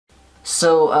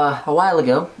So, a while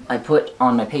ago, I put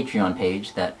on my Patreon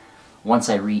page that once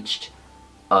I reached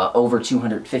over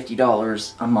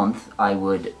 $250 a month, I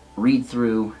would read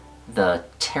through the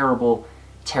terrible,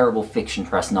 terrible fiction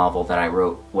press novel that I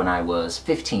wrote when I was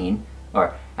 15.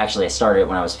 Or, actually, I started it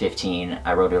when I was 15.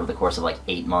 I wrote it over the course of like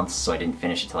 8 months, so I didn't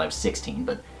finish it till I was 16,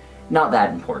 but not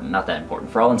that important, not that important.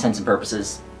 For all intents and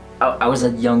purposes, I was a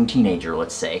young teenager,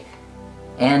 let's say.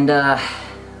 And,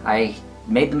 I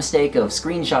made the mistake of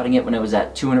screenshotting it when it was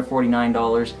at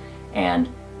 $249 and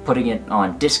putting it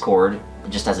on Discord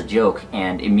just as a joke,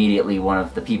 and immediately one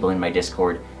of the people in my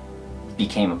Discord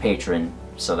became a patron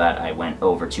so that I went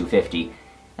over $250.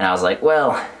 And I was like,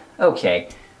 well, okay,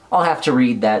 I'll have to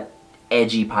read that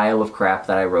edgy pile of crap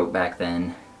that I wrote back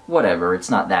then. Whatever, it's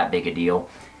not that big a deal.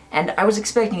 And I was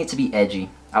expecting it to be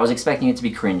edgy. I was expecting it to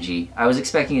be cringy. I was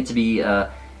expecting it to be,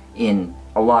 in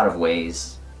a lot of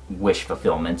ways, wish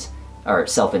fulfillment. Or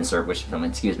self-insert wish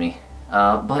fulfillment, excuse me.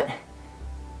 But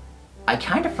I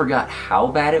kind of forgot how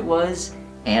bad it was,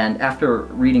 and after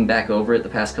reading back over it the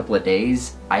past couple of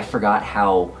days, I forgot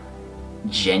how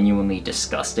genuinely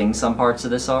disgusting some parts of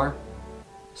this are.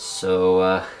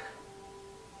 So,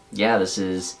 yeah, this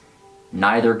is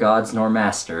Neither Gods Nor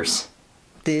Masters.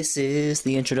 This is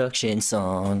the introduction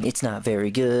song. It's not very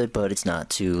good, but it's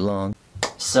not too long.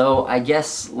 So, I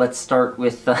guess let's start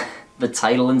with the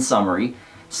title and summary.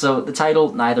 So, the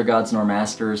title, Neither Gods Nor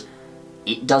Masters,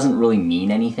 it doesn't really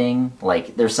mean anything.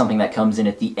 Like, there's something that comes in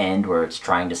at the end where it's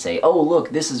trying to say, oh,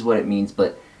 look, this is what it means,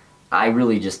 but I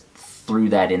really just threw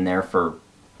that in there for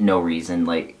no reason.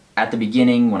 Like, at the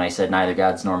beginning, when I said Neither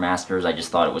Gods Nor Masters, I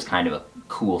just thought it was kind of a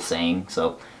cool saying,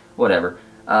 so whatever.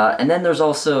 And then there's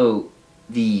also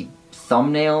the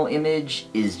thumbnail image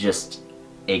is just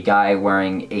a guy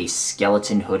wearing a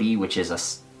skeleton hoodie, which is a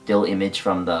still image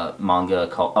from the manga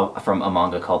from a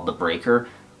manga called The Breaker,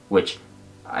 which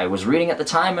I was reading at the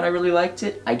time and I really liked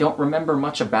it. I don't remember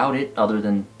much about it other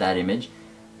than that image.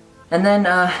 And then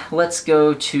let's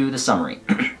go to the summary.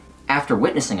 After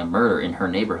witnessing a murder in her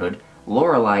neighborhood,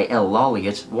 Lorelei L.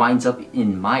 Lolliot winds up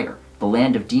in Mire, the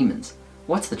land of demons.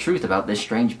 What's the truth about this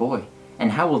strange boy?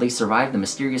 And how will they survive the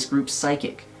mysterious group's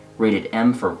psychic? Rated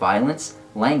M for violence,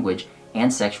 language,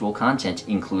 and sexual content,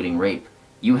 including rape.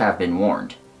 You have been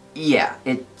warned. Yeah,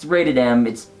 it's rated M.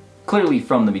 It's clearly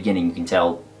from the beginning, you can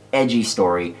tell, edgy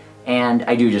story, and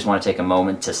I do just want to take a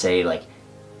moment to say, like,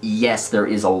 yes, there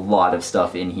is a lot of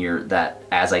stuff in here that,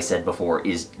 as I said before,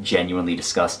 is genuinely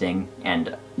disgusting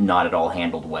and not at all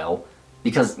handled well.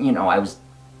 Because, you know, I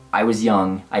was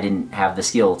young, I didn't have the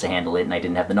skill to handle it, and I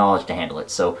didn't have the knowledge to handle it,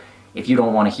 so if you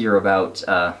don't want to hear about,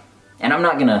 and I'm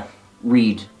not gonna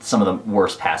read some of the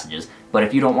worst passages, but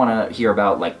if you don't want to hear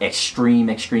about, like,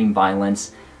 extreme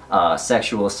violence,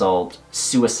 sexual assault,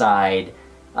 suicide,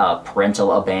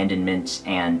 parental abandonment,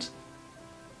 and,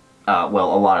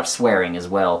 well, a lot of swearing as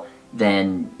well,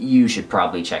 then you should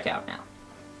probably check out now.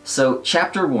 So,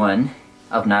 Chapter 1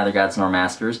 of Neither Gods Nor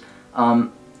Masters,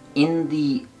 in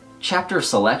the chapter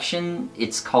selection,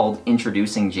 it's called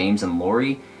Introducing James and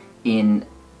Laurie. In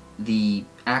the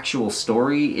actual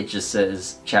story, it just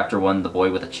says, Chapter 1, The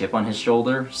Boy with a Chip on His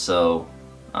Shoulder, so,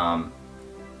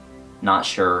 not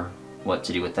sure what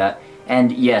to do with that.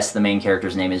 And yes, the main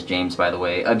character's name is James, by the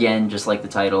way. Again, just like the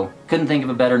title. Couldn't think of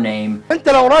a better name. انت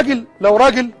لو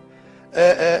راجل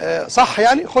صح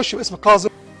يعني خش باسم كاظم.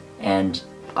 And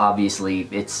obviously,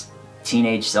 it's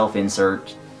teenage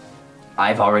self-insert.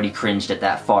 I've already cringed at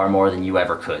that far more than you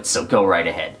ever could, so go right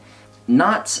ahead.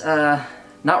 Not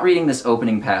reading this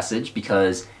opening passage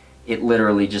because it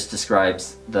literally just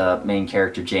describes the main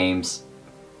character, James,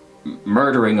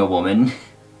 murdering a woman.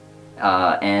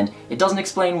 And it doesn't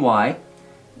explain why,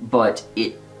 but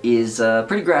it is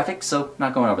pretty graphic, so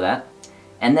not going over that.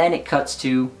 And then it cuts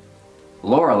to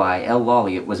Lorelei L.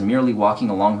 Lolliot was merely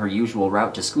walking along her usual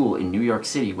route to school in New York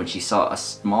City when she saw a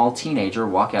small teenager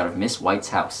walk out of Miss White's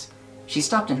house. She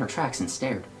stopped in her tracks and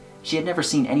stared. She had never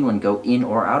seen anyone go in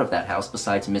or out of that house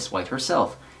besides Miss White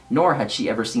herself, nor had she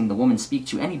ever seen the woman speak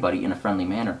to anybody in a friendly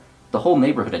manner. The whole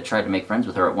neighborhood had tried to make friends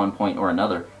with her at one point or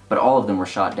another, but all of them were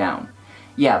shot down.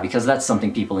 Yeah, because that's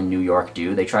something people in New York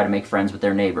do. They try to make friends with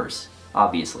their neighbors,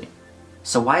 obviously.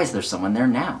 So why is there someone there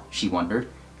now? She wondered.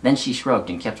 Then she shrugged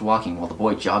and kept walking while the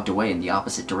boy jogged away in the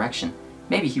opposite direction.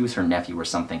 Maybe he was her nephew or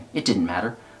something. It didn't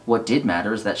matter. What did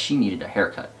matter is that she needed a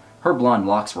haircut. Her blonde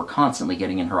locks were constantly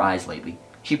getting in her eyes lately.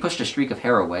 She pushed a streak of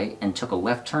hair away and took a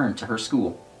left turn to her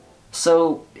school.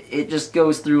 So it just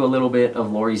goes through a little bit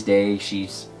of Laurie's day.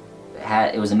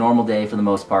 It was a normal day for the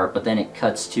most part, but then it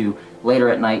cuts to later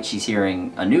at night she's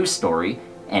hearing a news story,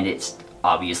 and it's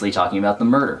obviously talking about the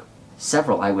murder.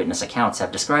 Several eyewitness accounts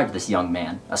have described this young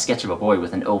man. A sketch of a boy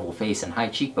with an oval face and high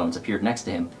cheekbones appeared next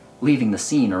to him, leaving the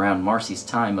scene around Marcy's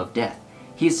time of death.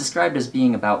 He is described as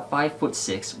being about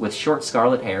 5'6", with short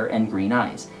scarlet hair and green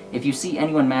eyes. If you see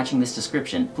anyone matching this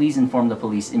description, please inform the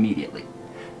police immediately.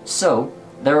 So,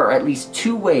 there are at least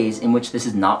 2 ways in which this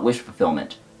is not wish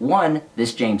fulfillment. 1,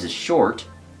 this James is short,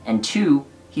 and 2,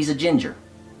 he's a ginger.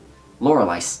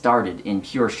 Lorelai started in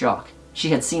pure shock. She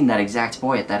had seen that exact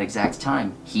boy at that exact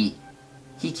time. He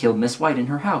killed Miss White in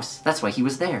her house. That's why he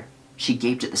was there. She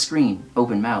gaped at the screen,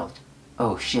 open-mouthed.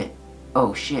 Oh shit.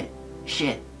 Oh shit.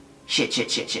 Shit. Shit,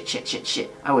 shit, shit, shit, shit, shit,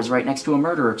 shit. I was right next to a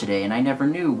murderer today and I never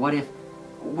knew. What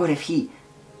if he...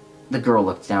 The girl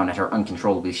looked down at her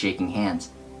uncontrollably shaking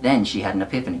hands. Then she had an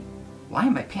epiphany. Why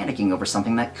am I panicking over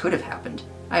something that could have happened?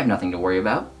 I have nothing to worry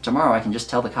about. Tomorrow I can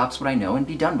just tell the cops what I know and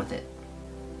be done with it.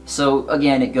 So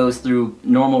again, it goes through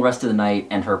normal rest of the night,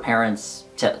 and her parents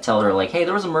tell her, like, hey,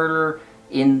 there was a murderer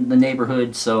in the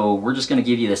neighborhood, so we're just going to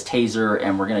give you this taser,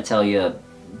 and we're going to tell you,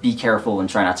 be careful and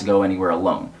try not to go anywhere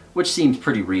alone. Which seems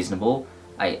pretty reasonable,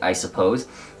 I suppose.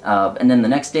 And then the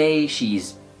next day,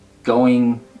 she's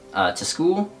going to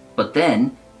school, but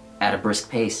then, at a brisk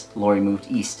pace, Lori moved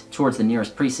east, towards the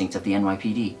nearest precinct of the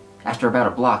NYPD. After about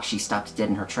a block, she stopped dead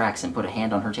in her tracks and put a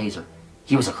hand on her taser.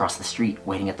 He was across the street,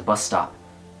 waiting at the bus stop.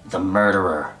 The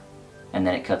murderer. And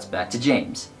then it cuts back to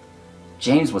James.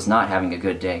 James was not having a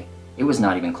good day. It was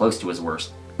not even close to his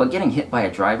worst. But getting hit by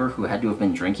a driver who had to have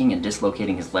been drinking and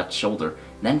dislocating his left shoulder,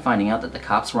 then finding out that the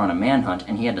cops were on a manhunt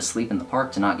and he had to sleep in the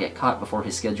park to not get caught before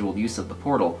his scheduled use of the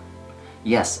portal.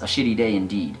 Yes, a shitty day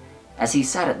indeed. As he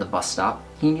sat at the bus stop,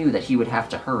 he knew that he would have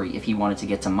to hurry if he wanted to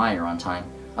get to Meyer on time.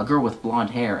 A girl with blonde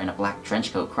hair and a black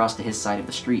trench coat crossed to his side of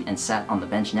the street and sat on the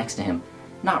bench next to him.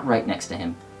 Not right next to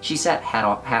him. She sat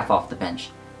half off the bench,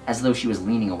 as though she was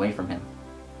leaning away from him.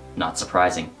 Not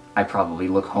surprising. I probably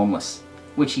look homeless.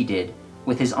 Which he did,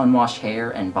 with his unwashed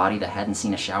hair and body that hadn't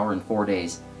seen a shower in 4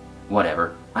 days.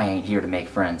 Whatever, I ain't here to make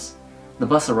friends. The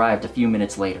bus arrived a few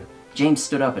minutes later. James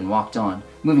stood up and walked on,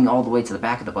 moving all the way to the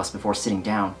back of the bus before sitting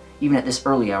down. Even at this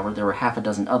early hour, there were half a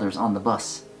dozen others on the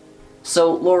bus.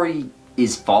 So Lori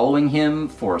is following him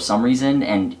for some reason,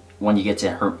 and when you get to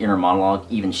her inner monologue,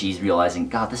 even she's realizing,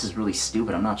 God, this is really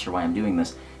stupid, I'm not sure why I'm doing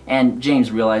this. And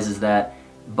James realizes that,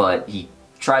 but he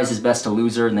tries his best to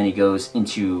lose her, and then he goes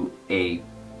into a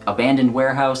abandoned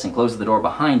warehouse and closes the door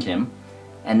behind him.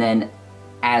 And then,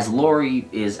 as Lori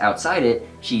is outside it,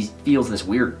 she feels this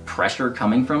weird pressure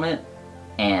coming from it,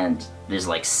 and there's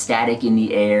like static in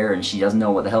the air, and she doesn't know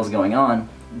what the hell's going on,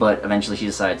 but eventually she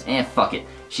decides, fuck it.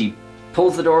 She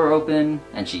pulls the door open,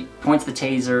 and she points the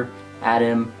taser at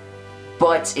him,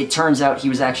 but it turns out he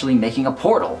was actually making a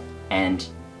portal, and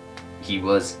he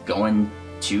was going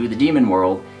to the demon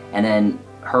world, and then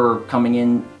her coming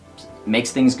in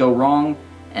makes things go wrong,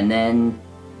 and then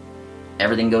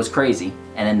everything goes crazy,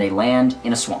 and then they land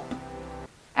in a swamp.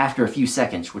 After a few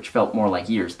seconds, which felt more like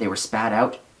years, they were spat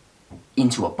out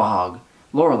into a bog.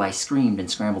 Lorelai screamed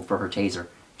and scrambled for her taser.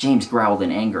 James growled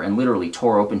in anger and literally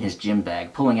tore open his gym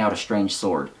bag, pulling out a strange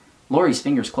sword. Lori's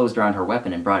fingers closed around her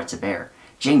weapon and brought it to bear.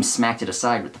 James smacked it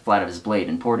aside with the flat of his blade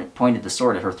and pointed the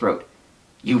sword at her throat.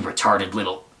 You retarded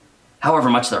little...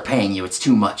 However much they're paying you, it's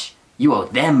too much. You owe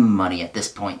them money at this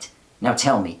point. Now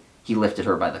tell me, he lifted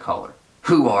her by the collar.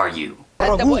 Who are you?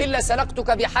 And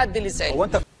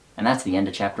that's the end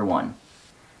of chapter 1.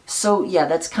 So yeah,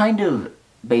 that's kind of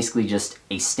basically just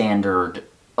a standard,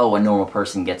 a normal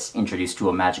person gets introduced to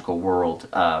a magical world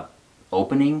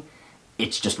opening.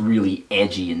 It's just really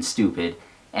edgy and stupid.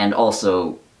 And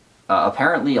also,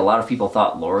 apparently a lot of people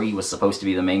thought Lori was supposed to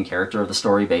be the main character of the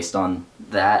story based on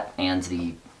that and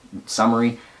the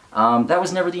summary. That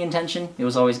was never the intention. It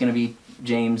was always going to be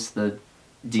James, the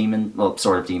demon, well,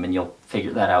 sort of demon, you'll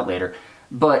figure that out later.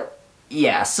 But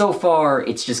yeah, so far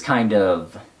it's just kind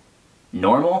of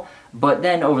normal, but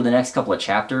then over the next couple of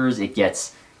chapters it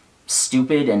gets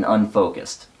stupid and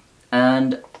unfocused.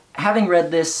 And having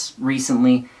read this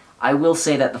recently, I will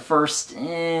say that the first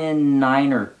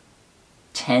 9 or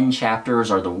 10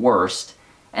 chapters are the worst,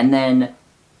 and then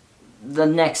the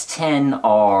next 10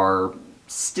 are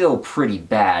still pretty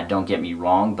bad, don't get me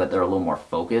wrong, but they're a little more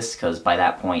focused, because by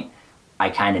that point I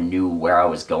kind of knew where I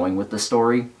was going with the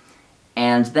story.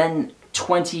 And then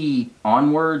 20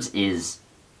 onwards is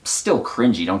still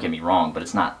cringy, don't get me wrong, but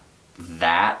it's not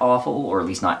that awful, or at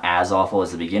least not as awful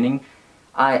as the beginning.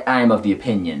 I am of the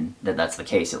opinion that that's the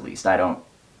case, at least.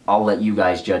 I'll let you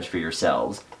guys judge for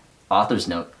yourselves. Author's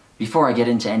note: before I get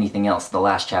into anything else, the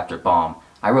last chapter bomb.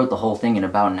 I wrote the whole thing in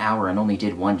about an hour and only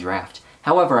did 1 draft.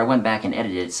 However, I went back and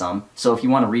edited it some, so if you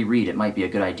want to reread, it might be a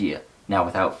good idea. Now,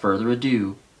 without further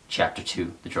ado, Chapter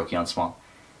 2, The Drokion Swamp.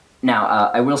 Now,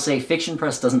 I will say Fiction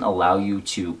Press doesn't allow you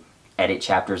to edit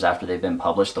chapters after they've been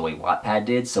published the way Wattpad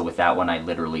did, so with that one I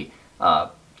literally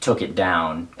took it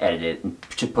down, edited it, and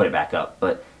put it back up.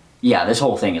 But yeah, this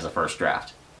whole thing is a first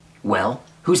draft. Well,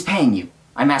 who's paying you?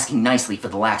 I'm asking nicely for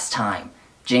the last time.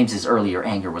 James's earlier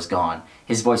anger was gone.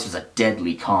 His voice was a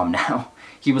deadly calm now.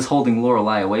 He was holding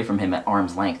Lorelei away from him at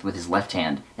arm's length with his left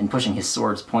hand, and pushing his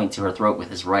sword's point to her throat with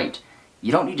his right.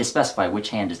 You don't need to specify which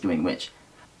hand is doing which.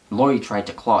 Laurie tried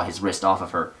to claw his wrist off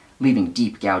of her, leaving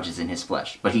deep gouges in his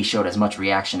flesh, but he showed as much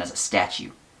reaction as a statue.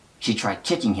 She tried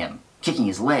kicking him, kicking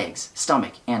his legs,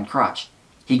 stomach, and crotch.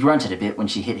 He grunted a bit when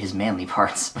she hit his manly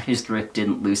parts, but his grip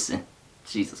didn't loosen.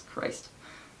 Jesus Christ.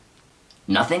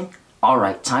 Nothing? All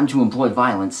right, time to employ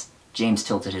violence. James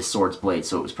tilted his sword's blade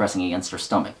so it was pressing against her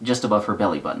stomach, just above her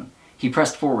belly button. He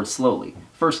pressed forward slowly,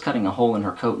 first cutting a hole in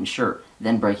her coat and shirt,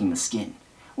 then breaking the skin.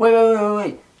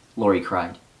 Wait, Laurie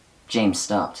cried. James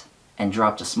stopped, and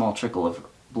dropped a small trickle of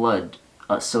blood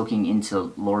soaking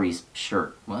into Laurie's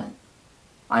shirt. What?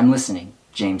 I'm listening,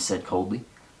 James said coldly.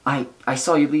 I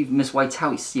saw you leave Miss White's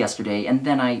house yesterday, and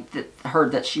then I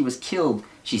heard that she was killed.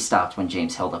 She stopped when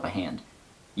James held up a hand.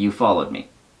 You followed me.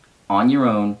 On your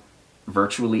own,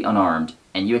 virtually unarmed,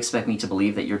 and you expect me to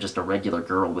believe that you're just a regular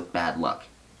girl with bad luck.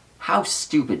 How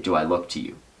stupid do I look to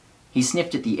you? He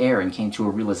sniffed at the air and came to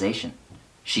a realization.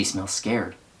 She smells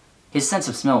scared. His sense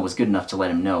of smell was good enough to let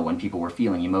him know when people were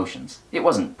feeling emotions. It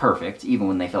wasn't perfect, even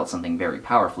when they felt something very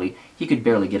powerfully. He could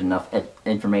barely get enough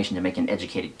information to make an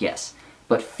educated guess.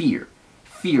 But fear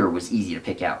was easy to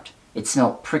pick out. It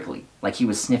smelled prickly, like he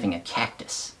was sniffing a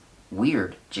cactus.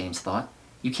 Weird, James thought.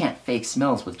 You can't fake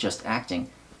smells with just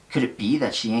acting. Could it be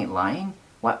that she ain't lying?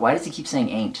 Why does he keep saying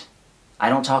ain't? I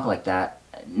don't talk like that.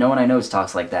 No one I know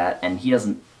talks like that, and he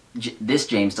doesn't... This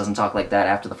James doesn't talk like that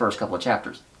after the first couple of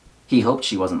chapters. He hoped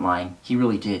she wasn't lying. He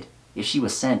really did. If she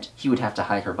was sent, he would have to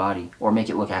hide her body, or make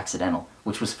it look accidental,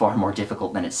 which was far more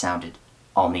difficult than it sounded.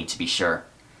 I'll need to be sure.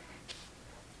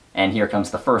 And here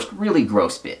comes the first really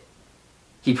gross bit.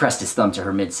 He pressed his thumb to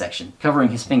her midsection, covering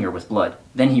his finger with blood.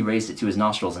 Then he raised it to his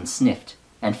nostrils and sniffed.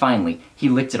 And finally, he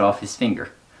licked it off his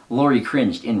finger. Laurie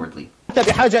cringed inwardly.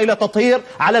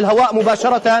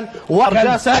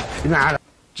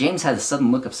 James had a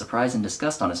sudden look of surprise and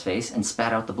disgust on his face and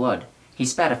spat out the blood. He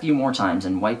spat a few more times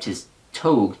and wiped his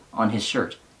toga on his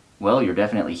shirt. Well, you're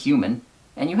definitely human,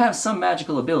 and you have some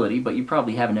magical ability, but you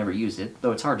probably haven't ever used it,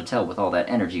 though it's hard to tell with all that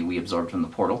energy we absorbed from the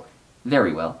portal.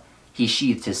 Very well. He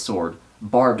sheathed his sword,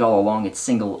 barbed all along its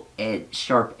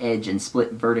sharp edge and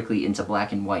split vertically into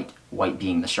black and white, white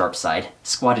being the sharp side,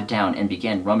 squatted down and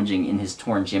began rummaging in his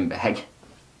torn gym bag.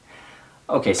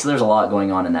 Okay, so there's a lot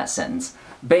going on in that sentence.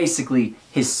 Basically,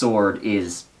 his sword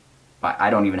is... I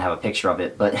don't even have a picture of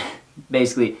it, but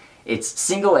basically, it's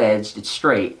single-edged, it's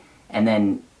straight, and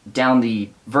then down the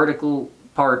vertical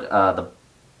part, the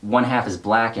one half is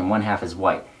black and one half is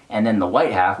white. And then the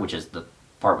white half, which is the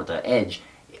part with the edge,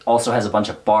 also has a bunch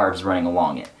of barbs running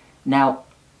along it. Now,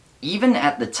 even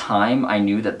at the time, I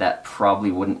knew that that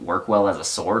probably wouldn't work well as a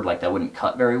sword, like that wouldn't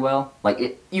cut very well.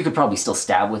 Like, you could probably still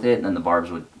stab with it, and then the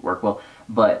barbs would work well,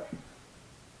 but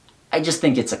I just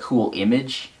think it's a cool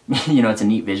image. You know, it's a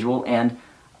neat visual, and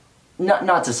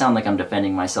not to sound like I'm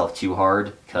defending myself too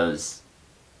hard, because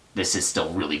this is still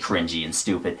really cringy and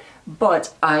stupid,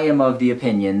 but I am of the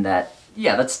opinion that,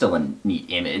 yeah, that's still a neat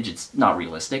image. It's not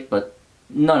realistic, but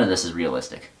none of this is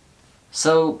realistic.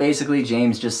 So basically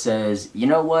James just says, you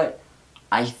know what,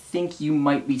 I think you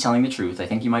might be telling the truth, I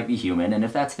think you might be human, and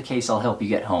if that's the case I'll help you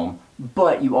get home,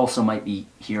 but you also might be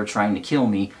here trying to kill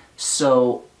me,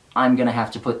 so I'm gonna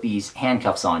have to put these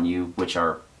handcuffs on you, which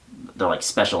are, they're like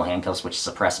special handcuffs which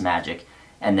suppress magic,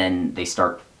 and then they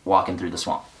start walking through the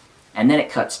swamp. And then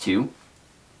it cuts to,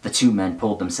 the two men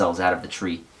pulled themselves out of the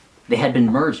tree. They had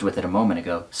been merged with it a moment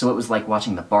ago, so it was like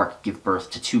watching the bark give birth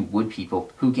to two wood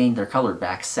people who gained their color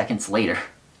back seconds later.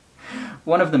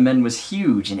 One of the men was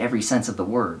huge in every sense of the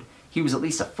word. He was at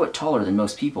least a foot taller than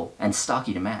most people, and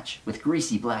stocky to match, with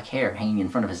greasy black hair hanging in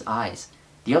front of his eyes.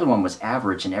 The other one was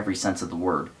average in every sense of the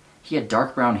word. He had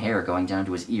dark brown hair going down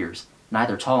to his ears,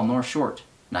 neither tall nor short,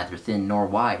 neither thin nor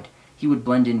wide. He would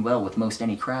blend in well with most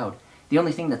any crowd. The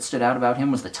only thing that stood out about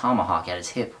him was the tomahawk at his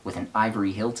hip, with an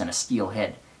ivory hilt and a steel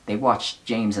head. They watched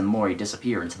James and Laurie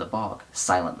disappear into the bog,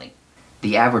 silently.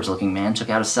 The average-looking man took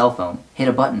out a cell phone, hit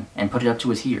a button, and put it up to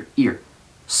his ear.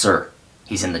 Sir,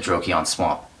 he's in the Drokion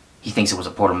Swamp. He thinks it was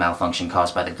a portal malfunction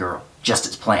caused by the girl, just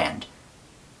as planned.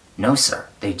 No, sir,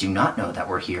 they do not know that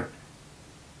we're here.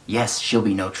 Yes, she'll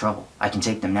be no trouble. I can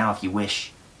take them now if you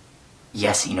wish.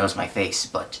 Yes, he knows my face,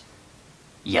 but...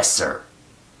 Yes, sir.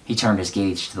 He turned his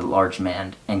gaze to the large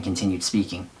man and continued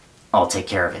speaking. I'll take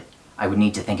care of it. I would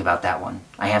need to think about that one.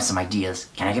 I have some ideas.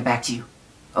 Can I get back to you?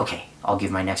 Okay, I'll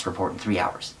give my next report in 3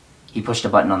 hours. He pushed a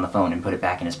button on the phone and put it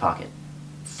back in his pocket.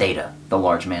 Theta, the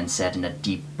large man said in a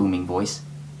deep, booming voice.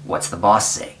 What's the boss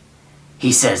say?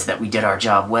 He says that we did our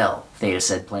job well, Theta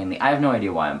said plainly. I have no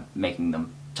idea why I'm making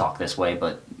them talk this way,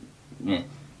 but...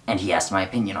 And he asked my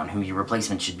opinion on who your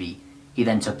replacement should be. He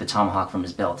then took the tomahawk from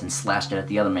his belt and slashed it at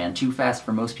the other man too fast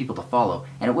for most people to follow,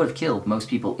 and it would have killed most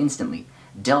people instantly.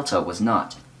 Delta was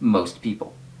not most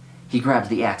people. He grabbed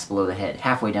the axe below the head,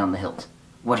 halfway down the hilt.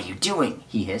 What are you doing?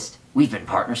 He hissed. We've been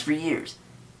partners for years.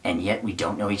 And yet we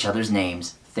don't know each other's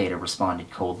names, Theta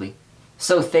responded coldly.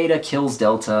 So Theta kills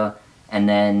Delta, and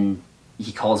then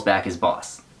he calls back his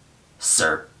boss.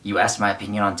 Sir, you asked my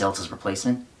opinion on Delta's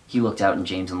replacement? He looked out in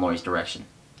James and Laurie's direction.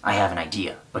 I have an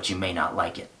idea, but you may not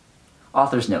like it.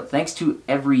 Author's note, thanks to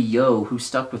every yo who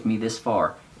stuck with me this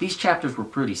far. These chapters were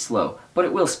pretty slow, but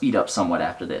it will speed up somewhat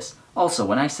after this. Also,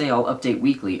 when I say I'll update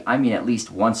weekly, I mean at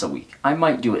least once a week. I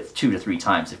might do it 2 to 3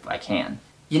 times if I can.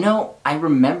 You know, I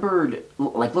remembered,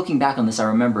 like looking back on this, I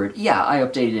remembered, yeah, I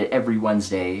updated it every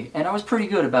Wednesday, and I was pretty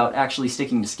good about actually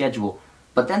sticking to schedule,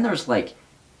 but then there's like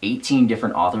 18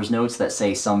 different author's notes that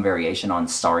say some variation on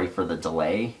sorry for the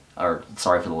delay, or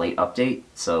sorry for the late update,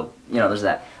 so, you know, there's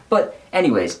that. But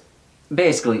anyways,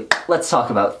 basically, let's talk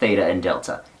about Theta and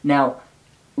Delta. Now,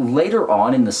 later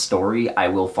on in the story, I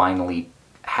will finally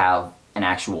have an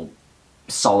actual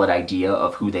solid idea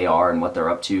of who they are and what they're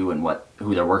up to and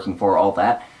who they're working for, all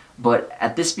that. But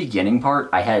at this beginning part,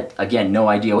 I had, again, no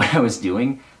idea what I was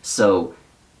doing, so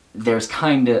they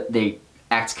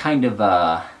act kind of,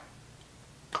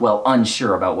 well,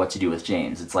 unsure about what to do with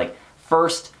James. It's like,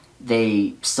 first,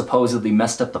 they supposedly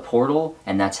messed up the portal,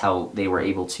 and that's how they were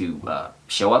able to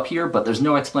show up here, but there's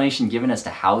no explanation given as to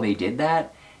how they did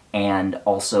that, and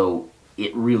also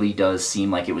it really does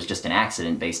seem like it was just an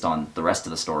accident based on the rest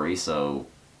of the story, so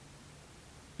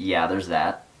yeah, there's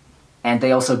that. And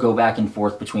they also go back and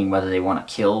forth between whether they want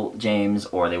to kill James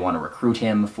or they want to recruit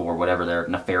him for whatever their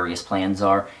nefarious plans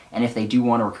are, and if they do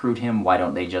want to recruit him, why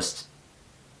don't they just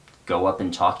go up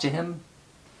and talk to him?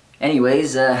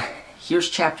 Anyways, here's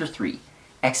Chapter 3,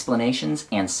 Explanations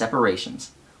and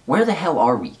Separations. Where the hell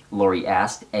are we? Laurie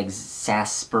asked,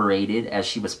 exasperated as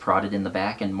she was prodded in the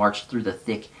back and marched through the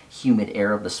thick, humid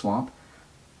air of the swamp.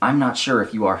 I'm not sure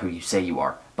if you are who you say you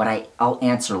are, but I'll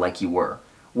answer like you were.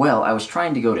 Well, I was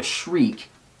trying to go to Shriek.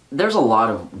 There's a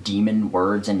lot of demon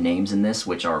words and names in this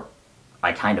which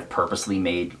I kind of purposely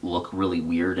made look really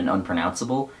weird and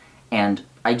unpronounceable, and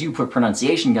I do put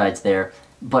pronunciation guides there,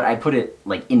 but I put it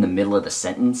like in the middle of the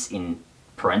sentence in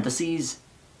parentheses.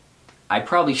 I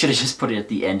probably should have just put it at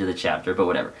the end of the chapter, but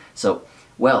whatever. So,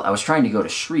 well, I was trying to go to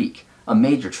Shriek, a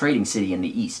major trading city in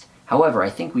the east. However, I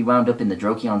think we wound up in the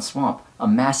Drokion Swamp, a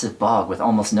massive bog with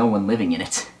almost no one living in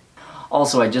it.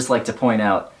 Also, I'd just like to point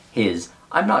out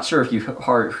I'm not sure if you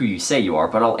are who you say you are,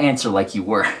 but I'll answer like you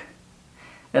were.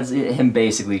 That's him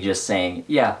basically just saying,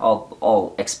 yeah,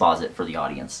 I'll exposit for the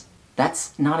audience.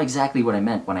 That's not exactly what I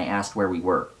meant when I asked where we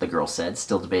were, the girl said,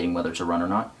 still debating whether to run or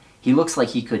not. He looks like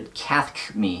he could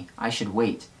cathk me. I should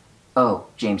wait. Oh,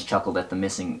 James chuckled at the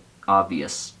missing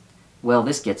obvious. Well,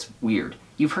 this gets weird.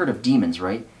 You've heard of demons,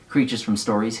 right? Creatures from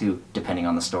stories who, depending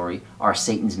on the story, are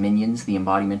Satan's minions, the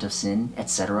embodiment of sin,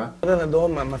 etc.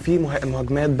 ما في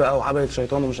مهاجمات بقى وعبدة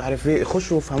شيطان ومش عارف ايه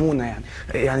خشوا وفهمونا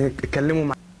يعني اتكلموا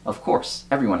مع. Of course,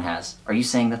 everyone has. Are you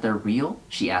saying that they're real?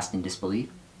 She asked in disbelief.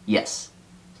 Yes.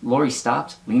 Laurie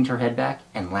stopped, leaned her head back,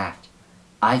 and laughed.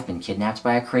 I've been kidnapped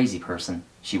by a crazy person.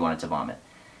 She wanted to vomit.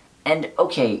 And,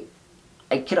 okay,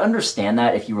 I could understand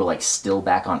that if you were, like, still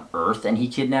back on Earth and he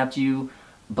kidnapped you,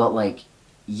 but, like,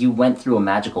 you went through a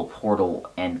magical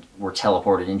portal and were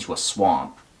teleported into a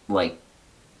swamp. Like,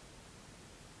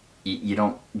 you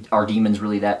don't... Are demons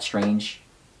really that strange?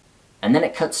 And then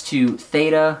it cuts to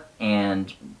Theta,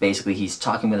 and basically he's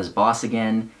talking with his boss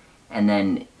again, and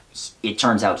then it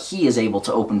turns out he is able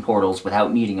to open portals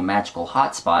without needing a magical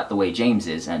hotspot the way James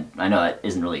is, and I know that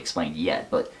isn't really explained yet,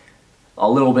 but a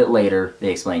little bit later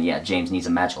they explain, yeah, James needs a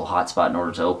magical hotspot in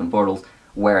order to open portals,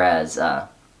 whereas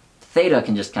Theta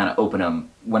can just kind of open them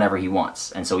whenever he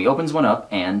wants. And so he opens one up,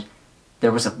 and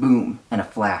there was a boom and a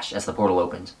flash as the portal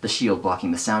opened, the shield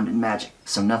blocking the sound and magic,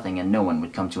 so nothing and no one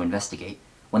would come to investigate.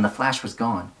 When the flash was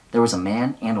gone, there was a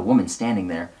man and a woman standing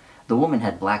there. The woman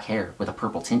had black hair with a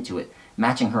purple tint to it,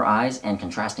 matching her eyes and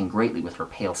contrasting greatly with her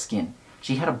pale skin.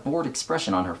 She had a bored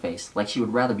expression on her face, like she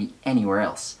would rather be anywhere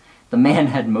else. The man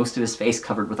had most of his face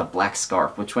covered with a black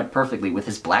scarf, which went perfectly with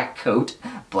his black coat,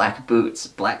 black boots,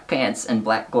 black pants, and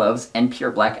black gloves, and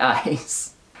pure black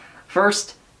eyes.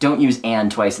 First, don't use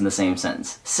 "and" twice in the same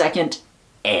sentence. Second,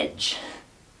 edge.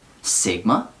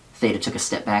 Sigma? Theta took a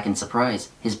step back in surprise,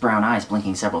 his brown eyes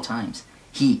blinking several times.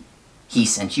 He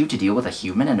sent you to deal with a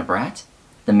human and a brat?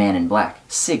 The man in black,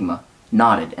 Sigma,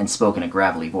 nodded and spoke in a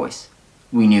gravelly voice.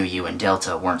 We knew you and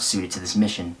Delta weren't suited to this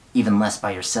mission, even less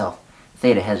by yourself.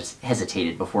 Theta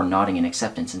hesitated before nodding in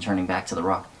acceptance and turning back to the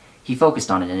rock. He focused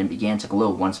on it and it began to glow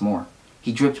once more.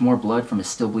 He dripped more blood from his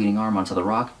still bleeding arm onto the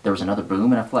rock. There was another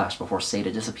boom and a flash before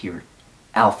Theta disappeared.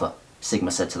 Alpha,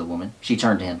 Sigma said to the woman. She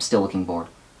turned to him, still looking bored.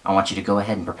 I want you to go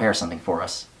ahead and prepare something for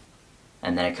us.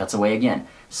 And then it cuts away again.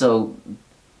 So,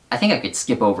 I think I could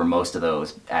skip over most of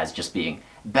those as just being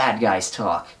bad guys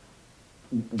talk.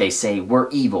 They say, we're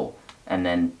evil, and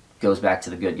then goes back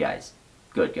to the good guys.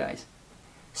 Good guys.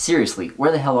 Seriously,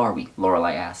 where the hell are we?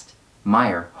 Lorelei asked.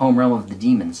 Meyer, home realm of the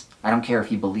demons. I don't care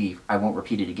if you believe. I won't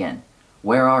repeat it again.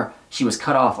 Where are... She was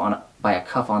cut off by a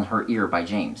cuff on her ear by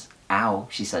James. Ow,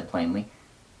 she said plainly.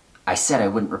 I said I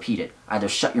wouldn't repeat it. Either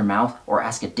shut your mouth or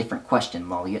ask a different question,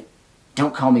 Lolliot.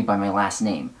 Don't call me by my last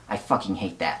name. I fucking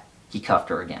hate that. He cuffed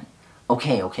her again.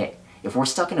 Okay. If we're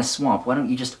stuck in a swamp, why don't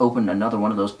you just open another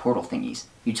one of those portal thingies?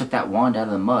 You took that wand out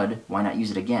of the mud, why not use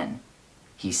it again?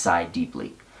 He sighed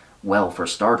deeply. Well, for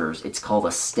starters, it's called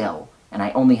a stell, and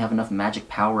I only have enough magic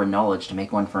power and knowledge to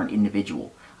make one for an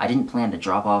individual. I didn't plan to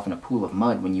drop off in a pool of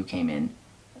mud when you came in.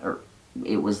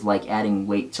 It was like adding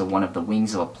weight to one of the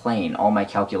wings of a plane. All my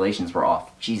calculations were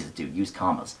off. Jesus, dude, use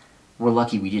commas. We're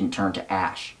lucky we didn't turn to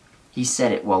ash. He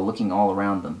said it while looking all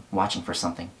around them, watching for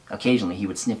something. Occasionally he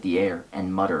would sniff the air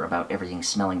and mutter about everything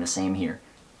smelling the same here.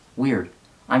 Weird.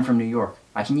 I'm from New York.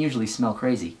 I can usually smell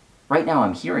crazy. Right now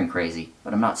I'm hearing crazy,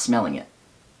 but I'm not smelling it.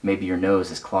 Maybe your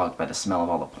nose is clogged by the smell of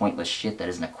all the pointless shit that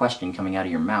isn't a question coming out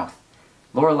of your mouth.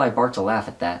 Lorelei barked a laugh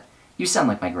at that. You sound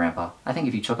like my grandpa. I think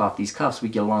if you took off these cuffs,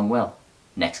 we'd get along well.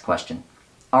 Next question.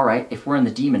 Alright, if we're in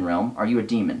the demon realm, are you a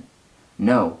demon?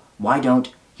 No. Why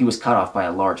don't... He was cut off by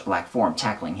a large black form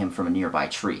tackling him from a nearby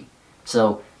tree.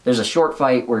 So, there's a short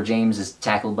fight where James is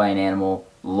tackled by an animal,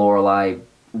 Lorelei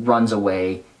runs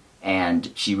away, and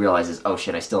she realizes, oh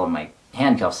shit, I still have my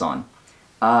handcuffs on.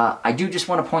 I do just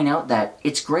want to point out that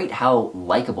it's great how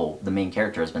likable the main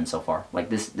character has been so far. Like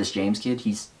this James kid,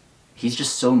 he's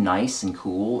just so nice and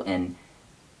cool and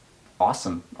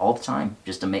awesome all the time.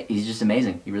 He's just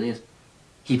amazing. He really is.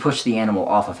 He pushed the animal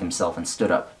off of himself and stood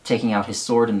up, taking out his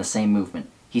sword in the same movement.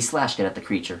 He slashed it at the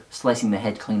creature, slicing the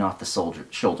head clean off the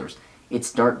shoulders.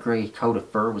 Its dark gray coat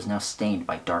of fur was now stained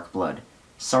by dark blood.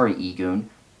 Sorry, Egoon.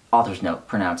 Author's note,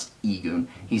 pronounced Egoon,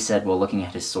 he said while looking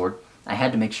at his sword. I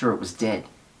had to make sure it was dead.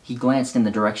 He glanced in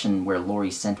the direction where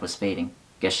Lori's scent was fading.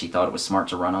 Guess she thought it was smart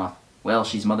to run off. Well,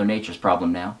 she's Mother Nature's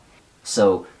problem now.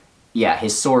 So, yeah,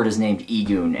 his sword is named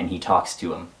Egoon, and he talks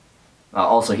to him.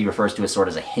 Also, he refers to his sword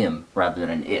as a him, rather than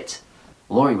an it.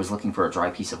 Lori was looking for a dry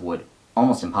piece of wood.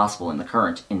 Almost impossible in the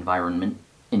current environment.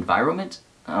 Environment?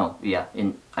 Oh, yeah,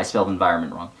 I spelled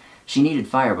environment wrong. She needed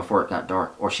fire before it got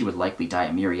dark, or she would likely die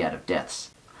a myriad of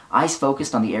deaths. Eyes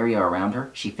focused on the area around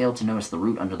her, she failed to notice the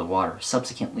root under the water,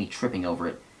 subsequently tripping over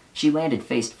it. She landed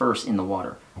face first in the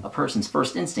water. A person's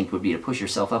first instinct would be to push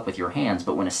yourself up with your hands,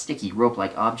 but when a sticky,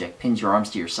 rope-like object pins your arms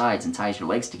to your sides and ties your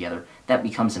legs together, that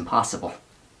becomes impossible.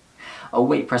 A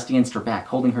weight pressed against her back,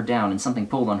 holding her down, and something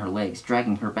pulled on her legs,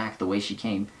 dragging her back the way she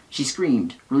came. She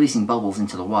screamed, releasing bubbles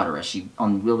into the water as she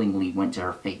unwillingly went to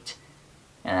her fate.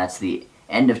 And that's the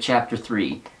end of Chapter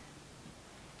 3.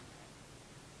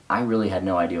 I really had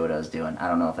no idea what I was doing. I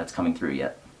don't know if that's coming through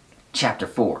yet. Chapter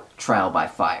 4, Trial by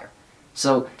Fire.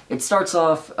 So, it starts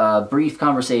off, a brief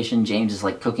conversation. James is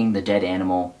like cooking the dead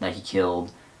animal that he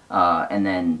killed, and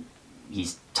then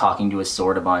he's talking to his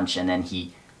sword a bunch, and then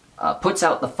he puts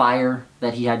out the fire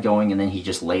that he had going, and then he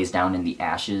just lays down in the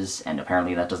ashes, and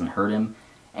apparently that doesn't hurt him.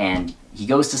 And he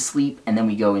goes to sleep, and then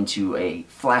we go into a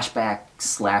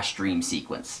flashback/dream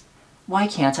sequence. Why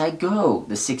can't I go?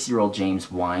 The 6-year-old James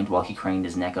whined while he craned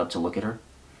his neck up to look at her.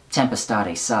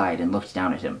 Tempestade sighed and looked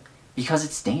down at him. Because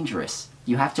it's dangerous.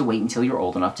 You have to wait until you're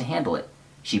old enough to handle it.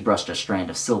 She brushed a strand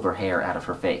of silver hair out of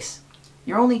her face.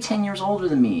 You're only 10 years older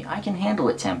than me. I can handle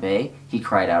it, Tempe, he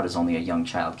cried out as only a young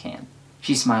child can.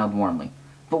 She smiled warmly.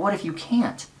 But what if you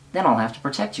can't? Then I'll have to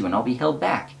protect you and I'll be held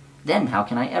back. Then how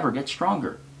can I ever get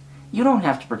stronger? You don't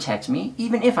have to protect me,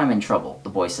 even if I'm in trouble, the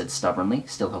boy said stubbornly,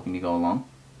 still hoping to go along.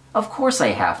 Of course I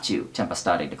have to,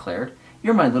 Tempestade declared.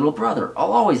 You're my little brother.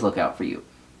 I'll always look out for you.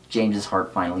 James's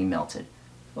heart finally melted.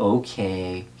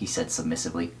 Okay, he said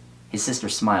submissively. His sister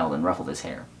smiled and ruffled his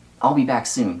hair. I'll be back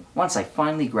soon, once I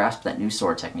finally grasp that new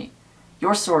sword technique.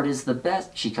 Your sword is the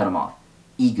best, she cut him off.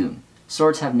 Egoon.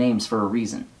 Swords have names for a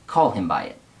reason. Call him by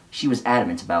it. She was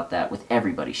adamant about that with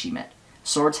everybody she met.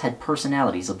 Swords had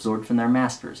personalities absorbed from their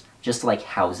masters, just like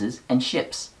houses and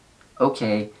ships.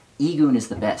 Okay, Egoon is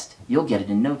the best. You'll get it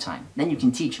in no time. Then you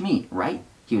can teach me, right?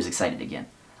 He was excited again.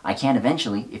 I can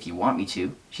eventually, if you want me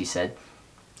to, she said.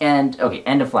 And, okay,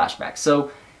 end of flashback.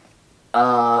 So,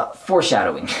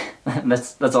 foreshadowing.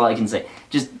 that's all I can say.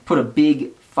 Just put a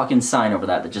big fucking sign over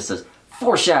that just says,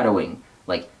 foreshadowing.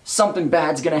 Like, something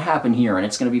bad's gonna happen here, and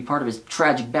it's gonna be part of his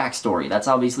tragic backstory. That's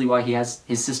obviously why he has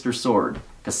his sister's sword,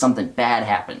 because something bad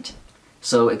happened.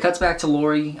 So it cuts back to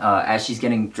Lori as she's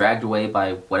getting dragged away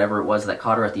by whatever it was that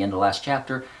caught her at the end of the last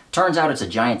chapter. Turns out it's a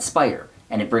giant spider,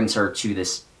 and it brings her to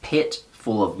this pit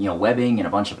full of, webbing and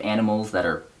a bunch of animals that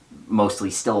are mostly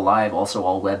still alive, also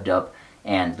all webbed up,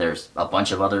 and there's a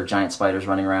bunch of other giant spiders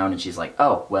running around, and she's like,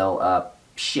 oh, well,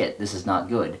 shit, this is not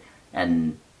good.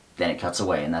 And then it cuts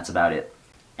away, and that's about it.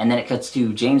 And then it cuts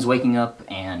to James waking up,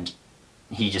 and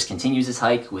he just continues his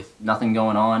hike with nothing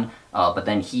going on, but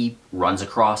then he runs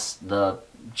across the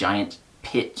giant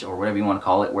pit, or whatever you want to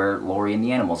call it, where Lori and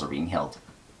the animals are being held.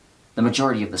 The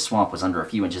majority of the swamp was under a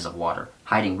few inches of water,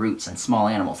 hiding roots and small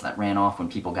animals that ran off when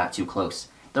people got too close.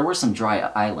 There were some dry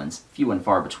islands, few and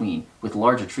far between, with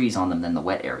larger trees on them than the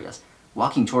wet areas.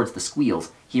 Walking towards the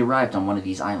squeals, he arrived on one of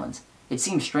these islands. It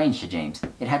seemed strange to James.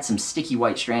 It had some sticky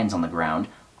white strands on the ground.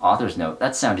 Author's note,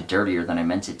 that sounded dirtier than I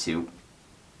meant it to.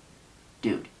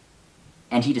 Dude.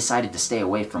 And he decided to stay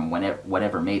away from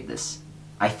whatever made this.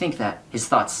 I think that his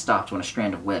thoughts stopped when a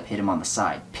strand of web hit him on the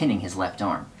side, pinning his left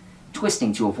arm.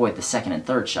 Twisting to avoid the second and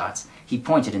third shots, he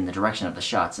pointed in the direction of the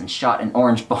shots and shot an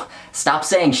orange bolt. Stop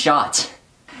saying shot!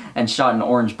 And shot an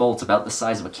orange bolt about the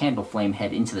size of a candle flame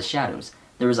head into the shadows.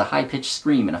 There was a high-pitched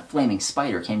scream and a flaming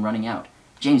spider came running out.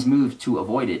 James moved to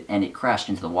avoid it and it crashed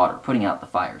into the water, putting out the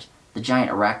fires. The giant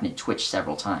arachnid twitched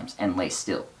several times and lay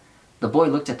still. The boy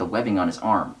looked at the webbing on his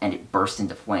arm and it burst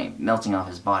into flame, melting off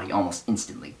his body almost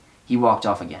instantly. He walked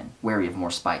off again, wary of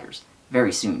more spiders.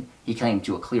 Very soon, he came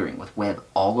to a clearing with web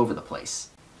all over the place.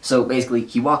 So basically,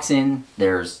 he walks in,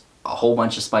 there's a whole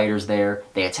bunch of spiders there,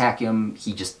 they attack him,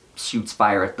 he just shoots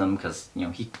fire at them, because,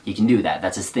 he can do that.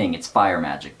 That's his thing, it's fire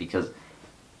magic, because,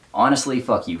 honestly,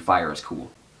 fuck you, fire is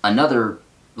cool. Another,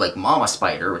 mama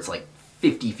spider, it's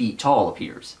 50 feet tall,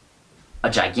 appears. A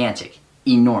gigantic,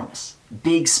 enormous,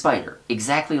 big spider,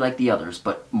 exactly like the others,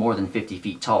 but more than 50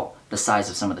 feet tall, the size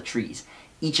of some of the trees.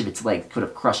 Each of its legs could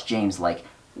have crushed James like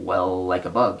a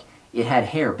bug. It had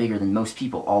hair bigger than most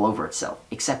people all over itself,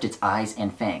 except its eyes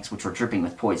and fangs, which were dripping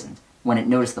with poison. When it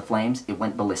noticed the flames, it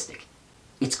went ballistic.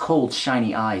 Its cold,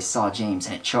 shiny eyes saw James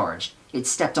and it charged. It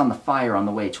stepped on the fire on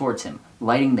the way towards him,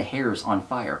 lighting the hairs on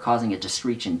fire, causing it to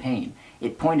screech in pain.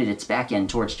 It pointed its back end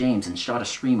towards James and shot a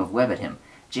stream of web at him.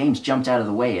 James jumped out of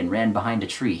the way and ran behind a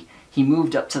tree. He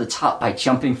moved up to the top by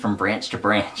jumping from branch to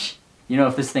branch.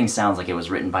 If this thing sounds like it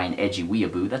was written by an edgy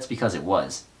weeaboo, that's because it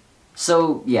was.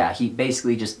 So, yeah, he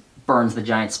basically just burns the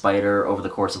giant spider over the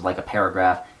course of a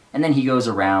paragraph, and then he goes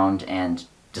around and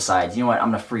decides, you know what,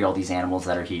 I'm gonna free all these animals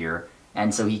that are here.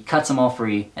 And so he cuts them all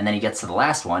free, and then he gets to the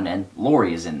last one, and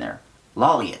Lori is in there.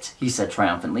 Lolliot, he said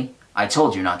triumphantly. I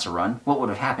told you not to run. What would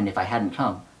have happened if I hadn't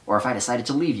come? Or if I decided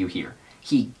to leave you here?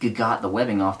 He got the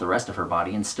webbing off the rest of her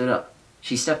body and stood up.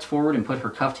 She stepped forward and put her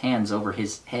cuffed hands over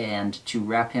his hand to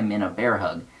wrap him in a bear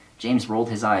hug. James rolled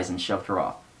his eyes and shoved her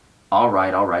off. All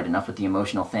right, enough with the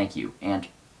emotional thank you. And,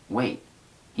 wait.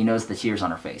 He noticed the tears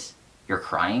on her face. You're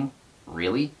crying?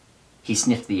 Really? He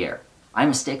sniffed the air. I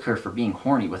mistake her for being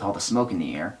horny with all the smoke in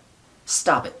the air.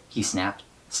 Stop it, he snapped.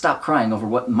 Stop crying over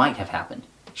what might have happened.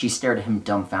 She stared at him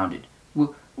dumbfounded.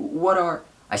 What are...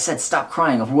 I said stop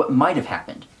crying over what might have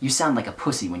happened. You sound like a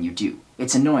pussy when you do.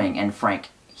 It's annoying and frank.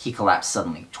 He collapsed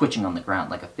suddenly, twitching on the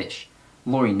ground like a fish.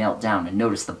 Lori knelt down and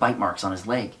noticed the bite marks on his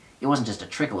leg. It wasn't just a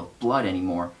trickle of blood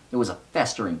anymore. It was a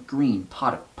festering green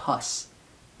pot of pus.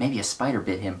 Maybe a spider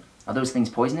bit him. Are those things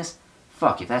poisonous?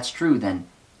 Fuck, if that's true, then...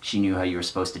 She knew how you were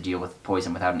supposed to deal with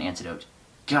poison without an antidote.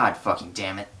 God fucking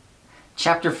damn it.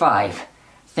 Chapter 5.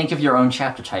 Think of your own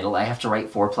chapter title. I have to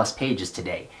write 4+ pages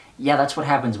today. Yeah, that's what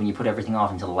happens when you put everything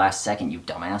off until the last second, you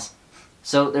dumbass.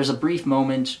 So there's a brief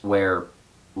moment where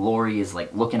Lori is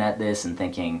looking at this and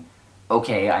thinking,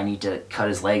 okay, I need to cut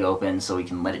his leg open so he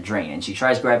can let it drain. And she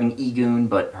tries grabbing Egoon,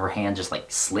 but her hand just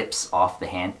slips off the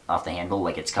handle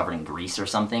like it's covered in grease or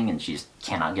something, and she just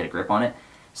cannot get a grip on it.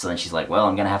 So then she's like, well,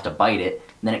 I'm gonna have to bite it.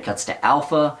 And then it cuts to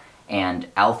Alpha, and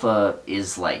Alpha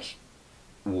is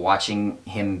watching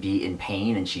him be in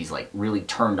pain, and she's really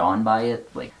turned on by it.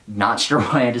 Not sure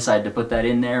why I decided to put that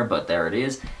in there, but there it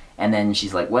is. And then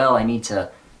she's like, well, I need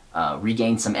to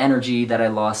regain some energy that I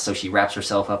lost, so she wraps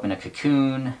herself up in a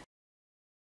cocoon.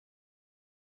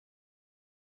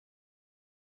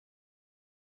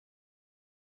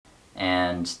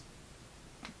 And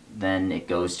then it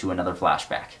goes to another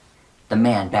flashback. The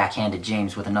man backhanded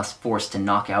James with enough force to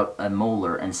knock out a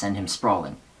molar and send him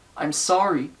sprawling. "I'm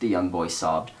sorry," the young boy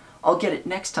sobbed. "I'll get it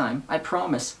next time, I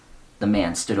promise." The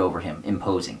man stood over him,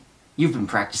 imposing. "You've been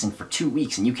practicing for 2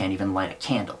 weeks and you can't even light a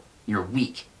candle. You're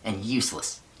weak and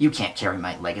useless. You can't carry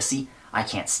my legacy. I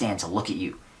can't stand to look at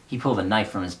you." He pulled a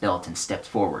knife from his belt and stepped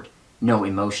forward. No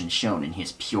emotion shone in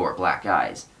his pure black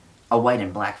eyes. A white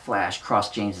and black flash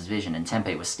crossed James's vision and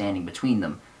Tempe was standing between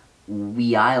them,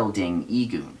 wielding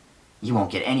Egoon. "You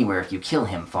won't get anywhere if you kill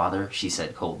him, father," she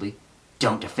said coldly.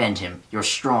 "Don't defend him. You're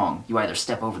strong. You either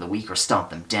step over the weak or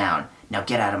stomp them down. Now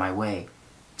get out of my way."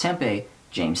 "Tempe,"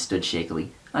 James stood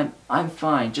shakily. I'm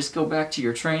fine. Just go back to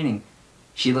your training."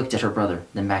 She looked at her brother,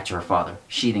 then back to her father,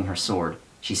 sheathing her sword.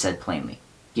 She said plainly,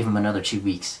 "Give him another 2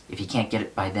 weeks. If he can't get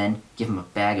it by then, give him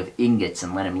a bag of ingots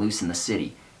and let him loose in the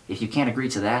city. If you can't agree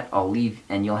to that, I'll leave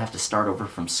and you'll have to start over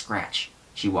from scratch."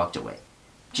 She walked away.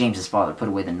 James's father put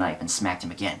away the knife and smacked him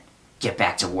again. "Get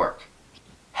back to work."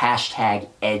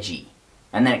 #edgy.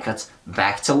 And then it cuts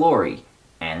back to Lori,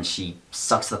 and she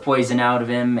sucks the poison out of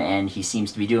him, and he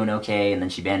seems to be doing okay, and then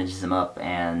she bandages him up,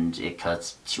 and it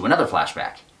cuts to another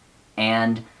flashback.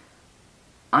 And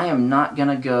I am not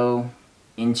gonna go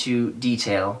into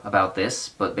detail about this,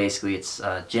 but basically it's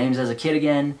James as a kid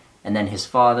again, and then his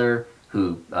father,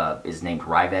 who is named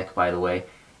Ryvek, by the way,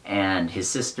 and his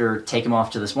sister take him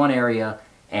off to this one area,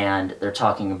 and they're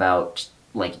talking about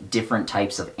like different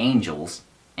types of angels,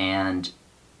 and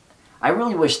I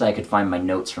really wish that I could find my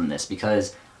notes from this,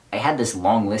 because I had this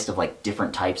long list of like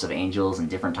different types of angels and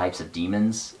different types of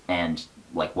demons, and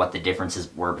like what the differences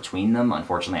were between them.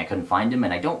 Unfortunately, I couldn't find them,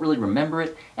 and I don't really remember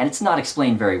it, and it's not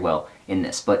explained very well in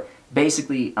this. But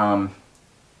basically,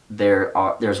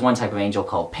 there's one type of angel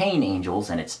called pain angels,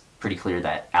 and it's pretty clear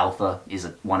that Alpha is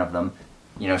one of them.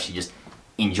 You know, she just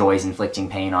enjoys inflicting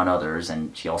pain on others,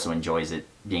 and she also enjoys it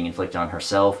being inflicted on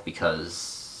herself,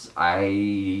 because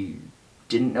I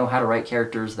didn't know how to write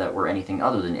characters that were anything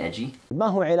other than edgy. ما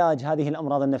هو علاج هذه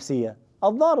الأمراض النفسية؟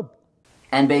 الضرب.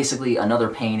 And basically, another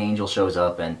pain angel shows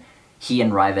up, and he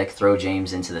and Ryvek throw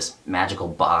James into this magical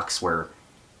box where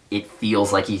it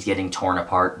feels like he's getting torn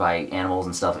apart by animals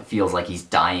and stuff. It feels like he's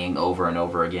dying over and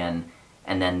over again.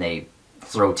 And then they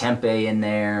throw Tempe in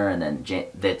there, and then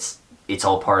it's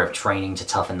all part of training to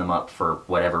toughen them up for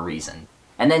whatever reason.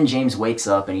 And then James wakes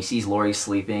up, and he sees Lori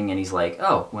sleeping, and he's like,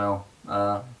 "Oh, well,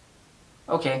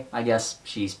 okay, I guess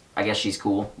she's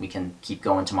cool. We can keep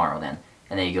going tomorrow then."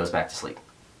 And then he goes back to sleep.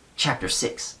 Chapter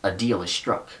 6, A Deal is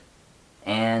Struck.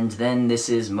 And then this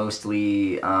is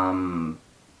mostly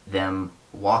them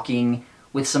walking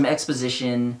with some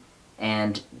exposition,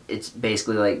 and it's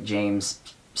basically like James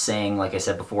saying, like I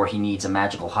said before, he needs a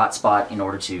magical hotspot in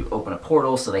order to open a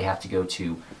portal, so they have to go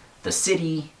to the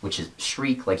city, which is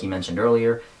Shriek, like he mentioned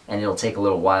earlier, and it'll take a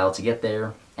little while to get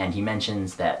there. And he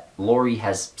mentions that Lori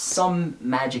has some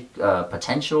magic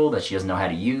potential that she doesn't know how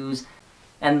to use.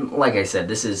 And like I said,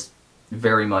 this is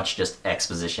very much just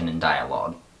exposition and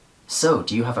dialogue. "So,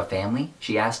 do you have a family?"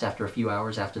 she asked after a few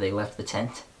hours after they left the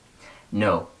tent.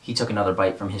 "No," he took another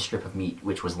bite from his strip of meat,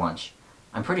 which was lunch.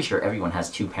 "I'm pretty sure everyone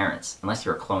has 2 parents, unless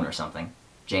you're a clone or something."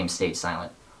 James stayed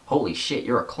silent. "Holy shit,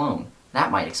 you're a clone.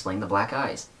 That might explain the black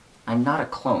eyes." "I'm not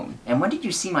a clone. And when did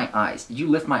you see my eyes? Did you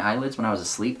lift my eyelids when I was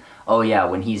asleep?" "Oh yeah,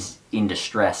 when he's in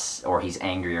distress or he's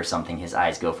angry or something, his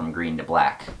eyes go from green to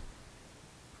black."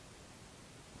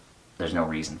 There's no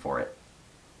reason for it.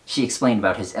 She explained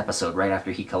about his episode right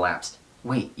after he collapsed.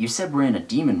 "Wait, you said we're in a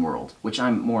demon world, which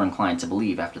I'm more inclined to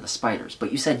believe after the spiders,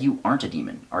 but you said you aren't a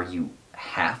demon. Are you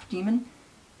half demon?"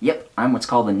 "Yep, I'm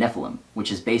what's called a Nephilim,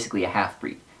 which is basically a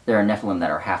half-breed. There are Nephilim that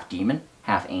are half demon,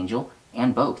 half angel,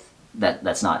 and both."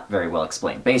 That's not very well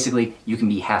explained. Basically, you can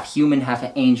be half human, half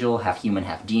angel, half human,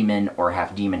 half demon, or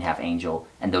half demon, half angel,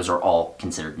 and those are all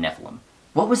considered Nephilim.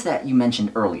 "What was that you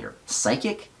mentioned earlier?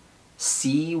 Psychic?"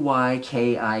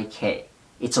 "CYKIK.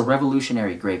 It's a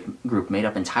revolutionary group made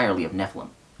up entirely of Nephilim.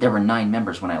 There were 9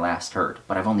 members when I last heard,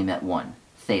 but I've only met one,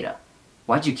 Theta."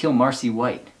 "Why'd you kill Marcy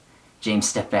White?" James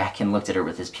stepped back and looked at her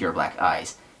with his pure black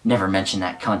eyes. "Never mention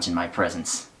that cunt in my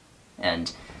presence."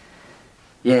 And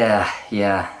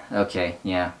okay,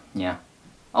 yeah.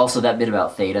 Also, that bit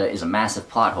about Theta is a massive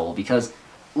plot hole, because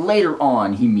later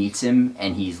on he meets him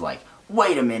and he's like,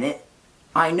 "Wait a minute,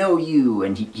 I know you,"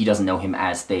 and he doesn't know him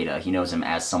as Theta, he knows him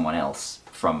as someone else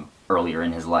from earlier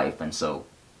in his life, and so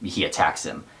he attacks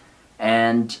him.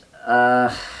 And,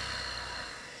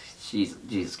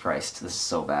 Jesus Christ, this is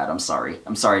so bad, I'm sorry.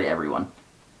 I'm sorry to everyone.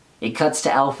 It cuts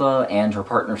to Alpha and her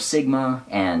partner Sigma,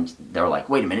 and they're like,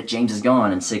 "Wait a minute, James is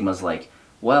gone," and Sigma's like,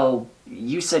 "Well,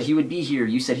 you said he would be here,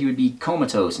 you said he would be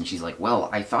comatose," and she's like, "Well,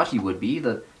 I thought he would be,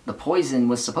 the poison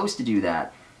was supposed to do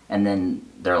that." And then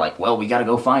they're like, well, we gotta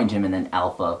go find him. And then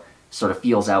Alpha sort of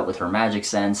feels out with her magic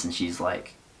sense, and she's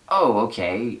like, oh,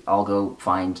 okay, I'll go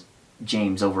find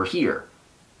James over here.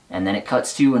 And then it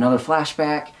cuts to another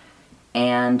flashback,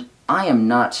 and I am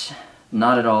not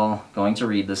at all going to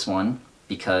read this one,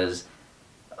 because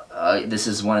this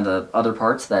is one of the other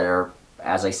parts that are,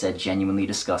 as I said, genuinely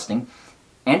disgusting.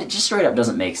 And it just straight up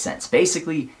doesn't make sense.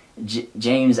 Basically,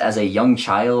 James, as a young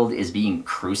child, is being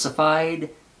crucified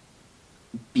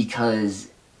because,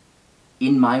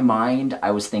 in my mind,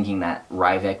 I was thinking that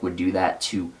Ryvek would do that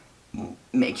to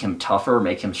make him tougher,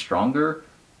 make him stronger,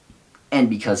 and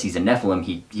because he's a Nephilim,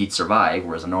 he'd survive,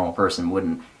 whereas a normal person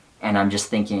wouldn't. And I'm just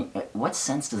thinking, what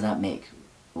sense does that make?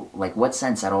 Like, what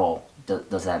sense at all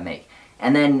does that make?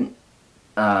 And then,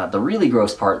 the really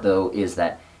gross part, though, is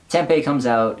that Tempeh comes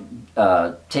out,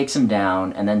 takes him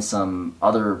down, and then some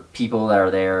other people that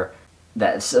are there,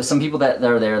 some people that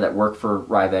are there that work for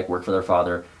Ryvek, work for their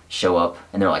father, show up,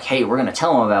 and they're like, hey, we're gonna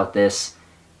tell him about this,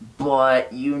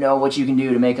 but you know what you can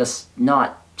do to make us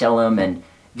not tell him, and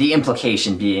the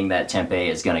implication being that Tempeh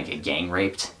is gonna get gang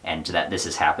raped, and that this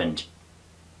has happened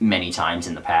many times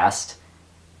in the past,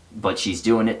 but she's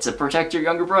doing it to protect her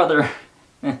younger brother.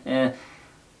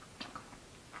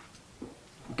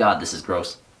 God, this is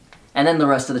gross. And then the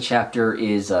rest of the chapter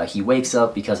is he wakes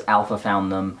up because Alpha found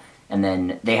them, and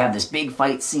then they have this big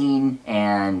fight scene,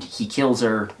 and he kills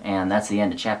her, and that's the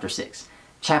end of Chapter 6.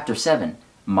 Chapter 7,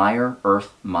 Meyer,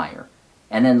 Earth, Meyer.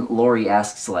 And then Lori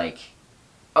asks, like,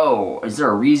 oh, is there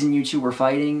a reason you two were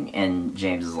fighting? And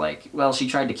James is like, well, she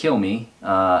tried to kill me.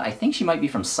 I think she might be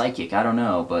from Psychic, I don't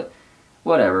know, but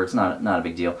whatever, it's not a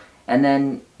big deal. And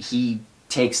then he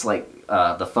takes, like,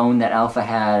 the phone that Alpha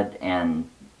had, and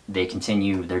they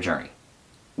continue their journey.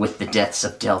 With the deaths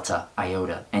of Delta,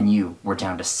 Iota, and you, we're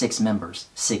down to 6 members,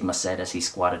 Sigma said as he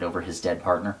squatted over his dead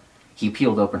partner. He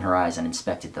peeled open her eyes and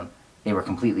inspected them. They were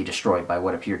completely destroyed by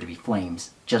what appeared to be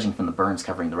flames. Judging from the burns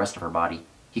covering the rest of her body,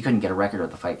 he couldn't get a record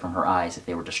of the fight from her eyes if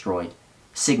they were destroyed.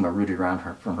 Sigma rooted around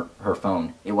her from her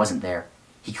phone. It wasn't there.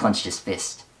 He clenched his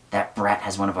fist. That brat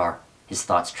has one of our... His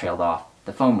thoughts trailed off.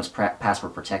 The phone was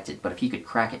password protected, but if he could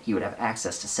crack it, he would have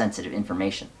access to sensitive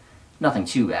information. Nothing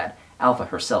too bad. Alpha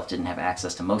herself didn't have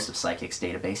access to most of Psychic's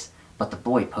database, but the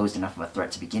boy posed enough of a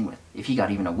threat to begin with, if he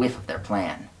got even a whiff of their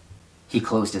plan. He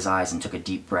closed his eyes and took a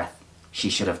deep breath. She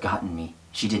should have gotten me.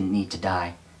 She didn't need to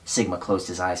die. Sigma closed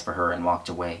his eyes for her and walked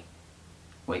away.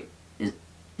 Wait, is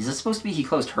it supposed to be he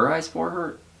closed her eyes for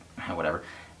her? Whatever.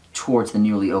 Towards the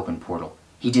newly opened portal.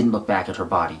 He didn't look back at her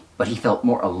body, but he felt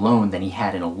more alone than he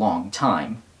had in a long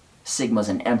time. Sigma's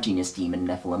an emptiness demon,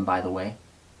 Nephilim, by the way.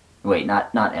 Wait,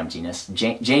 not emptiness.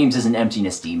 James is an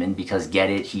emptiness demon because,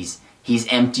 get it, he's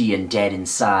empty and dead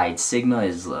inside. Sigma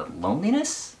is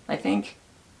loneliness, I think?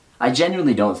 I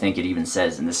genuinely don't think it even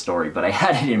says in this story, but I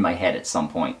had it in my head at some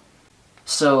point.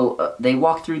 So, they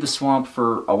walk through the swamp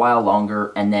for a while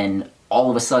longer, and then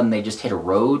all of a sudden they just hit a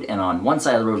road, and on one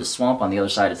side of the road is swamp, on the other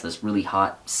side is this really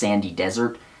hot, sandy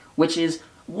desert, which is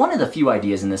one of the few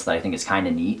ideas in this that I think is kind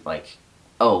of neat. Like,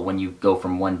 oh, when you go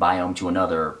from one biome to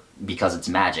another, because it's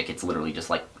magic, it's literally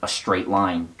just like a straight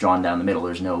line drawn down the middle.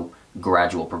 There's no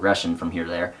gradual progression from here to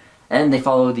there. And they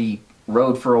follow the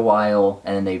road for a while,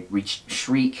 and then they reach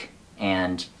Shriek,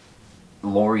 and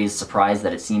Lori is surprised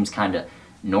that it seems kind of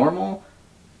normal.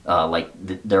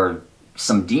 There are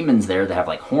some demons there that have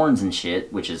like horns and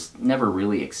shit, which is never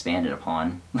really expanded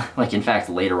upon. Like, in fact,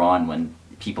 later on when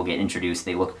people get introduced,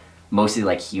 they look mostly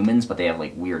like humans, but they have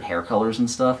like weird hair colors and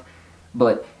stuff.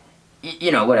 But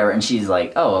you know, whatever, and she's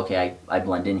like, oh, okay, I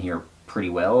blend in here pretty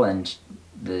well, and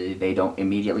they don't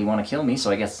immediately want to kill me,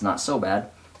 so I guess it's not so bad.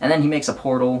 And then he makes a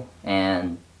portal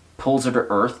and pulls her to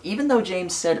Earth, even though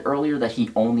James said earlier that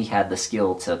he only had the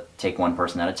skill to take one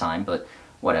person at a time, but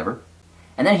whatever.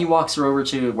 And then he walks her over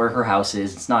to where her house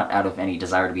is. It's not out of any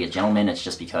desire to be a gentleman, it's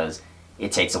just because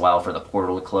it takes a while for the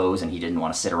portal to close and he didn't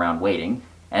want to sit around waiting.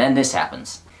 And then this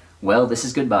happens. Well, this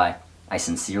is goodbye. I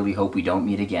sincerely hope we don't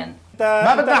meet again.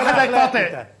 Lori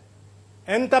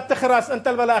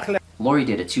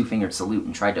did a 2-fingered salute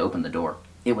and tried to open the door.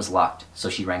 It was locked, so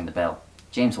she rang the bell.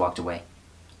 James walked away.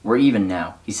 We're even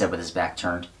now, he said with his back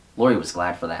turned. Lori was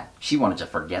glad for that. She wanted to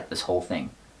forget this whole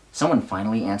thing. Someone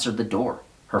finally answered the door.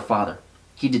 Her father.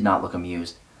 He did not look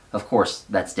amused. Of course,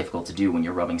 that's difficult to do when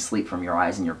you're rubbing sleep from your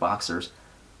eyes in your boxers.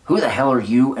 Who the hell are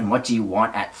you, and what do you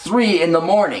want at 3 in the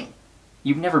morning?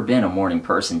 You've never been a morning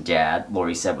person, Dad,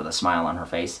 Lori said with a smile on her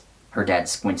face. Her dad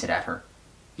squinted at her.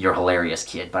 You're hilarious,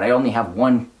 kid, but I only have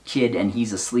one kid and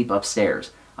he's asleep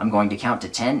upstairs. I'm going to count to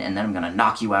 10 and then I'm going to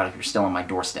knock you out if you're still on my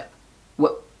doorstep.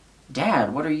 What?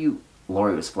 Dad, what are you...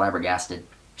 Lori was flabbergasted.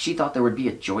 She thought there would be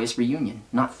a joyous reunion,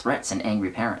 not threats and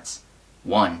angry parents.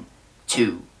 1,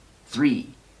 2,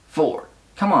 3, 4.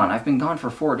 Come on, I've been gone for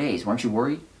 4 days, weren't you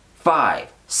worried?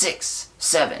 5, 6,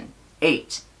 7,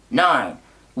 8, 9.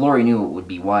 Lori knew it would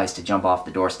be wise to jump off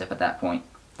the doorstep at that point.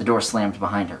 The door slammed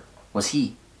behind her. Was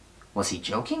he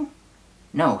joking?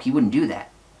 No, he wouldn't do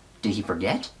that. Did he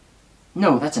forget?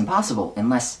 No, that's impossible,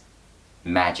 unless...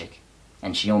 Magic.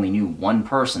 And she only knew one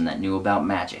person that knew about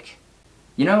magic.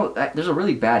 You know, there's a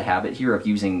really bad habit here of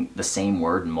using the same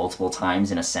word multiple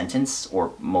times in a sentence,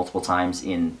 or multiple times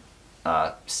in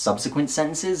subsequent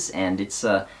sentences, and it's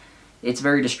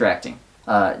very distracting.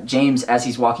 James, as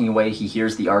he's walking away, he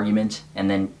hears the argument,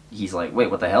 and then he's like, wait,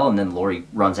 what the hell? And then Lori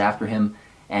runs after him,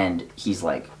 and he's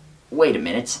like, wait a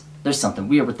minute, there's something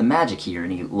weird with the magic here.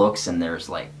 And he looks, and there's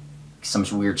like some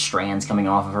weird strands coming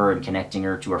off of her and connecting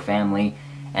her to her family.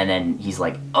 And then he's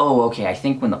like, oh, okay, I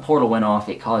think when the portal went off,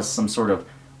 it caused some sort of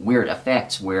weird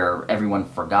effect where everyone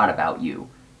forgot about you.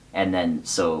 And then,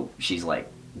 so she's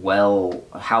like, well,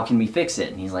 how can we fix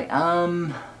it? And he's like,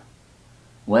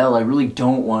 well, I really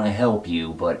don't want to help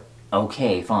you, but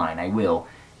okay, fine, I will.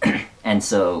 And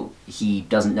so he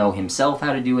doesn't know himself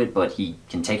how to do it, but he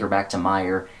can take her back to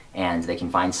Meyer, and they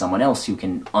can find someone else who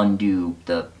can undo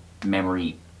the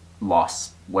memory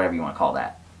loss, whatever you want to call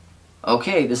that.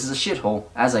 Okay, this is a shithole,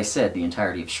 as I said, the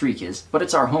entirety of Shriek is, but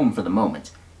it's our home for the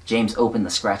moment. James opened the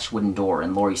scratched wooden door,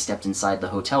 and Lori stepped inside the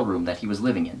hotel room that he was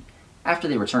living in. After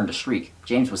they returned to Shriek,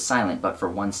 James was silent but for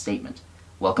one statement.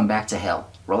 Welcome back to hell.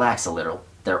 Relax a little.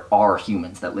 There are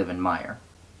humans that live in Meyer.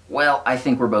 Well, I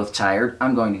think we're both tired.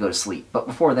 I'm going to go to sleep. But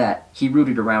before that, he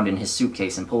rooted around in his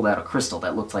suitcase and pulled out a crystal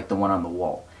that looked like the one on the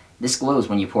wall. This glows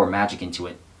when you pour magic into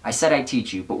it. I said I'd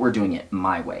teach you, but we're doing it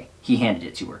my way. He handed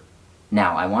it to her.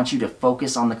 Now, I want you to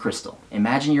focus on the crystal.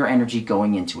 Imagine your energy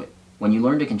going into it. When you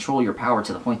learn to control your power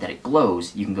to the point that it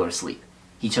glows, you can go to sleep.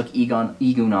 He took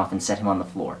Egun off and set him on the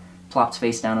floor, plopped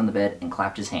face down on the bed, and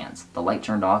clapped his hands. The light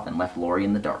turned off and left Lori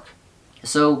in the dark.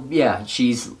 So, yeah,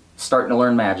 she's starting to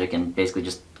learn magic and basically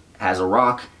just has a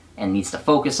rock and needs to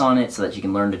focus on it so that she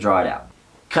can learn to draw it out.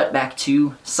 Cut back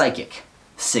to Psychic.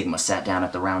 Sigma sat down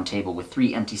at the round table with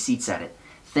 3 empty seats at it.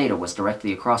 Theta was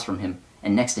directly across from him,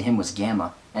 and next to him was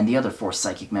Gamma, and the other 4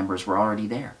 psychic members were already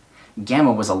there.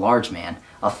 Gamma was a large man,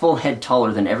 a full head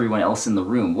taller than everyone else in the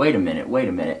room. Wait a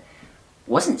minute.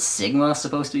 Wasn't Sigma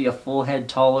supposed to be a full head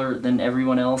taller than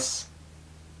everyone else?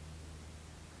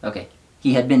 Okay.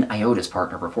 He had been Iota's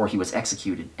partner before he was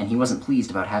executed, and he wasn't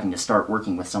pleased about having to start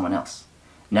working with someone else.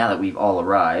 Now that we've all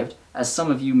arrived, as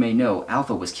some of you may know,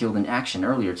 Alpha was killed in action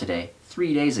earlier today.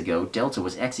 3 days ago, Delta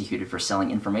was executed for selling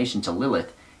information to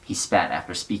Lilith. He spat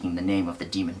after speaking the name of the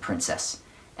demon princess.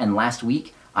 And last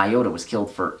week, Iota was killed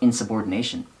for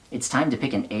insubordination. It's time to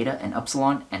pick an Eta, an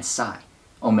Upsilon, and Psi.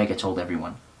 Omega told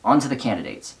everyone. On to the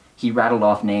candidates. He rattled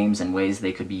off names and ways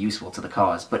they could be useful to the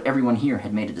cause, but everyone here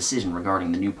had made a decision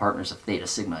regarding the new partners of Theta,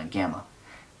 Sigma, and Gamma.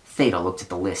 Theta looked at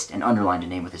the list and underlined a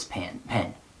name with his pen.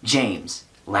 James.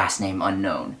 Last name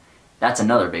unknown. That's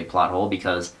another big plot hole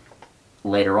because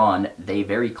later on, they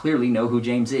very clearly know who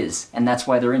James is, and that's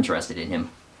why they're interested in him.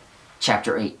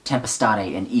 Chapter 8,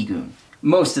 Tempestade and Egun.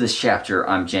 Most of this chapter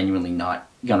I'm genuinely not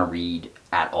gonna read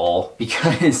at all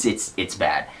because it's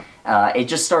bad. It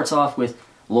just starts off with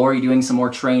Lori doing some more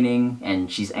training, and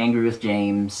she's angry with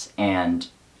James, and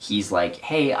he's like,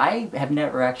 hey, I have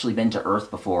never actually been to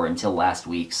Earth before until last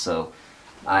week, so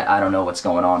I don't know what's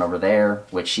going on over there,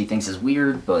 which she thinks is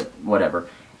weird, but whatever.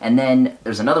 And then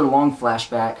there's another long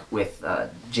flashback with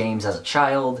James as a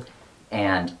child,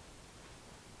 and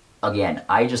again,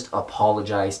 I just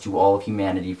apologize to all of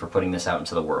humanity for putting this out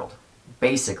into the world.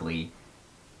 Basically,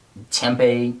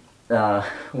 Tempe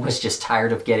was just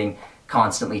tired of getting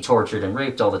constantly tortured and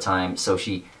raped all the time, so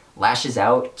she lashes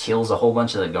out, kills a whole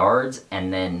bunch of the guards,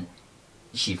 and then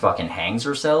she fucking hangs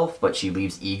herself, but she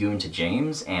leaves Egun to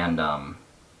James, and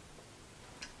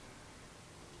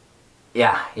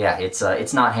yeah,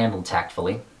 it's not handled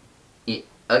tactfully.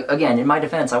 Again, in my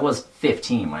defense, I was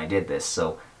 15 when I did this,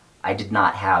 so I did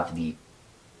not have the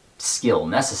skill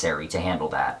necessary to handle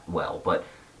that well, but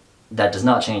that does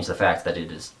not change the fact that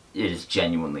it is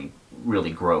genuinely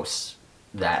really gross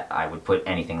that I would put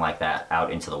anything like that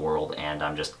out into the world, and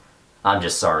I'm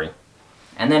just sorry.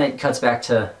 And then it cuts back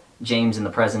to James in the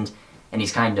present, and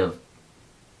he's kind of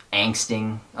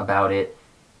angsting about it,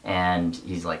 and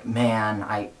he's like, man,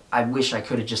 I wish I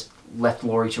could have just left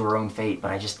Lori to her own fate,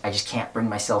 but I just can't bring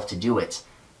myself to do it,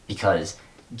 because,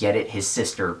 get it, his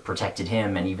sister protected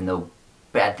him, and even though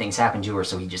bad things happened to her,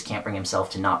 so he just can't bring himself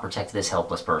to not protect this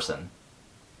helpless person.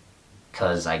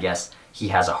 Because I guess he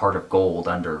has a heart of gold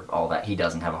under all that. He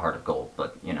doesn't have a heart of gold,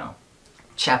 but, you know.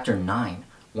 Chapter 9,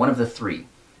 One of the three.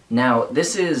 Now,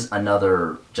 this is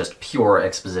another just pure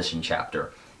exposition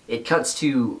chapter. It cuts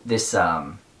to this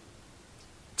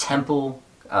temple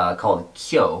called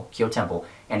Kyo Temple,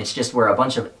 and it's just where a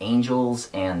bunch of angels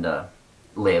and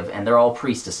live, and they're all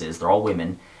priestesses, they're all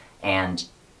women, and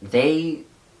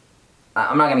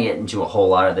I'm not going to get into a whole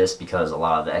lot of this because a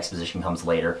lot of the exposition comes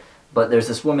later, but there's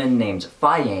this woman named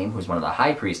Fayame, who's one of the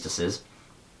high priestesses,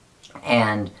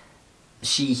 and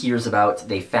she hears about,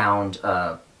 they found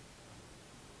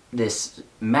this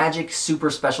magic super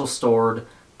special sword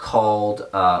called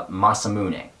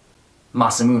Masamune.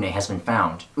 Masamune has been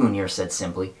found, Unir said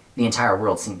simply. The entire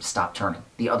world seemed to stop turning.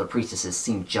 The other priestesses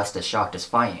seemed just as shocked as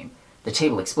Fayame. The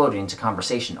table exploded into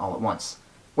conversation all at once.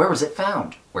 Where was it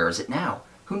found? Where is it now?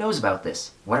 Who knows about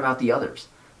this? What about the others?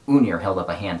 Unir held up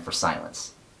a hand for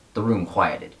silence. The room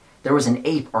quieted. There was an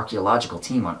ape archaeological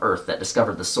team on Earth that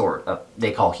discovered the sword.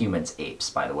 They call humans apes,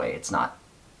 by the way.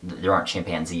 There aren't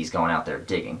chimpanzees going out there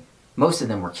digging. Most of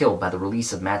them were killed by the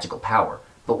release of magical power,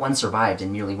 but one survived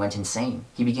and nearly went insane.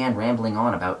 He began rambling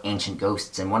on about ancient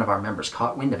ghosts, and one of our members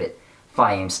caught wind of it.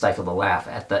 Fayame stifled a laugh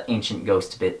at the ancient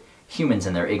ghost bit. Humans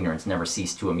in their ignorance never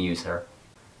ceased to amuse her.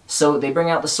 So they bring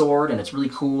out the sword, and it's really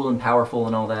cool and powerful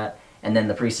and all that, and then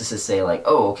the priestesses say, like,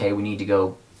 oh, okay, we need to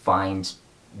go find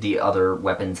the other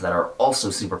weapons that are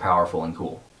also super powerful and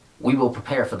cool. We will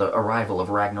prepare for the arrival of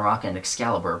Ragnarok and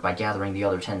Excalibur by gathering the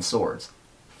other 10 swords.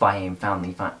 Fayame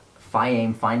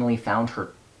finally found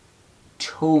her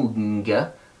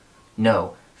Toga.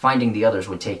 No, finding the others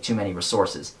would take too many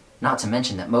resources, not to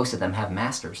mention that most of them have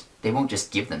masters. They won't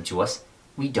just give them to us.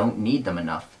 We don't need them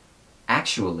enough.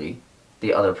 Actually,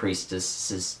 another priestess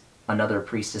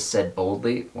said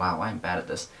boldly, wow, I'm bad at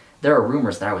this. There are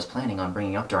rumors that I was planning on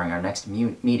bringing up during our next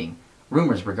meeting.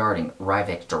 Rumors regarding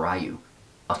Rivek Darayu.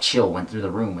 A chill went through the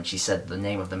room when she said the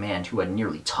name of the man who had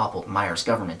nearly toppled Meyer's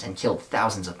government and killed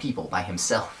thousands of people by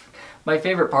himself. My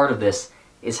favorite part of this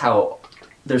is how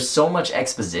there's so much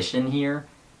exposition here,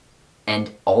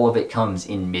 and all of it comes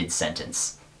in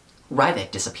mid-sentence.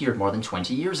 Rivek disappeared more than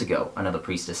 20 years ago, another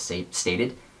priestess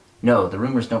stated. No, the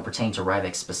rumors don't pertain to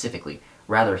Rivek specifically,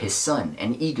 rather his son,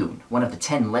 an Igun, one of the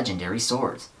 10 legendary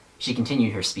swords. She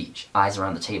continued her speech, eyes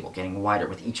around the table getting wider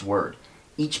with each word,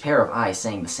 each pair of eyes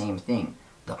saying the same thing.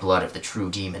 The blood of the true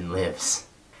demon lives.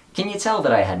 Can you tell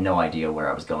that I had no idea where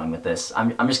I was going with this?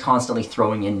 I'm just constantly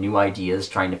throwing in new ideas,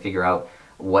 trying to figure out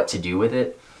what to do with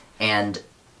it. And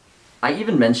I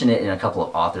even mention it in a couple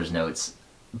of author's notes.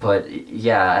 But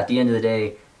yeah, at the end of the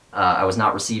day, I was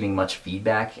not receiving much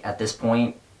feedback at this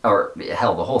point. Or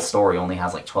hell, the whole story only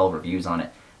has like 12 reviews on it.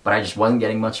 But I just wasn't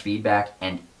getting much feedback.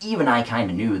 And even I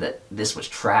kind of knew that this was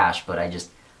trash, but I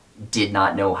just did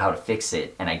not know how to fix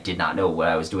it. And I did not know what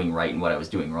I was doing right and what I was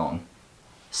doing wrong.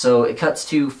 So it cuts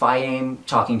to Fayame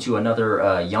talking to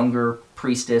another younger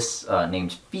priestess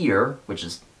named Fear, which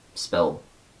is spelled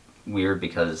weird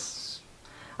because,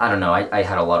 I don't know, I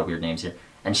had a lot of weird names here.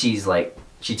 And she's like,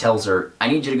 she tells her, I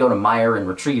need you to go to Meyer and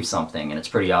retrieve something. And it's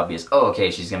pretty obvious, oh, okay,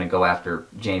 she's going to go after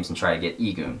James and try to get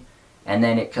Igun. And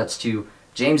then it cuts to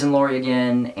James and Lori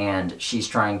again, and she's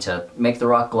trying to make the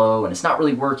rock glow, and it's not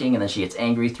really working, and then she gets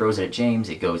angry, throws it at James.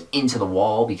 It goes into the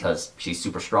wall because she's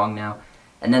super strong now.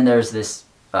 And then there's this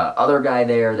other guy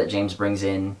there that James brings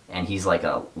in, and he's like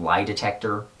a lie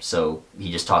detector, so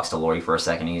he just talks to Lori for a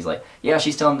second, and he's like, yeah,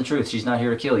 she's telling the truth, she's not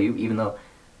here to kill you, even though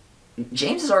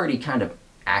James is already kind of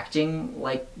acting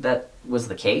like that was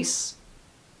the case.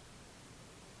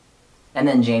 And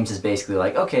then James is basically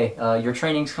like, okay, your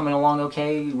training's coming along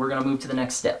okay, we're gonna move to the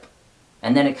next step.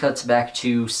 And then it cuts back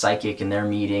to Psychic and their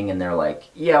meeting, and they're like,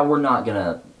 yeah, we're not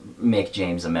gonna make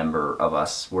James a member of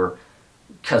us,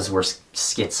 because we're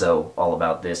schizo all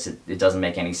about this, it doesn't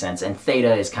make any sense. And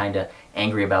Theta is kind of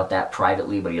angry about that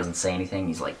privately, but he doesn't say anything.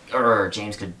 He's like,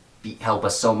 James could help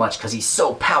us so much because he's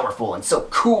so powerful and so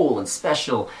cool and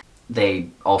special. They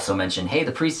also mention, hey,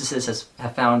 the priestesses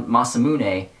have found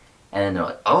Masamune, and then they're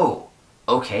like, oh,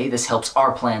 okay, this helps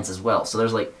our plans as well. So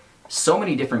there's like so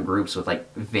many different groups with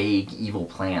like vague evil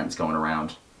plans going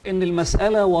around. إن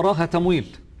المسألة وراها تمويل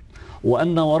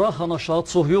وأن وراها نشاط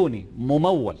صهيوني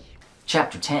ممول.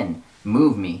 Chapter 10,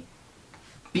 Move Me.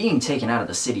 Being taken out of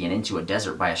the city and into a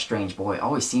desert by a strange boy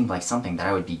always seemed like something that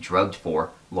I would be drugged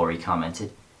for, Lori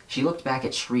commented. She looked back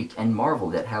at Shriek and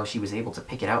marveled at how she was able to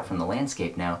pick it out from the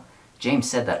landscape now. James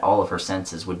said that all of her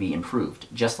senses would be improved,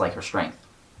 just like her strength.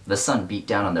 The sun beat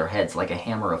down on their heads like a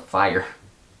hammer of fire.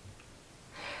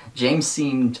 James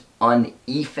seemed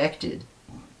unaffected.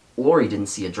 Lori didn't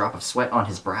see a drop of sweat on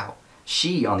his brow.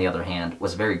 She, on the other hand,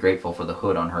 was very grateful for the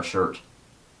hood on her shirt.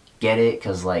 Get it?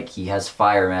 Because, like, he has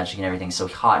fire magic and everything, so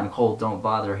hot and cold don't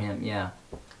bother him, yeah.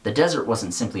 The desert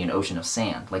wasn't simply an ocean of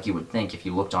sand, like you would think if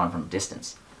you looked on from a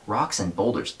distance. Rocks and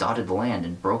boulders dotted the land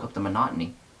and broke up the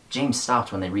monotony. James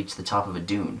stopped when they reached the top of a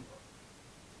dune.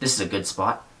 "This is a good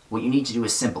spot. What you need to do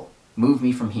is simple. Move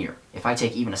me from here. If I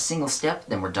take even a single step,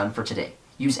 then we're done for today.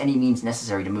 Use any means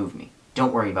necessary to move me.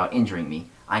 Don't worry about injuring me.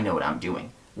 I know what I'm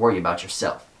doing. Worry about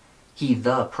yourself." He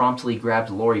promptly grabbed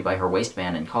Lori by her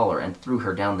waistband and collar and threw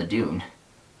her down the dune.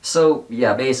 So,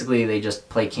 yeah, basically they just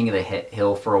play King of the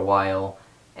Hill for a while,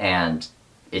 and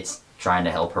it's trying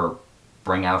to help her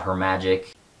bring out her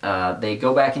magic. They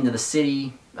go back into the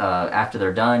city after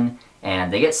they're done,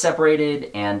 and they get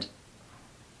separated, and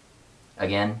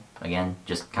again,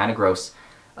 just kind of gross.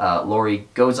 Lori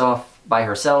goes off by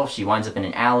herself, she winds up in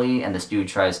an alley, and this dude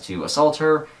tries to assault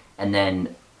her, and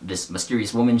then this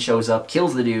mysterious woman shows up,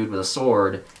 kills the dude with a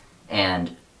sword,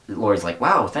 and Lori's like,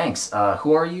 "Wow, thanks,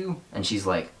 who are you?" And she's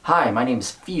like, "Hi, my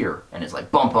name's Fear," and it's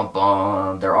like, bum bum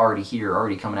bum, they're already here,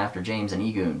 already coming after James and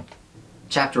Egoon.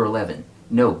 Chapter 11,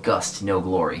 No Gust, No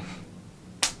Glory.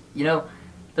 You know,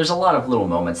 there's a lot of little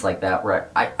moments like that where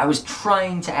I was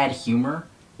trying to add humor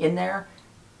in there,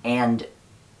 and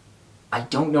I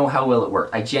don't know how well it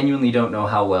worked. I genuinely don't know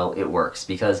how well it works,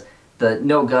 because the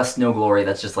no gust, no glory,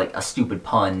 that's just like a stupid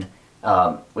pun,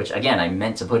 which again, I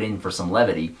meant to put in for some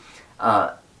levity.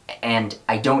 And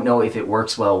I don't know if it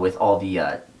works well with all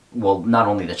the, well, not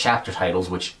only the chapter titles,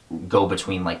 which go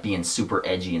between like being super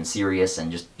edgy and serious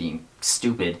and just being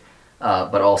stupid,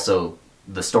 but also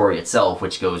the story itself,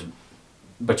 which goes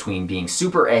between being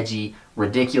super edgy,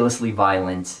 ridiculously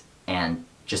violent, and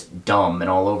just dumb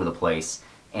and all over the place.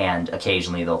 And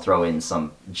occasionally they'll throw in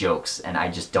some jokes, and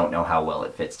I just don't know how well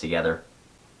it fits together.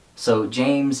 So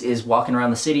James is walking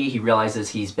around the city, he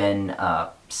realizes he's been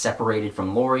separated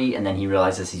from Lori, and then he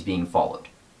realizes he's being followed.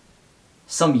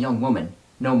 Some young woman,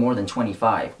 no more than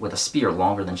 25, with a spear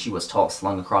longer than she was tall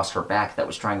slung across her back that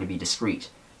was trying to be discreet.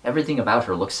 Everything about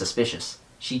her looked suspicious.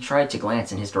 She tried to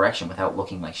glance in his direction without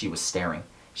looking like she was staring.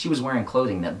 She was wearing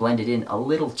clothing that blended in a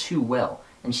little too well,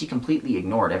 and she completely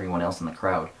ignored everyone else in the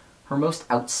crowd. Her most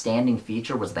outstanding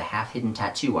feature was the half-hidden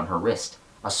tattoo on her wrist,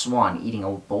 a swan eating a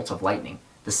bolt of lightning,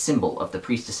 the symbol of the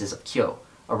priestesses of Kyo,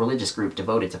 a religious group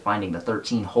devoted to finding the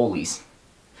 13 holies.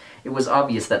 It was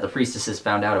obvious that the priestesses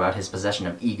found out about his possession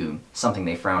of Egoon, something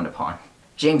they frowned upon.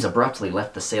 James abruptly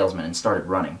left the salesman and started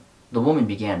running. The woman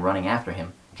began running after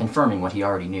him, confirming what he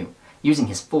already knew. Using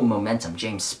his full momentum,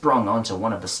 James sprung onto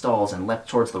one of the stalls and leapt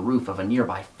towards the roof of a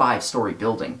nearby 5-story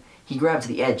building. He grabbed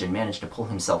the edge and managed to pull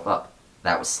himself up.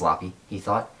 That was sloppy, he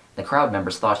thought. The crowd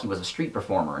members thought he was a street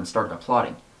performer and started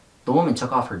applauding. The woman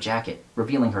took off her jacket,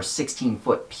 revealing her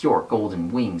 16-foot pure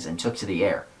golden wings, and took to the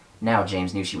air. Now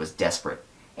James knew she was desperate.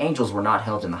 Angels were not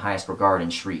held in the highest regard in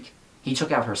Shriek. He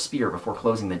took out her spear before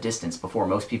closing the distance before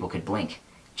most people could blink.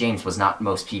 James was not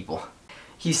most people.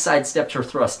 He sidestepped her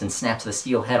thrust and snapped the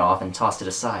steel head off and tossed it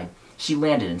aside. She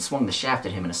landed and swung the shaft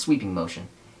at him in a sweeping motion.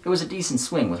 It was a decent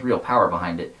swing with real power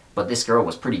behind it, but this girl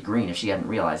was pretty green if she hadn't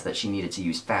realized that she needed to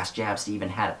use fast jabs to even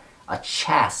have a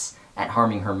chance at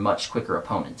harming her much quicker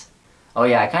opponent. Oh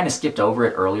yeah, I kind of skipped over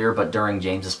it earlier, but during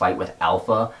James's fight with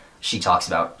Alpha, she talks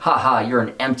about, "Haha, you're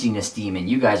an emptiness demon,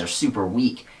 you guys are super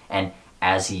weak," and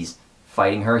as he's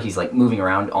fighting her, he's like moving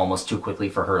around almost too quickly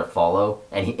for her to follow,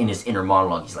 and in his inner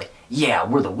monologue, he's like, "Yeah,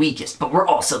 we're the weakest, but we're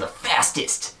also the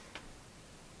fastest!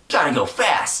 Gotta go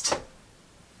fast!"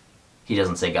 He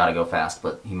doesn't say gotta go fast,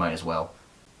 but he might as well.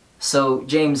 So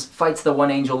James fights the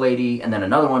one angel lady, and then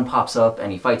another one pops up,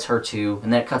 and he fights her too,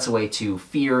 and then it cuts away to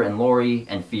Fear and Lori,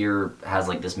 and Fear has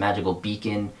like this magical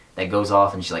beacon that goes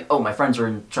off, and she's like, "Oh, my friends are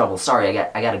in trouble, sorry,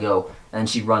 I gotta go," and then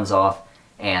she runs off,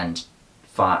 and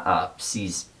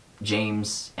sees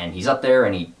James, and he's up there,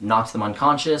 and he knocks them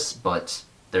unconscious, but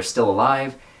they're still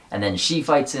alive, and then she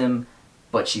fights him,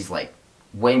 but she's like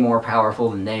way more powerful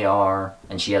than they are,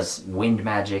 and she has wind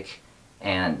magic,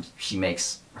 and she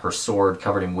makes her sword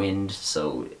covered in wind,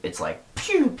 so it's like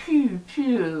pew pew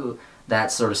pew,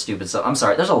 that sort of stupid stuff. I'm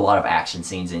sorry, there's a lot of action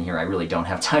scenes in here. I really don't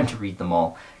have time to read them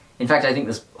all. In fact, I think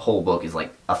this whole book is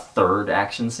like a third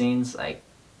action scenes. I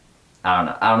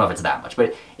don't know if it's that much,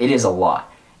 but it is a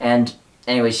lot. And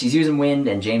anyway, she's using wind,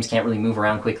 and James can't really move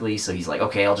around quickly, so he's like,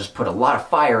 okay, I'll just put a lot of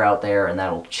fire out there, and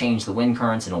that'll change the wind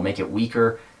currents, and it'll make it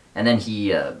weaker. And then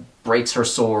he breaks her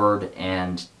sword,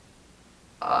 and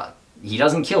he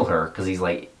doesn't kill her, because he's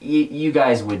like, you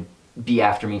guys would be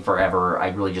after me forever, I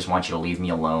really just want you to leave me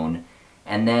alone.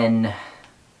 And then...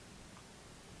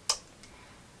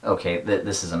 okay,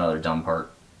 this is another dumb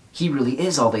part. He really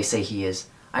is all they say he is.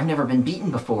 I've never been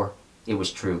beaten before. It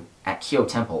was true. At Kyo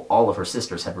Temple, all of her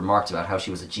sisters had remarked about how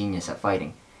she was a genius at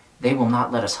fighting. They will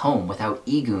not let us home without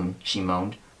Egoon, she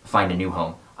moaned. Find a new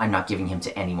home. I'm not giving him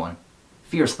to anyone.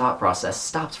 Fear's thought process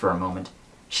stopped for a moment.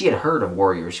 She had heard of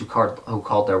warriors who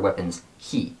called their weapons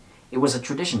he. It was a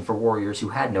tradition for warriors who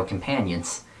had no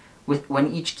companions.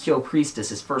 When each Kyo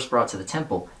priestess is first brought to the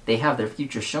temple, they have their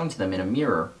future shown to them in a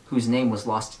mirror, whose name was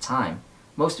lost to time.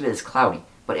 Most of it is cloudy,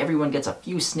 but everyone gets a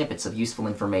few snippets of useful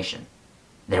information.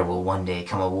 There will one day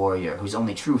come a warrior whose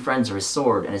only true friends are his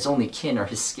sword and his only kin are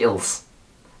his skills,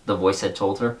 the voice had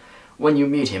told her. When you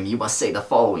meet him, you must say the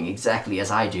following exactly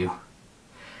as I do.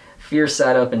 Fear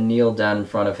sat up and kneeled down in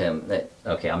front of him.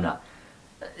 Okay, I'm not.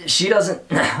 She doesn't...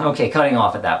 Okay, cutting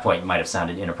off at that point might have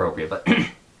sounded inappropriate, but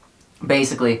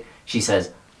basically, she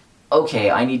says,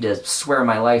 okay, I need to swear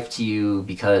my life to you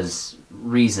because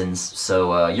reasons,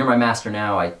 so you're my master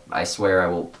now, I swear I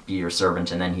will be your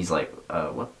servant. And then he's like,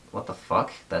 what the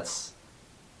fuck? That's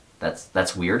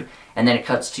weird. And then it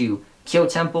cuts to Kyo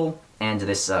Temple, and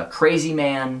this crazy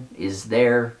man is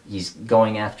there. He's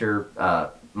going after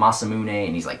Masamune,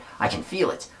 and he's like, I can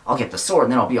feel it. I'll get the sword,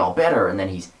 and then I'll be all better. And then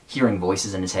he's hearing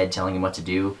voices in his head telling him what to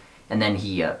do. And then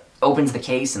he opens the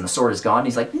case, and the sword is gone.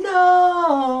 He's like,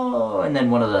 no! And then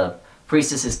one of the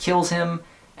priestesses kills him,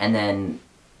 and then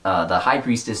the high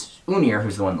priestess, Unir,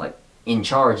 who's the one, like, in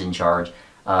charge,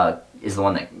 is the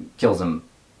one that kills him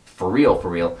for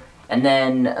real. And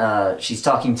then she's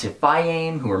talking to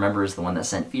Fayame, who remember is the one that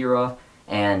sent Fear off,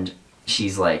 and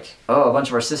she's like, oh, a bunch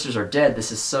of our sisters are dead,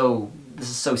 this is so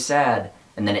sad.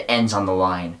 And then it ends on the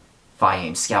line,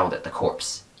 Fayame scowled at the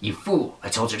corpse. You fool, I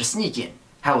told you to sneak in.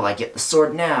 How will I get the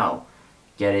sword now?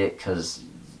 Get it? Because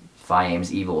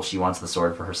Fayame's evil. She wants the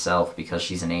sword for herself because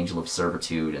she's an angel of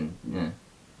servitude. And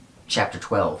Chapter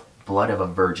 12, Blood of a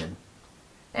Virgin.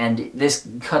 And this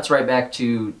cuts right back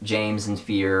to James and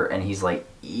Fear, and he's like,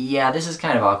 yeah, this is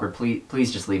kind of awkward,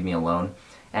 please just leave me alone.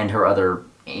 And her other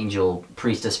angel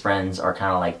priestess friends are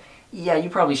kind of like, yeah, you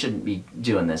probably shouldn't be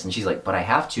doing this. And she's like, but I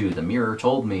have to, the mirror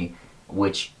told me.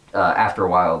 Which, after a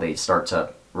while, they start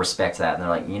to respect that, and they're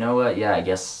like, you know what, yeah, I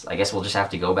guess we'll just have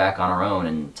to go back on our own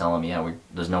and tell them, yeah,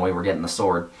 there's no way we're getting the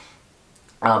sword.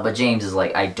 But James is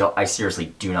like, I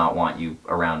seriously do not want you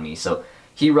around me. So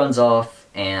he runs off,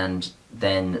 and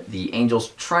then the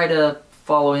angels try to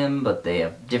follow him, but they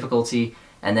have difficulty,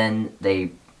 and then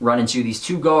they run into these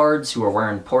two guards who are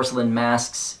wearing porcelain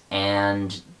masks,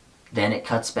 and then it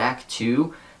cuts back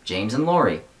to James and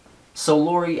Lori. So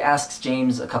Lori asks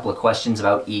James a couple of questions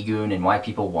about Egun and why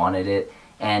people wanted it,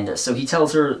 and so he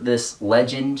tells her this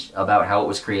legend about how it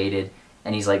was created,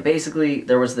 and he's like, basically,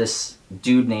 there was this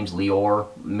dude named Lior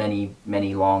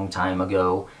many long time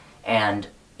ago, and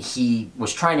he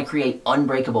was trying to create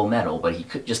unbreakable metal, but he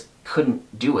just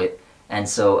couldn't do it, and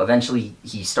so eventually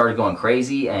he started going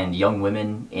crazy, and young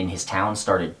women in his town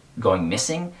started going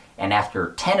missing, and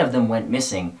after 10 of them went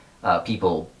missing,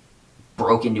 people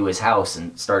broke into his house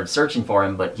and started searching for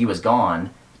him, but he was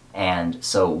gone. And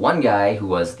so one guy, who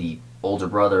was the older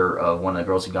brother of one of the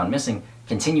girls who'd gone missing,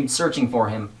 continued searching for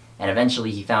him, and eventually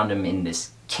he found him in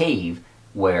this cave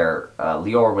where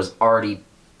Lior was already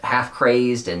half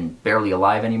crazed and barely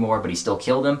alive anymore, but he still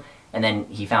killed him. And then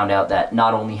he found out that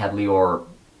not only had Lior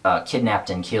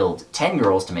kidnapped and killed 10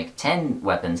 girls to make 10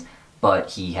 weapons,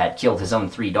 but he had killed his own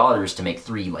 3 daughters to make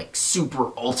 3, like,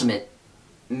 super ultimate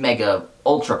mega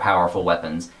ultra powerful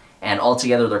weapons, and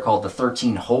altogether they're called the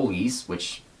 13 Holies,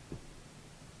 which,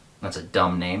 that's a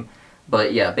dumb name,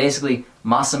 but yeah, basically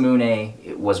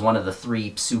Masamune was one of the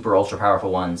 3 super ultra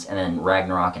powerful ones, and then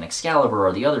Ragnarok and Excalibur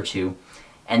are the other 2,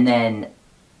 and then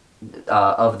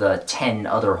of the 10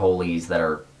 other Holies that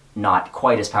are not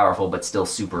quite as powerful but still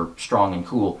super strong and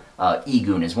cool,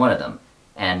 Egun is one of them.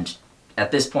 And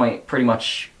at this point, pretty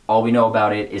much all we know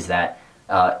about it is that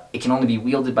it can only be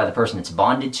wielded by the person it's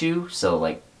bonded to, so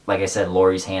like I said,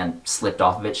 Lori's hand slipped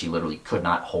off of it, she literally could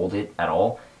not hold it at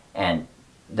all, and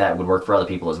that would work for other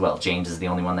people as well. James is the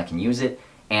only one that can use it,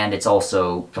 and it's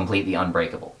also completely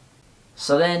unbreakable.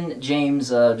 So then James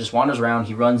just wanders around,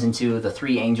 he runs into the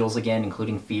 3 angels again,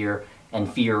 including Fear, and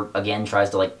Fear again tries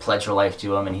to like pledge her life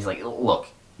to him, and he's like, look,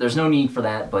 there's no need for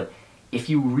that, but if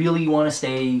you really want to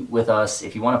stay with us,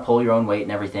 if you want to pull your own weight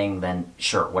and everything, then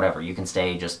sure, whatever, you can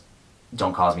stay, just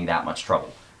don't cause me that much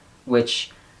trouble.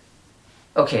 Which,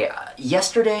 okay,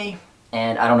 yesterday,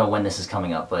 and I don't know when this is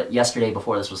coming up, but yesterday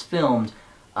before this was filmed,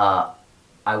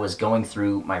 I was going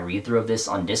through my read-through of this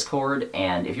on Discord,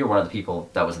 and if you're one of the people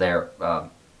that was there,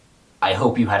 I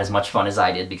hope you had as much fun as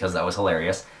I did, because that was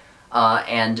hilarious.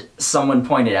 And someone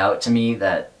pointed out to me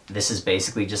that this is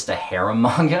basically just a harem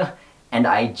manga, and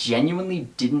I genuinely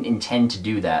didn't intend to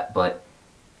do that, but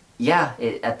yeah,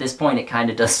 at this point it kind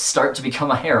of does start to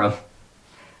become a harem.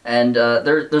 And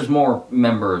there's more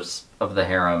members of the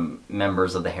harem,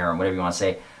 whatever you want to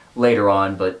say. later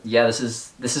on, but yeah, this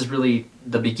is really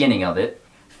the beginning of it.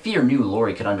 Fear knew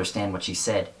Lori could understand what she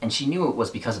said, and she knew it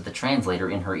was because of the translator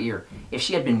in her ear. If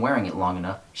she had been wearing it long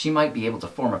enough, she might be able to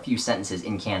form a few sentences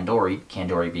in Kandori,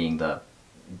 Kandori being the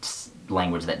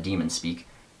language that demons speak.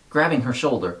 Grabbing her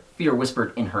shoulder, Fear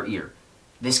whispered in her ear,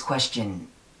 "This question...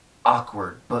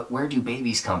 awkward, but where do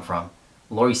babies come from?"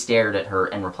 Lori stared at her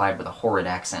and replied with a horrid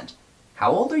accent,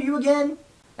 "How old are you again?"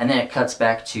 And then it cuts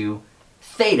back to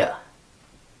Theta.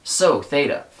 So,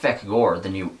 Theta, Fek Gore, the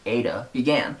new Ada,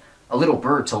 began. "A little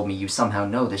bird told me you somehow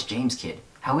know this James kid.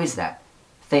 How is that?"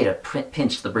 Theta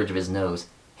pinched the bridge of his nose.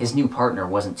 His new partner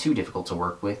wasn't too difficult to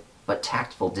work with, but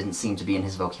tactful didn't seem to be in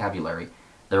his vocabulary.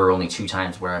 There were only 2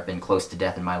 times where I've been close to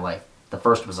death in my life. The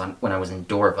first was when I was in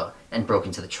Dorva and broke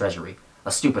into the treasury.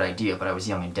 A stupid idea, but I was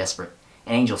young and desperate.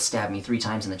 An angel stabbed me 3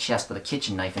 times in the chest with a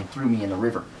kitchen knife and threw me in the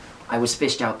river. I was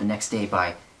fished out the next day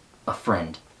by a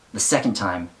friend. The second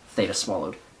time, Theta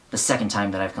swallowed. The second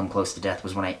time that I've come close to death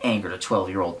was when I angered a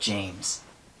 12-year-old James.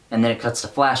 And then it cuts to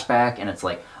flashback, and it's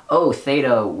like, oh,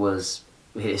 Theta was,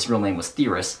 his real name was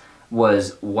Theris,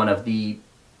 was one of the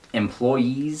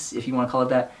employees, if you want to call it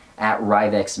that, at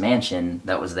Ryvek's mansion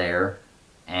that was there,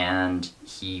 and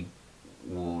he,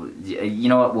 you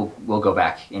know what, we'll go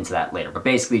back into that later. But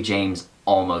basically, James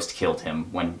almost killed him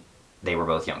when they were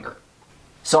both younger.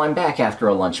 So I'm back after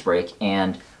a lunch break,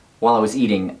 and while I was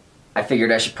eating, I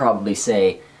figured I should probably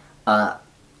say,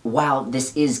 while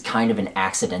this is kind of an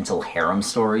accidental harem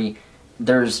story,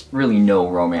 there's really no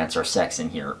romance or sex in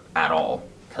here at all,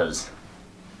 because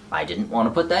I didn't want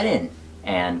to put that in,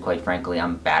 and quite frankly,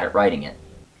 I'm bad at writing it.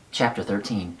 Chapter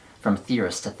 13, From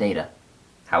Theris to Theta.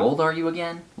 "How old are you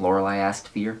again?" Lorelei asked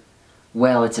Fear.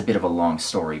 "Well, it's a bit of a long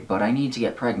story, but I need to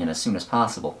get pregnant as soon as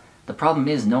possible. The problem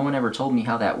is no one ever told me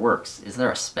how that works. Is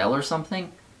there a spell or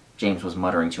something?" James was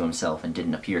muttering to himself and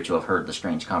didn't appear to have heard the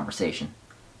strange conversation.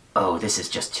 "Oh, this is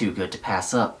just too good to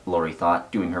pass up," Lori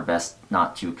thought, doing her best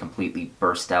not to completely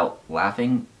burst out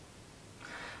laughing.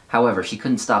 However, she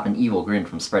couldn't stop an evil grin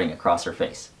from spreading across her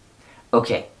face.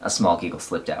 "Okay," a small giggle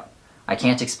slipped out. "I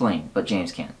can't explain, but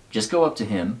James can. Just go up to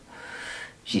him."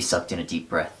 She sucked in a deep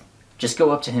breath. "Just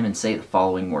go up to him and say the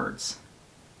following words."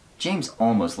 James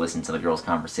almost listened to the girls'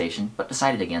 conversation, but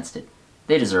decided against it.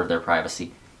 They deserve their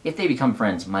privacy. If they become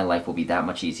friends, my life will be that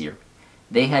much easier.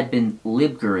 They had been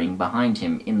libgering behind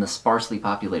him in the sparsely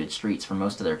populated streets for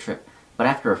most of their trip, but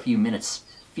after a few minutes,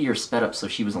 Fear sped up so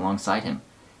she was alongside him.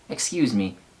 "Excuse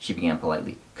me," she began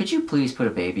politely. "Could you please put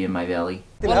a baby in my belly?"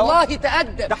 "We're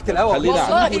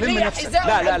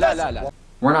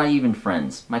not even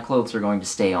friends. My clothes are going to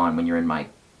stay on when you're in my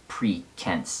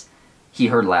pre-Kents." He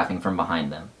heard laughing from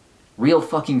behind them. "Real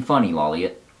fucking funny,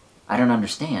 Lolliot." "I don't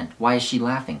understand. Why is she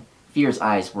laughing?" Fear's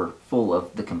eyes were full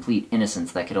of the complete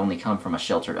innocence that could only come from a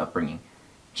sheltered upbringing.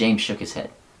 James shook his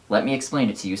head. "Let me explain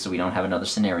it to you so we don't have another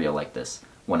scenario like this.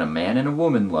 When a man and a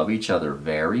woman love each other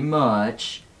very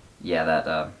much..." Yeah,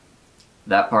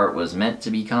 that part was meant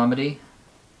to be comedy.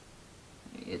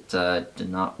 It did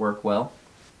not work well.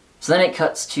 So then it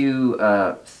cuts to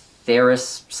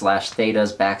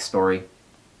Theris/Theta's backstory.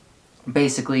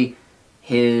 Basically,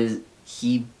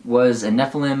 he was a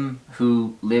Nephilim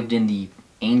who lived in the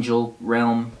angel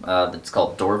realm that's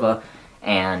called Dorva,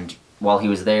 and while he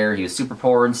was there, he was super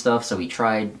poor and stuff, so he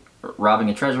tried robbing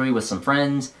a treasury with some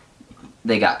friends.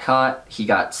 They got caught, he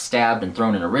got stabbed and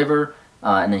thrown in a river,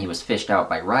 and then he was fished out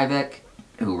by Ryvek,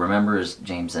 who, remember, is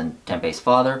James and Tempeh's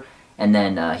father, and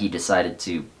then he decided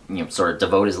to, sort of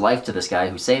devote his life to this guy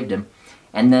who saved him,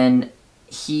 and then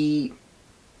he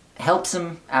helps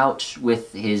him out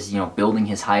with his, building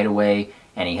his hideaway,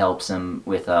 and he helps him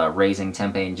with raising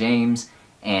Tempeh and James,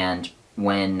 and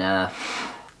when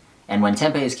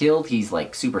Tempeh is killed, he's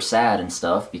like super sad and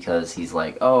stuff, because he's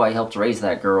like, oh, I helped raise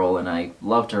that girl, and I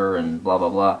loved her, and blah blah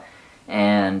blah,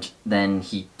 and then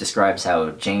he describes how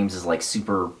James is like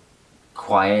super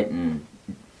quiet and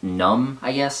numb,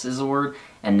 I guess is the word,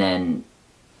 and then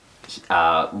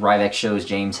Ryvek shows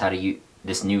James how to use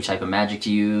this new type of magic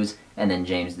to use, and then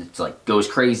James goes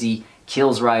crazy,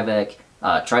 kills Ryvek,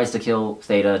 tries to kill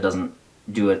Theta, doesn't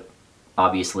do it,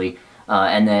 obviously,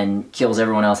 and then kills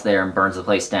everyone else there and burns the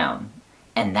place down.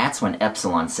 "And that's when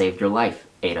Epsilon saved your life,"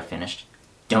 Ada finished.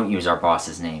 "Don't use our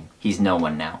boss's name. He's no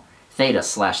one now."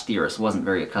 Theta/Theris wasn't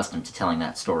very accustomed to telling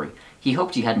that story. He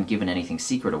hoped he hadn't given anything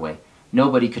secret away.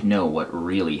 Nobody could know what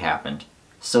really happened.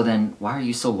 "So then, why are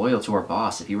you so loyal to our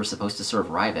boss if you were supposed to serve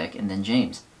Ryvek and then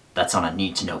James?" "That's on a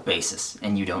need-to-know basis,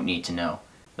 and you don't need to know."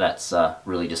 That's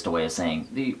really just a way of saying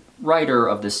the writer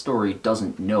of this story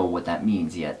doesn't know what that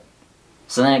means yet.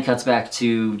 So then it cuts back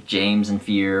to James and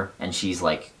Fear, and she's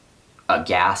like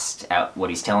aghast at what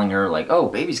he's telling her, like, oh,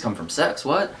 babies come from sex,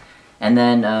 what? And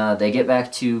then they get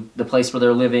back to the place where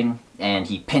they're living, and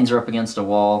he pins her up against a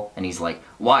wall, and he's like,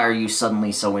 why are you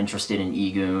suddenly so interested in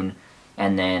Egun?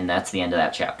 And then that's the end of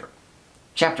that chapter.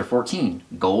 Chapter 14,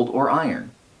 Gold or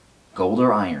Iron. Gold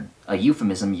or iron, a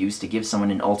euphemism used to give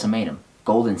someone an ultimatum.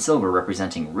 Gold and silver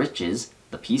representing riches,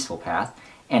 the peaceful path,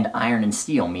 and iron and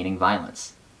steel meaning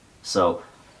violence. So,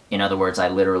 in other words, I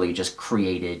literally just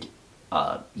created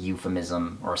a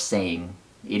euphemism or saying.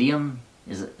 Idiom?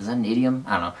 Is that an idiom?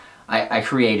 I don't know. I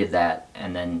created that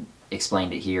and then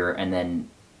explained it here and then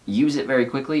use it very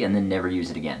quickly and then never use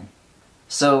it again.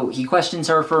 So he questions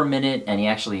her for a minute and he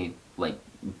actually, like,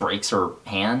 breaks her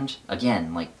hand.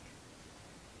 Again, like,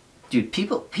 dude,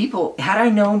 people, had I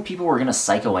known people were gonna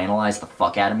psychoanalyze the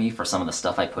fuck out of me for some of the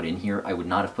stuff I put in here, I would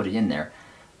not have put it in there.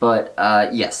 But,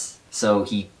 yes. So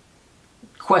he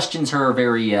questions her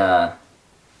very,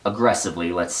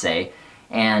 aggressively, let's say,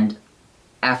 and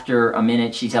after a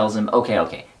minute she tells him,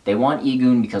 okay, they want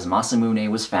Egun because Masamune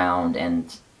was found,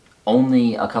 and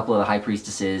only a couple of the high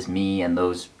priestesses, me, and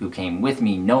those who came with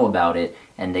me know about it,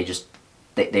 and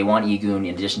they want Egun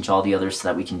in addition to all the others so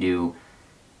that we can do,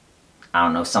 I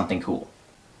don't know, something cool.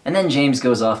 And then James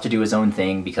goes off to do his own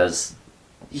thing because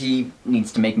he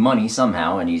needs to make money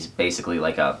somehow, and he's basically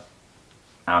like a,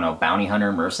 I don't know, bounty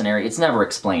hunter, mercenary. It's never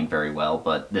explained very well,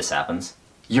 but this happens.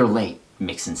 You're late,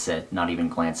 Mixon said, not even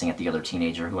glancing at the other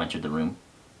teenager who entered the room.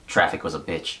 Traffic was a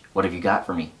bitch. What have you got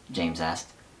for me? James asked.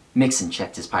 Mixon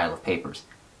checked his pile of papers.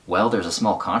 Well, there's a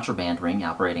small contraband ring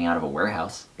operating out of a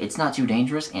warehouse. It's not too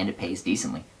dangerous, and it pays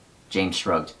decently. James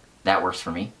shrugged. That works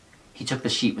for me. He took the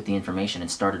sheet with the information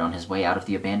and started on his way out of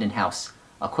the abandoned house.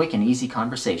 A quick and easy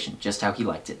conversation, just how he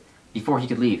liked it. Before he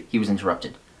could leave, he was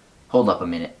interrupted. Hold up a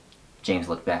minute. James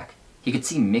looked back. He could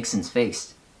see Mixon's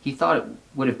face. He thought it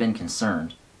would have been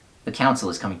concerned. The council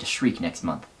is coming to Shriek next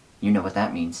month. You know what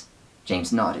that means.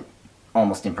 James nodded,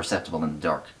 almost imperceptible in the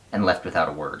dark, and left without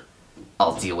a word.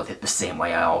 I'll deal with it the same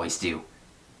way I always do.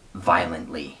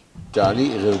 Violently.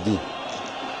 تعليق غير دي.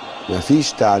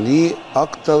 مفيش تعليق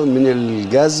أكتر من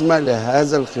الجزمة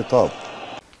لهذا الخطاب.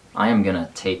 I am gonna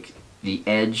take the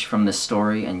edge from this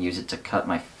story and use it to cut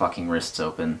my fucking wrists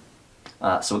open.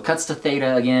 So it cuts to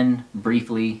Theta again,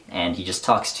 briefly, and he just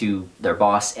talks to their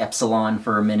boss, Epsilon,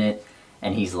 for a minute,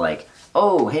 and he's like,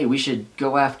 oh, hey, we should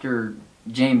go after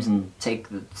James and take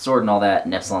the sword and all that,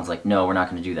 and Epsilon's like, no, we're not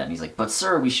going to do that. And he's like, but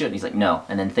sir, we should. And he's like, no.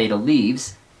 And then Theta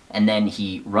leaves, and then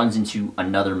he runs into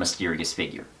another mysterious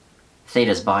figure.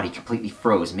 Theta's body completely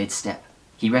froze mid-step.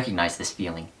 He recognized this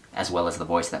feeling, as well as the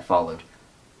voice that followed.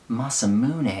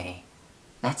 Masamune.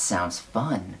 That sounds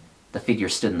fun. The figure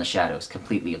stood in the shadows,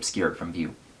 completely obscured from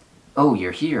view. Oh,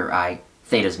 you're here,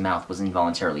 Theta's mouth was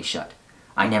involuntarily shut.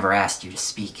 I never asked you to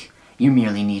speak. You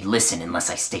merely need listen unless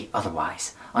I state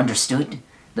otherwise. Understood?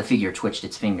 The figure twitched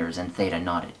its fingers, and Theta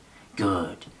nodded.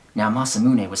 Good. Now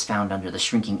Masamune was found under the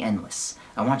shrinking endless.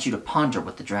 I want you to ponder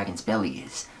what the dragon's belly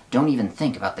is. Don't even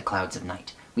think about the clouds of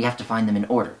night. We have to find them in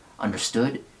order.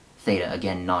 Understood? Theta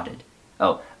again nodded.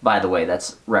 Oh, by the way,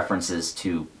 that's references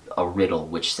to a riddle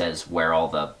which says where all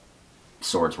the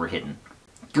swords were hidden.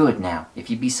 Good. Now, if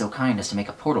you'd be so kind as to make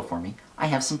a portal for me, I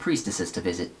have some priestesses to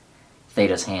visit.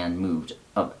 Theta's hands moved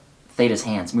of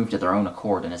their own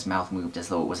accord, and his mouth moved as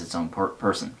though it was its own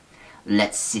person.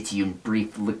 Let's sit you in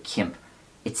brief Kimp,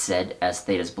 it said as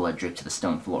Theta's blood dripped to the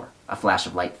stone floor. A flash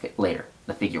of light later,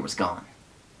 the figure was gone.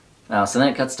 So then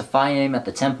it cuts to Phaim at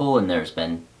the temple, and there's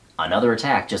been another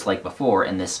attack just like before,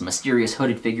 and this mysterious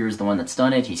hooded figure is the one that's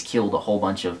done it. He's killed a whole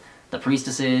bunch of the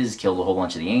priestesses, killed a whole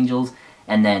bunch of the angels,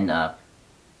 and then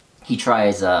he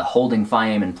tries holding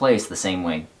Phaim in place the same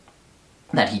way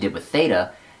that he did with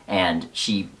Theta, and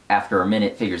she, after a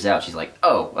minute, figures out, she's like,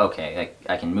 oh, okay,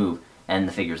 I can move. And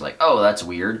the figure's like, oh, that's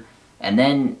weird. And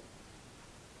then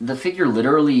the figure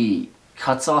literally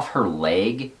cuts off her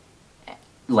leg,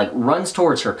 like runs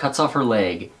towards her, cuts off her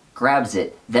leg, grabs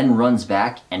it, then runs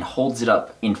back and holds it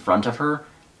up in front of her.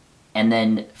 And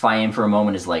then Phaim for a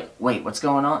moment is like, wait, what's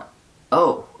going on?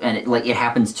 Oh, and it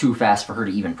happens too fast for her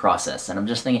to even process. And I'm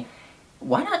just thinking,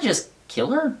 why not just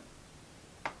kill her?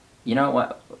 You know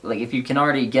what? Like, if you can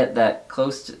already get that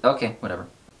close to... Okay, whatever.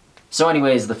 So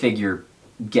anyways, the figure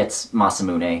gets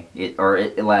Masamune.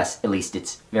 At least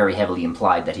it's very heavily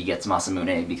implied that he gets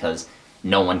Masamune because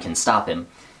no one can stop him.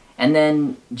 And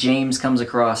then James comes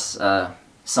across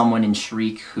someone in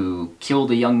Shriek who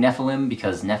killed a young Nephilim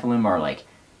because Nephilim are, like,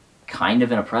 kind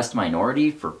of an oppressed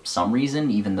minority for some reason,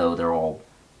 even though they're all...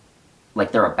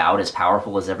 Like, they're about as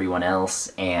powerful as everyone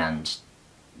else, and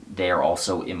they're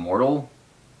also immortal.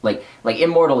 Like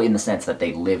immortal in the sense that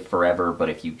they live forever, but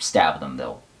if you stab them,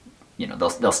 they'll you know,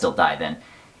 they'll still die then.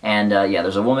 And yeah,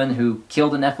 there's a woman who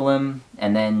killed a Nephilim,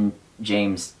 and then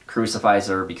James crucifies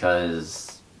her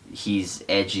because he's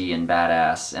edgy and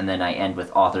badass. And then I end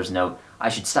with author's note, I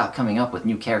should stop coming up with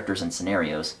new characters and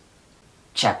scenarios.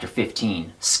 Chapter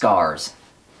 15, Scars.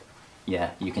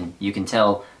 Yeah, you can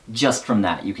tell just from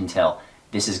that, you can tell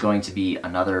this is going to be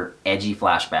another edgy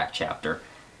flashback chapter.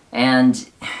 And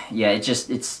yeah,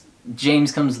 it's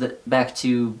James comes back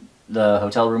to the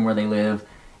hotel room where they live,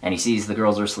 and he sees the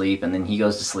girls are asleep, and then he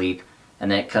goes to sleep,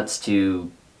 and then it cuts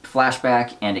to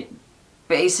flashback, and it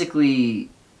basically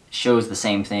shows the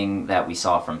same thing that we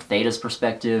saw from Theta's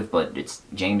perspective, but it's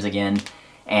James again,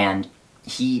 and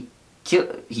he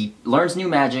learns new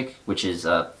magic, which is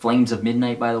Flames of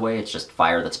Midnight, by the way. It's just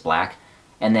fire that's black,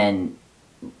 and then,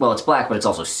 well, it's black, but it's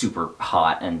also super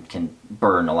hot and can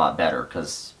burn a lot better,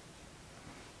 because,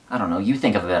 I don't know, you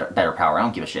think of a better power, I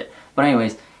don't give a shit. But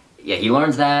anyways, yeah, he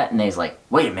learns that, and then he's like,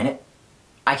 wait a minute,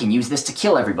 I can use this to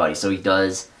kill everybody, so he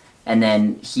does, and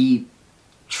then he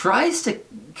tries to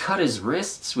cut his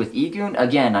wrists with Egun.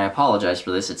 Again, I apologize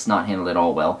for this, it's not handled at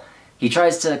all well. He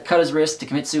tries to cut his wrist to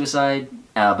commit suicide,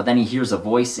 but then he hears a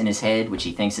voice in his head, which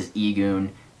he thinks is Egun,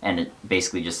 and it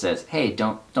basically just says, hey,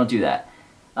 don't do that.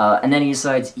 And then he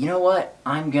decides, you know what,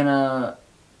 I'm gonna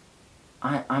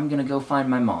go find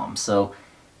my mom. So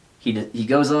he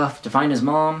goes off to find his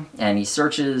mom, and he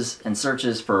searches and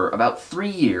searches for about 3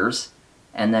 years,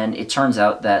 and then it turns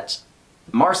out that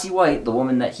Marcy White, the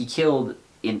woman that he killed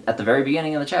at the very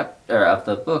beginning of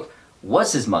the book,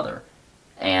 was his mother.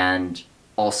 And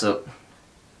also,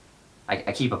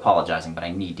 I keep apologizing, but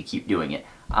I need to keep doing it.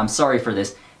 I'm sorry for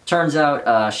this. Turns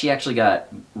out she actually got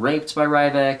raped by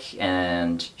Ryvek,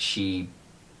 and she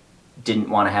didn't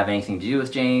want to have anything to do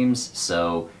with James,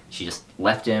 so she just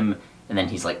left him. And then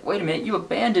he's like, wait a minute, you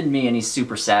abandoned me, and he's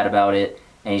super sad about it.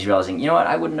 And he's realizing, you know what,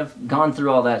 I wouldn't have gone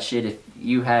through all that shit if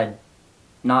you had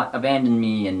not abandoned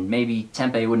me, and maybe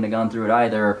Tempe wouldn't have gone through it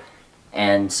either.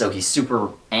 And so he's super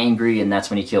angry, and that's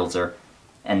when he kills her.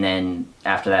 And then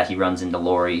after that he runs into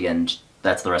Lori, and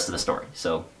that's the rest of the story.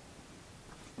 So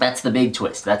that's the big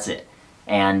twist, that's it.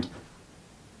 And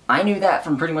I knew that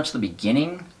from pretty much the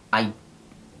beginning.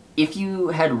 If you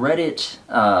had read it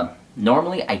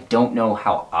normally, I don't know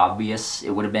how obvious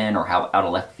it would have been or how out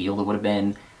of left field it would have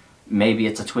been. Maybe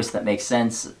it's a twist that makes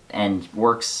sense and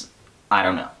works, I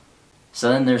don't know. So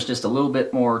then there's just a little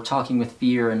bit more talking with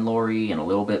Fear and Lori and a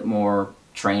little bit more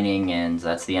training, and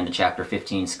that's the end of Chapter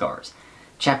 15, Scars.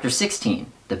 Chapter 16,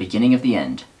 The Beginning of the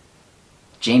End.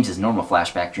 James's normal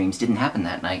flashback dreams didn't happen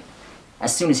that night.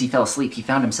 As soon as he fell asleep, he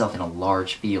found himself in a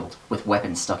large field, with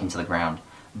weapons stuck into the ground.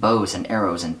 Bows and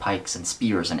arrows and pikes and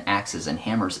spears and axes and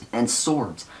hammers and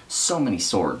swords. So many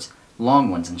swords. Long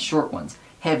ones and short ones.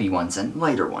 Heavy ones and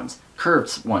lighter ones.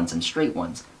 Curved ones and straight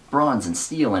ones. Bronze and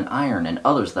steel and iron, and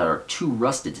others that are too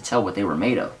rusted to tell what they were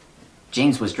made of.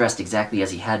 James was dressed exactly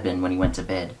as he had been when he went to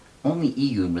bed. Only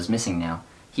Egun was missing now.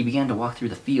 He began to walk through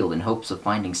the field in hopes of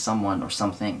finding someone or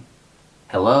something.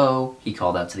 Hello, he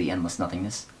called out to the endless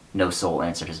nothingness. No soul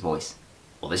answered his voice.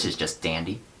 Well, this is just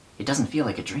dandy. It doesn't feel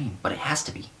like a dream, but it has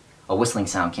to be. A whistling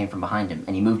sound came from behind him,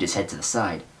 and he moved his head to the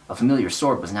side. A familiar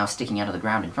sword was now sticking out of the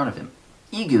ground in front of him.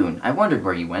 Egun, I wondered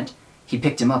where you went. He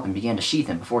picked him up and began to sheath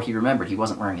him before he remembered he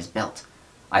wasn't wearing his belt.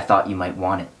 I thought you might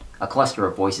want it. A cluster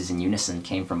of voices in unison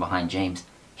came from behind James.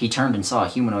 He turned and saw a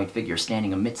humanoid figure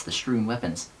standing amidst the strewn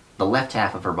weapons. The left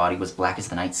half of her body was black as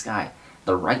the night sky.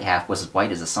 The right half was as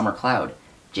white as a summer cloud.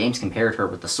 James compared her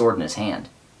with the sword in his hand.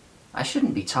 I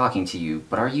shouldn't be talking to you,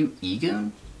 but are you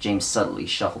Egun? James subtly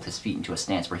shuffled his feet into a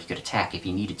stance where he could attack if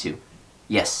he needed to.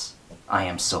 Yes, I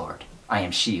am sword. I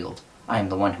am shield. I am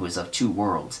the one who is of two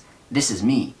worlds. This is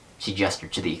me. She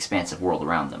gestured to the expansive world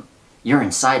around them. You're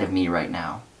inside of me right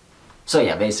now. So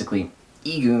yeah, basically,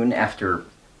 Egun, after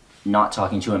not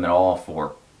talking to him at all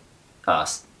for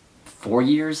 4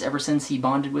 years ever since he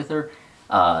bonded with her,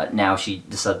 now she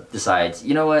decides,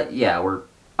 you know what, yeah,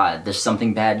 there's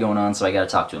something bad going on, so I gotta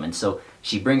talk to him. And so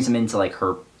she brings him into like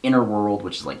her inner world,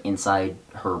 which is like inside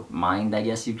her mind, I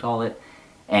guess you'd call it.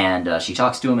 And she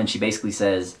talks to him, and she basically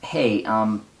says, hey,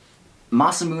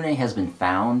 Masamune has been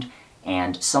found,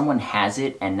 and someone has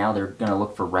it, and now they're gonna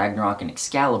look for Ragnarok and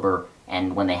Excalibur,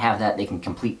 and when they have that, they can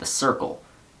complete the circle.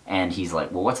 And he's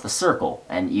like, well, what's the circle?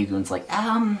 And Egun's like,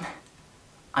 I'm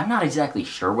not exactly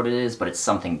sure what it is, but it's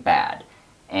something bad.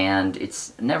 And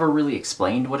it's never really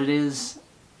explained what it is,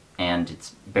 and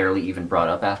it's barely even brought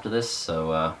up after this,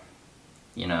 so,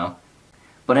 you know.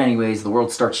 But anyways, the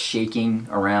world starts shaking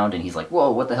around, and he's like,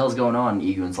 whoa, what the hell's going on? And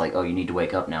Egun's like, oh, you need to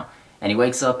wake up now. And he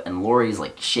wakes up, and Lori's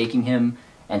like shaking him,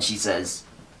 and she says,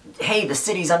 hey, the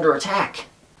city's under attack.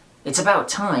 It's about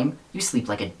time. You sleep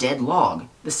like a dead log.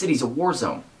 The city's a war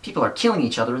zone. People are killing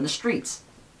each other in the streets.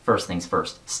 First things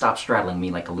first, stop straddling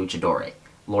me like a luchadore.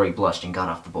 Lori blushed and got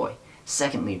off the boy.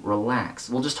 Secondly, relax.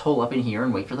 We'll just hole up in here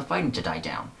and wait for the fighting to die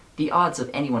down. The odds of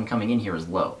anyone coming in here is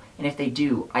low, and if they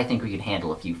do, I think we can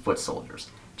handle a few foot soldiers.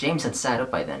 James had sat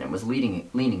up by then and was leaning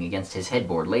against his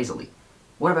headboard lazily.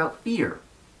 What about fear?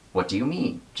 What do you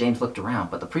mean? James looked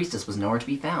around, but the priestess was nowhere to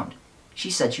be found.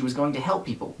 She said she was going to help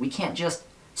people. We can't just...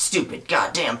 Stupid,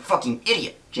 goddamn fucking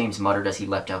idiot, James muttered as he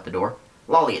leapt out the door.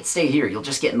 Lolliot, stay here, you'll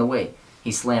just get in the way.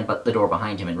 He slammed the door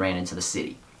behind him and ran into the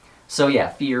city. So yeah,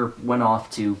 Fear went off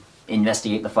to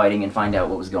investigate the fighting and find out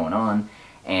what was going on,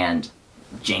 and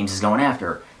James is going after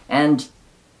her. And,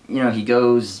 you know, he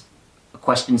goes,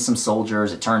 questions some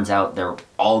soldiers. It turns out they're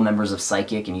all members of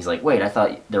Psychic, and he's like, wait, I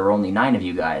thought there were only 9 of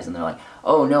you guys. And they're like,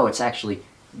 oh no, it's actually,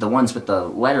 the ones with the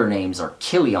letter names are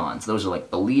Killions. Those are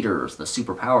like the leaders, the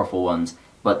super powerful ones.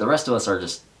 But the rest of us are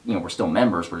just, you know, we're still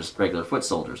members, we're just regular foot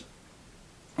soldiers.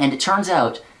 And it turns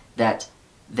out that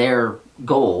their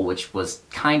goal, which was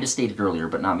kind of stated earlier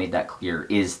but not made that clear,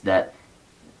 is that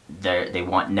they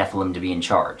want Nephilim to be in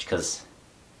charge, because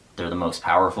they're the most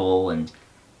powerful, and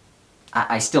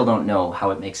I still don't know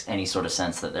how it makes any sort of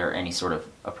sense that they're any sort of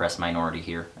oppressed minority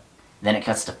here. Then it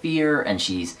cuts to Fear, and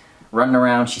she's running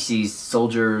around, she sees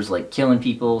soldiers, like, killing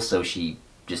people, so she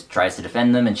just tries to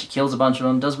defend them, and she kills a bunch of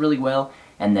them, does really well.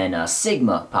 And then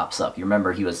Sigma pops up. You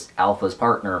remember he was Alpha's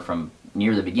partner from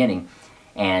near the beginning,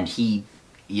 and he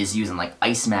is using like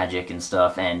ice magic and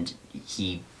stuff, and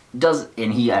he defeats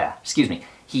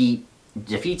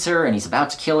her, and he's about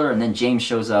to kill her, and then James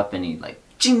shows up, and he like,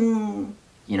 ching,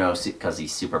 you know, because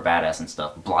he's super badass and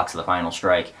stuff, blocks the final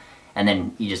strike, and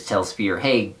then he just tells Fear,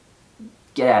 hey,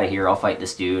 get out of here, I'll fight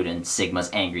this dude, and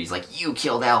Sigma's angry, he's like, you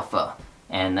killed Alpha,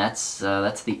 and that's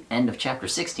the end of chapter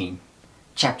 16.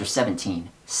 Chapter 17,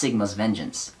 Sigma's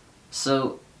Vengeance.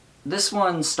 So this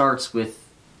one starts with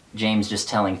James just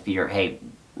telling Fear, hey,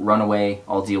 run away,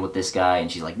 I'll deal with this guy, and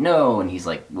she's like, no, and he's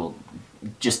like, well,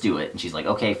 just do it, and she's like,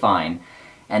 okay, fine.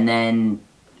 And then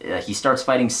he starts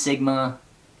fighting Sigma,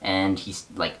 and he's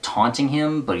like taunting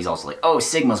him, but he's also like, oh,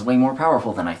 Sigma's way more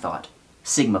powerful than I thought.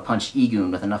 Sigma punched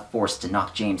Egun with enough force to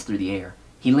knock James through the air.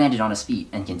 He landed on his feet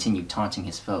and continued taunting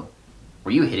his foe.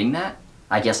 Were you hitting that?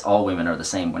 I guess all women are the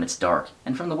same when it's dark,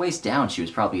 and from the waist down she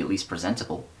was probably at least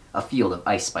presentable. A field of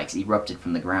ice spikes erupted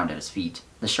from the ground at his feet.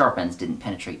 The sharp ends didn't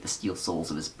penetrate the steel soles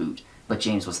of his boot, but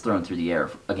James was thrown through the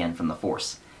air again from the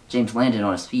force. James landed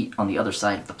on his feet on the other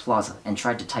side of the plaza and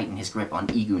tried to tighten his grip on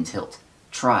Egun's hilt.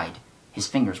 Tried. His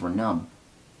fingers were numb.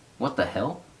 What the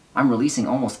hell? I'm releasing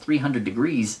almost 300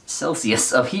 degrees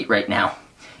Celsius of heat right now.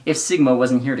 If Sigma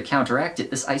wasn't here to counteract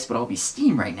it, this ice would all be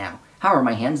steam right now. How are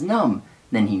my hands numb?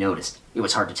 Then he noticed. It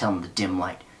was hard to tell in the dim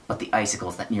light, but the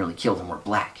icicles that nearly killed him were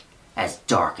black, as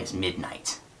dark as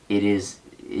midnight. It is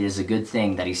a good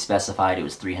thing that he specified it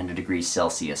was 300 degrees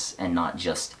Celsius and not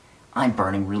just, I'm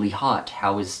burning really hot,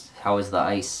 how is the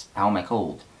ice, how am I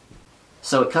cold?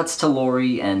 So it cuts to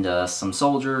Lori, and some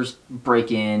soldiers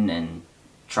break in and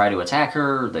try to attack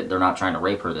her. They're not trying to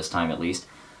rape her this time, at least.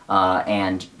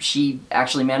 And she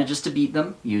actually manages to beat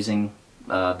them using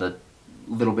the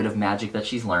little bit of magic that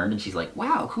she's learned, and she's like,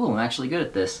 wow, cool, I'm actually good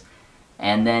at this.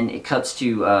 And then it cuts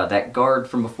to that guard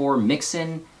from before,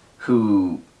 Mixon,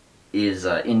 who is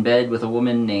in bed with a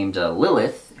woman named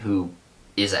Lilith, who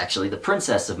is actually the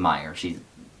princess of Meyer.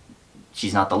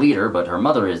 She's not the leader, but her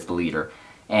mother is the leader.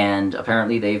 And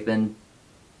apparently they've been,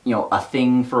 you know, a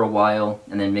thing for a while,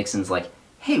 and then Mixon's like,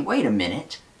 hey, wait a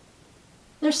minute,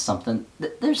 there's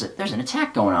an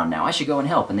attack going on now, I should go and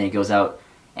help. And then he goes out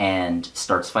and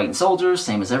starts fighting soldiers,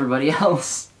 same as everybody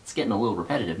else. It's getting a little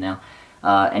repetitive now.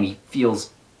 And he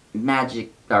feels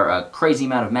magic, or a crazy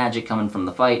amount of magic coming from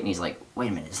the fight, and he's like,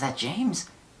 wait a minute, is that James?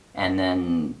 And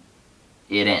then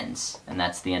it ends, and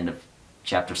that's the end of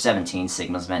Chapter 17,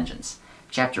 Sigma's Vengeance.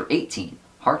 Chapter 18,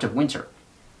 Heart of Winter.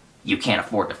 You can't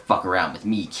afford to fuck around with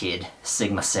me, kid,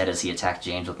 Sigma said as he attacked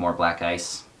James with more black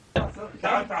ice.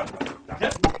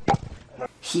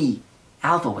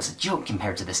 Alpha was a joke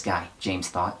compared to this guy, James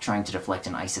thought, trying to deflect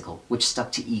an icicle, which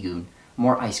stuck to Egun.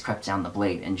 More ice crept down the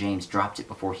blade, and James dropped it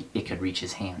before it could reach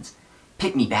his hands.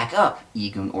 Pick me back up,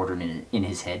 Egun ordered in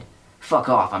his head. Fuck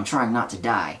off, I'm trying not to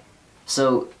die.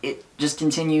 So it just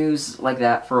continues like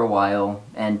that for a while,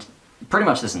 and pretty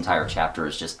much this entire chapter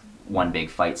is just one big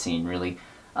fight scene, really.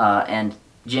 And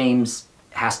James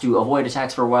has to avoid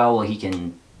attacks for a while he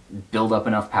can build up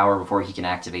enough power before he can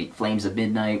activate Flames of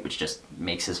Midnight, which just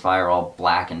makes his fire all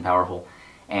black and powerful.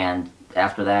 And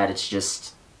after that, it's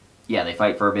just, yeah, they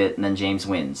fight for a bit, and then James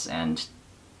wins. And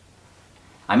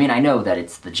I mean, I know that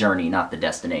it's the journey, not the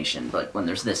destination, but when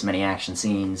there's this many action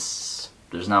scenes,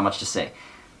 there's not much to say.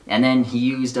 And then he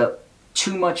used up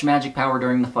too much magic power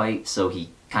during the fight, so he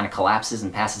kind of collapses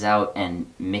and passes out,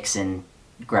 and Mixin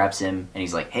grabs him, and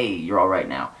he's like, hey, you're alright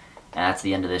now. And that's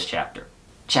the end of this chapter.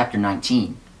 Chapter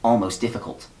 19, Almost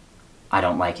Difficult. I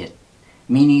don't like it.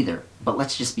 Me neither, but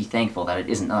let's just be thankful that it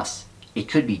isn't us. It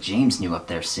could be James New up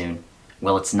there soon.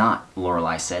 Well, it's not,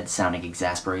 Lorelei said, sounding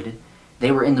exasperated.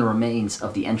 They were in the remains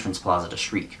of the entrance plaza to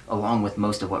Shriek, along with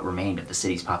most of what remained of the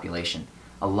city's population.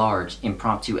 A large,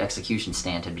 impromptu execution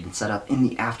stand had been set up in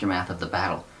the aftermath of the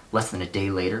battle. Less than a day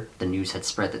later, the news had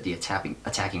spread that the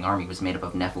attacking army was made up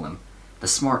of Nephilim. The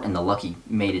smart and the lucky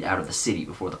made it out of the city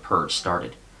before the purge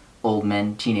started. Old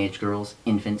men, teenage girls,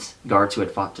 infants, guards who had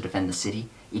fought to defend the city,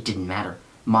 it didn't matter.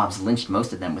 Mobs lynched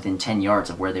most of them within 10 yards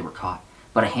of where they were caught,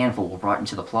 but a handful were brought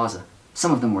into the plaza.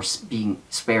 Some of them were being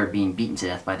spared being beaten to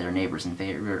death by their neighbors in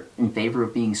favor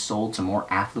of being sold to more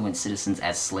affluent citizens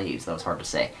as slaves. That was hard to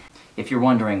say. If you're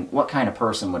wondering what kind of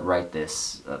person would write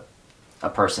this, a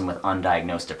person with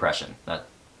undiagnosed depression.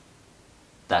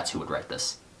 That's who would write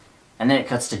this. And then it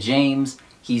cuts to James.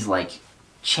 He's like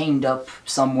chained up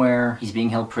somewhere. He's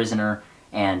being held prisoner,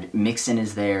 and Mixin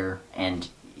is there, and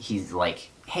he's like,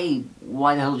 hey,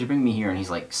 why the hell did you bring me here? And he's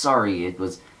like, sorry, it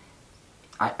was...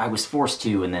 I was forced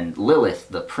to. And then Lilith,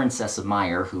 the Princess of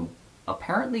Meyer, who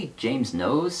apparently James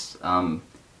knows,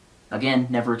 again,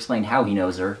 never explained how he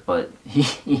knows her, but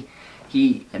he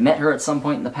met her at some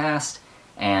point in the past,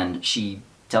 and she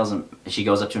tells him, she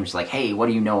goes up to him, she's like, hey, what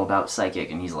do you know about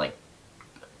psychic? And he's like,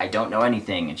 I don't know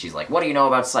anything. And she's like, what do you know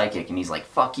about psychic? And he's like,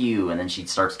 fuck you. And then she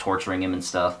starts torturing him and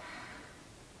stuff.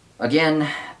 Again,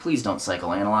 please don't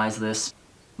psychoanalyze this.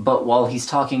 But while he's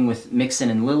talking with Mixin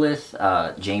and Lilith,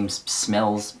 James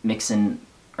smells Mixin,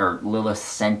 or Lilith's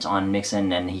scent on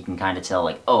Mixin, and he can kind of tell,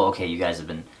 like, oh, okay, you guys have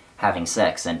been having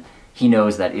sex. And he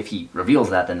knows that if he reveals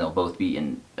that, then they'll both be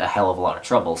in a hell of a lot of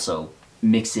trouble. So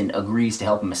Mixin agrees to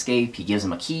help him escape. He gives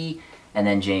him a key, and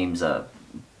then James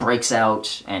breaks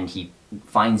out, and he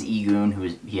finds Egoon,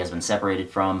 who he has been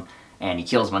separated from, and he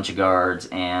kills a bunch of guards,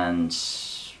 and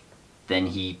then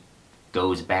he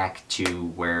goes back to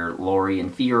where Lori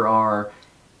and Fear are,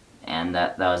 and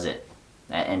that was it.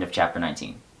 End of chapter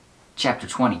 19. Chapter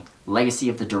 20, Legacy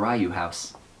of the Dorayu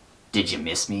House. Did you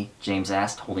miss me? James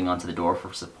asked, holding onto the door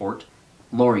for support.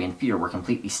 Lori and Fear were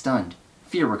completely stunned.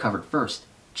 Fear recovered first.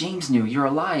 James knew you're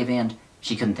alive, and...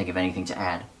 She couldn't think of anything to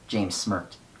add. James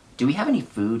smirked. Do we have any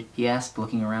food? He asked,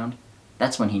 looking around.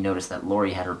 That's when he noticed that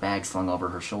Lori had her bag slung over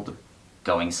her shoulder.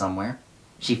 Going somewhere?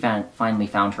 She finally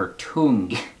found her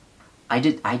tongue. I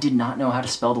did not know how to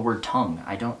spell the word tongue.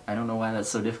 I don't know why that's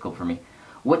so difficult for me.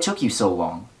 What took you so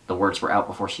long? The words were out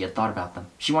before she had thought about them.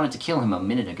 She wanted to kill him a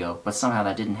minute ago, but somehow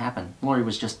that didn't happen. Lori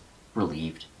was just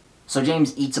relieved. So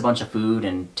James eats a bunch of food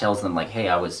and tells them, like, hey,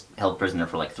 I was held prisoner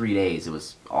for like 3 days. It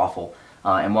was awful.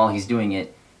 And while he's doing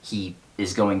it, he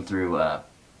is going through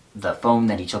the phone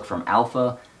that he took from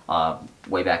Alpha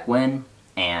way back when,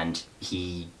 and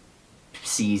he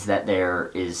sees that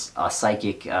there is a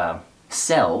psychic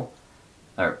cell,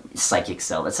 or psychic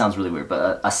cell, that sounds really weird,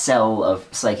 but a cell of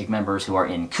psychic members who are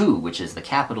in Ku, which is the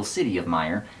capital city of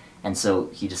Meyer, and so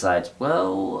he decides,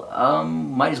 well,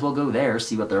 might as well go there,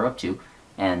 see what they're up to,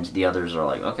 and the others are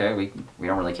like, okay, we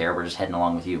don't really care, we're just heading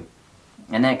along with you.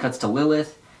 And then it cuts to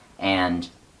Lilith, and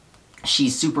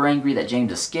she's super angry that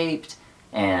James escaped,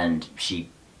 and she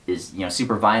is,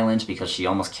 super violent because she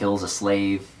almost kills a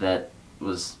slave that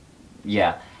was,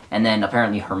 yeah. And then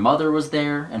apparently her mother was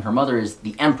there, and her mother is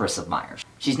the Empress of Meyer.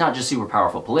 She's not just super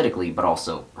powerful politically, but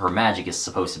also her magic is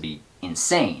supposed to be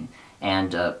insane.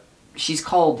 And she's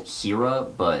called Hera,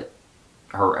 but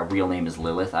her real name is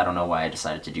Lilith. I don't know why I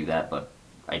decided to do that, but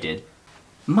I did.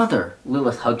 Mother!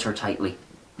 Lilith hugged her tightly.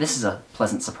 This is a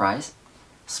pleasant surprise.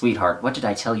 Sweetheart, what did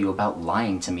I tell you about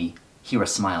lying to me? Hera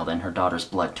smiled, and her daughter's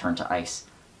blood turned to ice.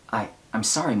 I'm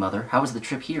sorry, Mother. How is the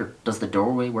trip here? Does the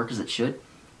doorway work as it should?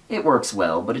 It works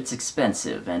well, but it's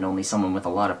expensive, and only someone with a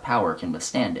lot of power can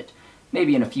withstand it.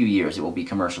 Maybe in a few years it will be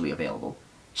commercially available.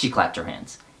 She clapped her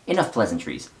hands. Enough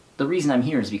pleasantries. The reason I'm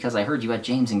here is because I heard you had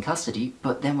James in custody,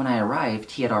 but then when I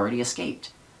arrived, he had already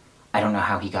escaped. I don't know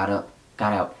how he got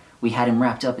out. We had him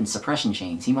wrapped up in suppression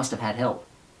chains. He must have had help.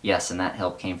 Yes, and that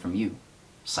help came from you.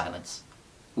 Silence.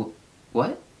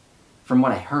 What? From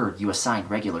what I heard, you assigned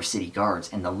regular city guards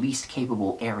and the least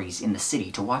capable Ares in the city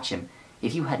to watch him.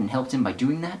 If you hadn't helped him by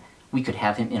doing that, we could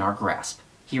have him in our grasp.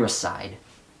 Hera sighed.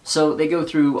 So they go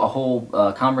through a whole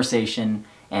conversation,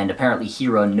 and apparently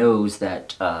Hera knows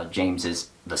that James is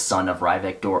the son of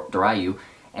Ryvek Dorayu,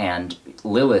 and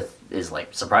Lilith is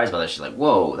like surprised by that. She's like,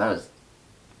 whoa, that was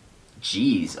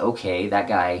geez, okay, that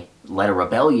guy led a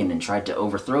rebellion and tried to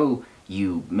overthrow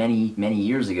you many, many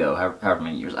years ago, however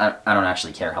many years. I don't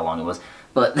actually care how long it was.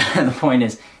 But the point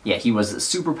is, yeah, he was a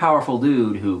super powerful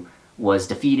dude who was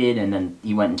defeated, and then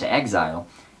he went into exile.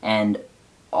 And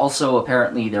also,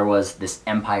 apparently, there was this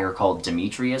empire called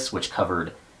Demetrius, which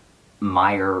covered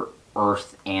Mire,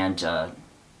 Earth, and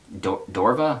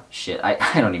Dorva? Shit,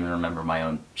 I don't even remember my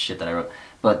own shit that I wrote.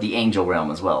 But the angel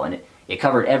realm as well. And it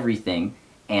covered everything,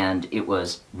 and it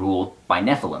was ruled by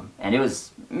Nephilim. And it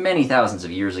was many thousands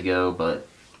of years ago, but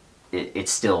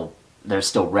it's still, there's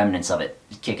still remnants of it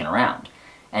kicking around.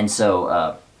 And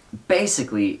so,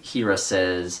 basically, Hera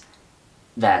says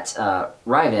that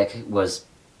Ryvek was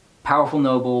powerful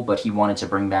noble, but he wanted to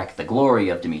bring back the glory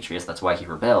of Demetrius. That's why he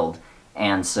rebelled.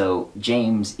 And so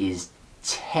James is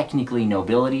technically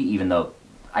nobility, even though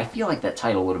I feel like that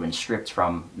title would have been stripped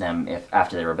from them if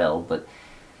after they rebelled, but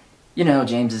you know,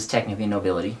 James is technically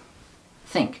nobility.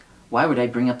 Think, why would I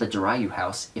bring up the Darayu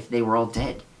house if they were all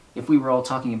dead? If we were all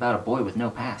talking about a boy with no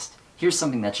past? Here's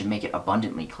something that should make it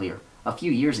abundantly clear. A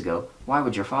few years ago, why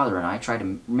would your father and I try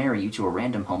to marry you to a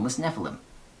random homeless Nephilim?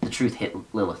 The truth hit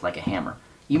Lilith like a hammer.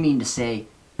 You mean to say,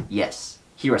 yes.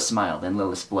 Hera smiled, and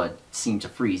Lilith's blood seemed to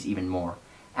freeze even more.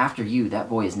 After you, that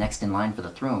boy is next in line for the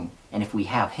throne, and if we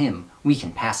have him, we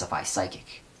can pacify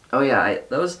Psychic. Oh yeah,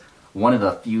 that was one of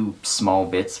the few small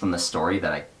bits from the story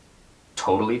that I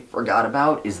totally forgot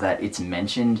about, is that it's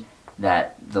mentioned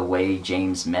that the way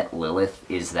James met Lilith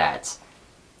is that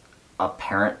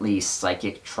apparently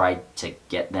Psychic tried to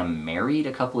get them married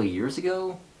a couple of years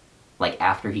ago, like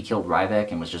after he killed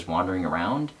Ryvek and was just wandering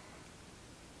around.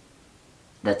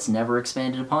 That's never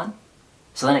expanded upon.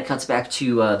 So then it cuts back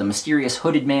to the mysterious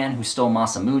hooded man who stole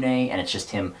Masamune, and it's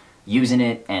just him using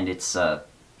it, and it's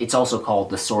also called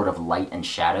the Sword of Light and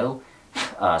Shadow.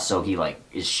 So he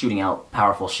is shooting out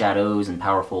powerful shadows and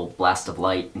powerful blasts of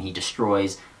light, and he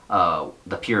destroys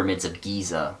the pyramids of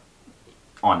Giza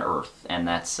on Earth, and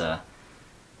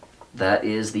that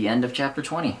is the end of chapter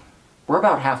 20. We're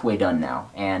about halfway done now,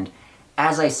 and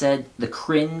as I said, the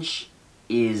cringe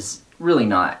is really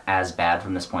not as bad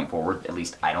from this point forward, at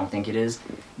least I don't think it is,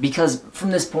 because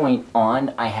from this point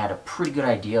on, I had a pretty good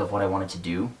idea of what I wanted to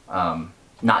do,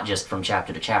 not just from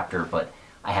chapter to chapter, but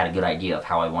I had a good idea of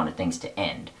how I wanted things to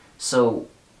end. So,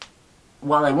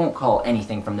 while I won't call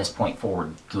anything from this point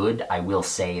forward good, I will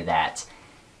say that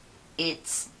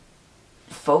it's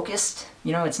focused,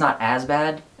 you know, it's not as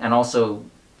bad, and also,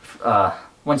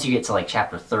 once you get to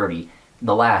chapter 30,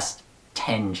 the last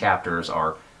 10 chapters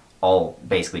are all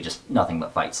basically just nothing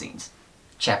but fight scenes.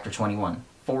 Chapter 21,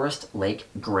 Forest, Lake,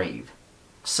 Grave.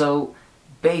 So,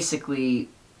 basically,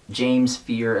 James,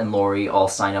 Fear, and Lori all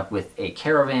sign up with a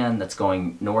caravan that's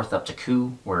going north up to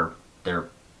Ku, where they're,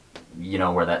 you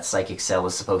know, where that psychic cell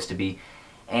is supposed to be.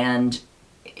 And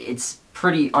it's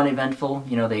pretty uneventful.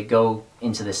 You know, they go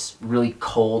into this really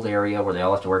cold area where they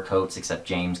all have to wear coats, except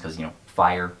James, because, you know,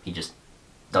 fire, he just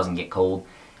doesn't get cold.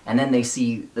 And then they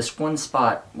see this one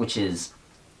spot which is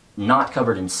not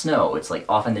covered in snow. It's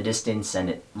off in the distance, and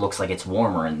it looks like it's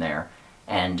warmer in there.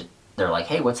 And they're like,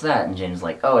 hey, what's that? And James is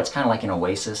like, oh, it's kind of like an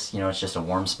oasis, you know, it's just a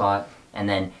warm spot. And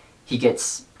then he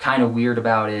gets kind of weird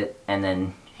about it, and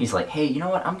then he's like, hey, you know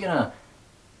what, I'm gonna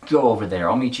go over there,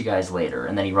 I'll meet you guys later.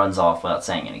 And then he runs off without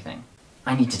saying anything.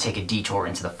 I need to take a detour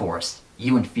into the forest.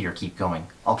 You and Fear keep going.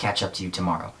 I'll catch up to you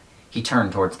tomorrow. He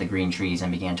turned towards the green trees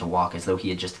and began to walk as though he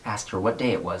had just asked her what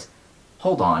day it was.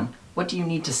 Hold on, what do you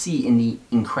need to see in the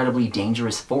incredibly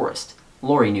dangerous forest?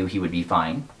 Lori knew he would be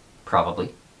fine.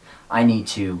 Probably. I need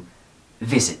to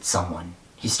visit someone.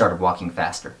 He started walking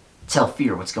faster. Tell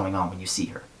Fear what's going on when you see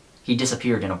her. He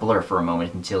disappeared in a blur for a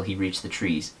moment until he reached the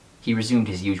trees. He resumed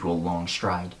his usual long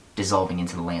stride, dissolving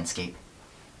into the landscape.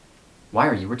 Why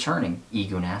are you returning?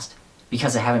 Egun asked.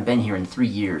 Because I haven't been here in 3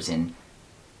 years and...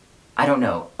 I don't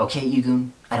know, okay,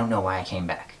 Egun? I don't know why I came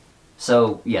back.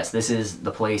 So, yes, this is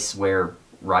the place where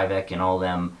Ryvek and all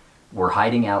them were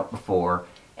hiding out before,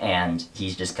 and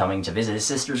he's just coming to visit his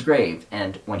sister's grave.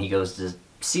 And when he goes to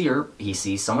see her, he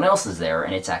sees someone else is there,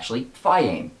 and it's actually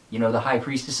Fayame, you know, the High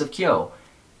Priestess of Kyo.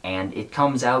 And it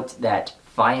comes out that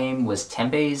Fayame was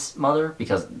Tempei's mother,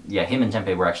 because, yeah, him and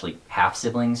Tempei were actually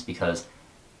half-siblings, because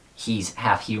he's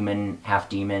half-human,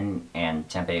 half-demon, and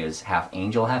Tempei is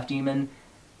half-angel, half-demon.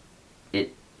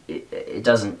 It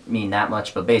doesn't mean that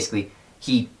much, but basically,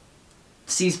 he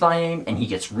sees Fayame, and he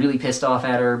gets really pissed off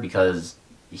at her, because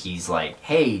he's like,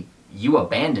 hey, you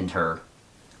abandoned her.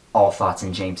 All thoughts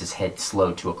in James's head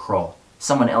slowed to a crawl.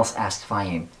 Someone else asked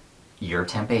Fayame, you're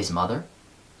Tempei's mother?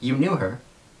 You knew her?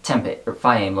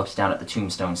 Fayame looked down at the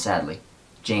tombstone sadly.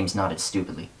 James nodded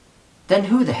stupidly. Then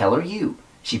who the hell are you?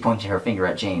 She pointed her finger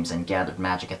at James and gathered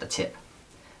magic at the tip.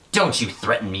 "Don't you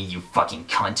threaten me, you fucking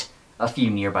cunt!" A few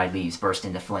nearby leaves burst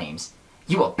into flames.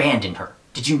 "You abandoned her.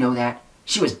 Did you know that?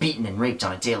 She was beaten and raped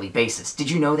on a daily basis. Did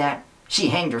you know that? She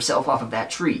hanged herself off of that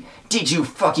tree. Did you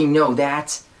fucking know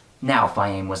that?" Now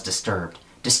Fayem was disturbed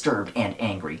and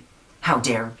angry. "How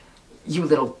dare you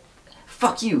little...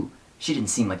 Fuck you!" She didn't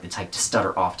seem like the type to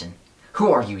stutter often.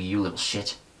 "Who are you, you little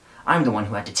shit? I'm the one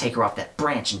who had to take her off that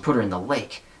branch and put her in the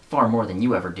lake. Far more than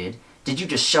you ever did. Did you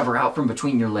just shove her out from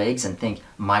between your legs and think,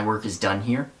 my work is done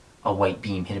here?" A white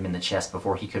beam hit him in the chest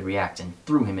before he could react and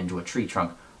threw him into a tree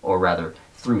trunk, or rather,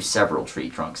 through several tree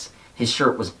trunks. His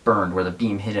shirt was burned where the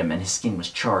beam hit him and his skin was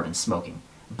charred and smoking.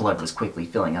 Blood was quickly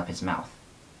filling up his mouth.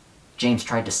 James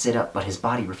tried to sit up, but his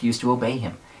body refused to obey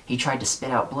him. He tried to spit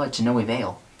out blood to no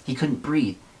avail. He couldn't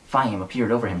breathe. Fayem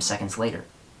appeared over him seconds later.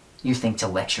 "You think to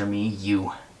lecture me,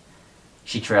 you..."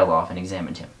 She trailed off and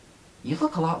examined him. "You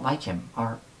look a lot like him.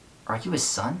 Are you his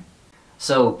son?"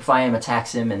 So Fayem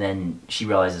attacks him, and then she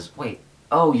realizes, wait,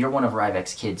 oh, you're one of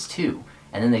Ryvek's kids too.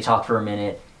 And then they talk for a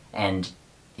minute, and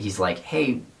he's like,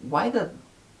 "Hey, why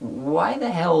the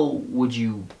hell would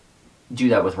you do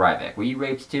that with Ryvek? Were you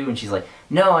raped too?" And she's like,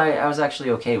 "No, I was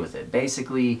actually okay with it.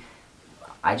 Basically,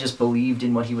 I just believed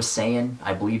in what he was saying.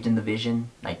 I believed in the vision.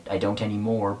 I don't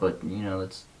anymore, but, you know,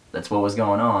 that's what was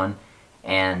going on."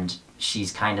 And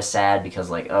she's kind of sad because,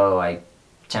 like, oh,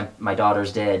 my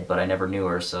daughter's dead, but I never knew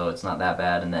her, so it's not that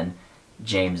bad. And then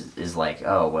James is like,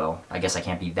 "Oh, well, I guess I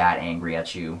can't be that angry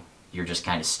at you. You're just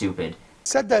kind of stupid."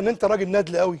 تصدق ان انت راجل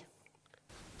نادل قوي.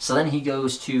 So then he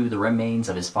goes to the remains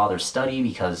of his father's study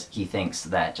because he thinks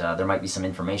that there might be some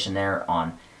information there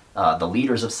on the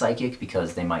leaders of Psychic,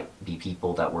 because they might be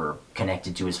people that were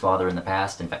connected to his father in the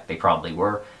past. In fact, they probably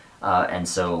were. And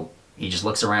so he just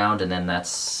looks around, and then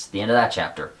that's the end of that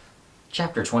chapter.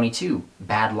 Chapter 22,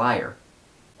 Bad Liar.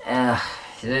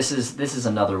 This is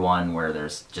another one where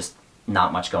there's just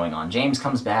not much going on. James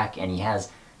comes back, and he has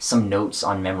some notes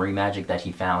on memory magic that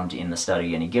he found in the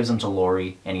study, and he gives them to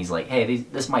Lori, and he's like, "Hey,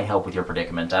 this might help with your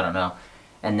predicament, I don't know."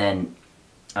 And then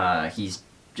he's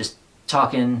just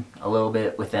talking a little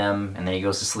bit with them, and then he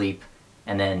goes to sleep,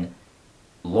 and then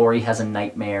Lori has a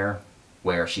nightmare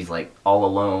where she's like all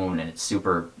alone, and it's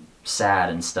super sad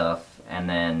and stuff, and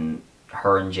then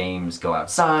her and James go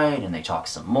outside, and they talk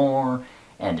some more,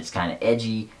 and it's kind of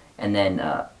edgy, and then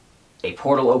a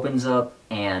portal opens up,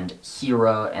 and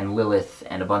Hera and Lilith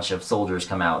and a bunch of soldiers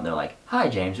come out, and they're like, "Hi,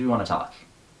 James, we want to talk."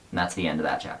 And that's the end of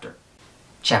that chapter.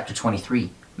 Chapter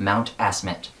 23, Mount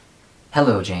Asmet.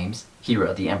 "Hello, James.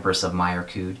 Hera, the Empress of Meyer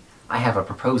cooed. "I have a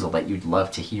proposal that you'd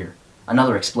love to hear."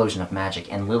 Another explosion of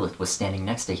magic, and Lilith was standing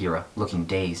next to Hera, looking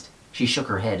dazed. She shook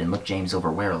her head and looked James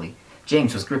over warily.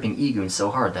 James was gripping Egun so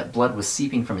hard that blood was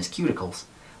seeping from his cuticles.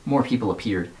 More people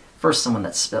appeared. First someone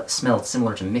that smelled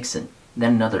similar to Mixon,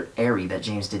 then another Airy that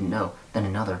James didn't know, then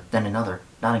another.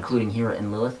 Not including Hera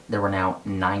and Lilith, there were now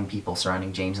 9 people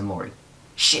surrounding James and Lori.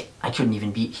 Shit, I couldn't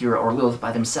even beat Hera or Lilith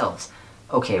by themselves.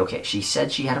 Okay, she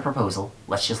said she had a proposal.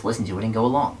 Let's just listen to it and go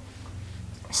along.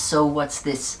 "So what's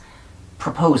this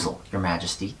proposal, Your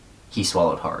Majesty?" He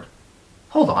swallowed hard.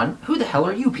 "Hold on, who the hell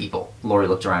are you people?" Lori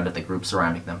looked around at the group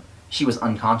surrounding them. She was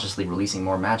unconsciously releasing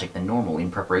more magic than normal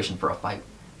in preparation for a fight.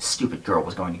 Stupid girl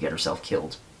was going to get herself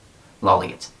killed.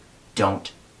 "Lolliot,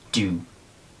 don't do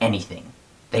anything.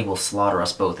 They will slaughter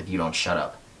us both if you don't shut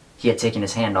up." He had taken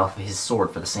his hand off of his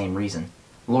sword for the same reason.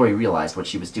 Lori realized what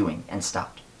she was doing and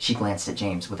stopped. She glanced at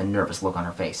James with a nervous look on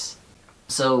her face.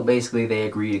 So basically they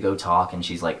agree to go talk, and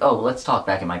she's like, "Oh, well, let's talk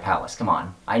back at my palace. Come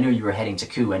on. I knew you were heading to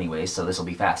Ku anyway, so this will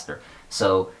be faster."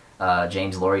 So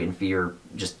James, Lori, and Fear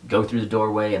just go through the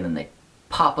doorway, and then they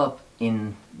pop up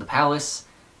in the palace,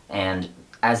 and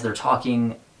as they're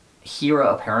talking,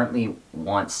 Hera apparently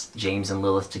wants James and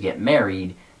Lilith to get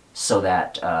married so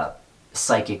that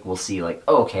Psychic will see, like,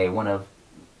 oh, okay, one of,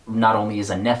 not only is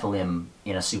a Nephilim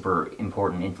in a super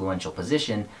important influential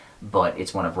position, but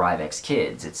it's one of Ryvek's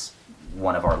kids. It's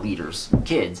one of our leaders'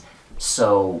 kids.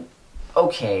 So,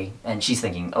 okay, and she's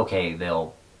thinking, okay,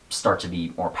 they'll start to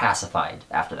be more pacified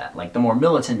after that. Like, the more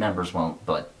militant members won't,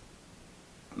 but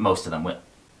most of them will.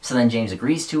 So then James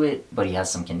agrees to it, but he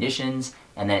has some conditions,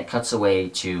 and then it cuts away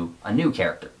to a new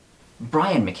character.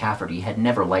 Brian McCafferty had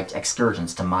never liked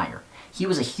excursions to Meyer. He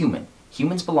was a human.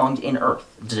 Humans belonged in Earth,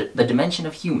 the dimension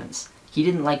of humans. He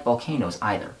didn't like volcanoes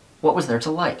either. What was there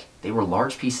to like? They were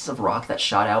large pieces of rock that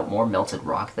shot out more melted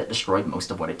rock that destroyed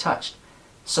most of what it touched.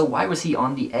 So why was he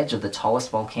on the edge of the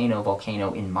tallest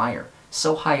volcano in Meyer,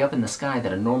 so high up in the sky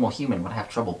that a normal human would have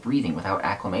trouble breathing without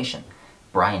acclimation?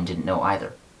 Brian didn't know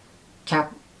either.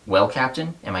 Well,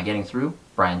 Captain, am I getting through?"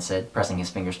 Brian said, pressing his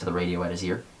fingers to the radio at his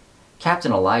ear.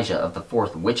 Captain Elijah of the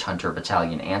 4th Witch Hunter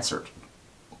Battalion answered.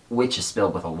 Witch is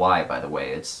spelled with a Y, by the way.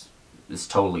 It's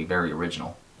totally very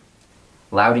original.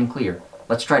 Loud and clear.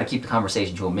 Let's try to keep the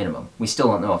conversation to a minimum. We still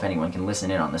don't know if anyone can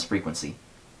listen in on this frequency.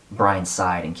 Brian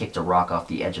sighed and kicked a rock off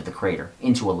the edge of the crater,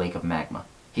 into a lake of magma.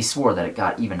 He swore that it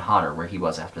got even hotter where he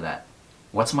was after that.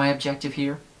 What's my objective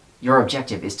here? Your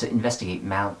objective is to investigate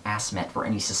Mount Asmet for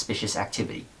any suspicious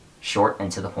activity. Short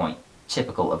and to the point.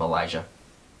 Typical of Elijah.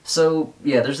 So,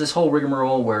 yeah, there's this whole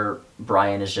rigmarole where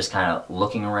Brian is just kind of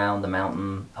looking around the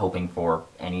mountain, hoping for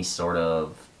any sort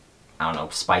of, I don't know,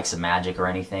 spikes of magic or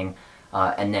anything.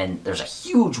 And then there's a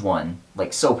huge one,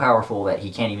 like so powerful that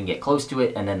he can't even get close to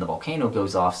it, and then the volcano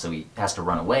goes off, so he has to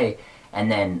run away.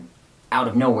 And then, out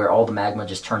of nowhere, all the magma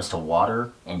just turns to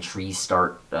water, and trees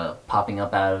start popping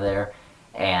up out of there.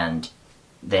 And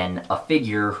then a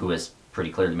figure, who is pretty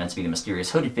clearly meant to be the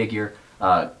mysterious hooded figure,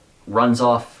 runs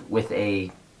off with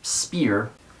a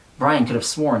spear. Brian could have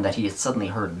sworn that he had suddenly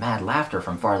heard mad laughter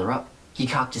from farther up. He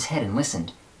cocked his head and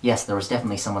listened. Yes, there was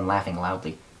definitely someone laughing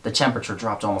loudly. The temperature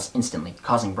dropped almost instantly,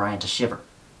 causing Brian to shiver.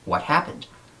 What happened?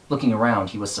 Looking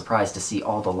around, he was surprised to see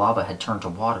all the lava had turned to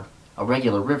water. A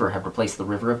regular river had replaced the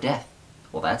River of Death.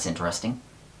 Well, that's interesting.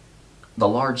 The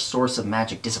large source of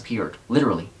magic disappeared,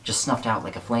 literally, just snuffed out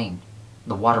like a flame.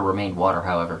 The water remained water,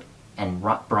 however, and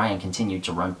Brian continued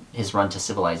to his run to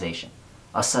civilization.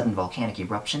 A sudden volcanic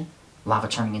eruption? Lava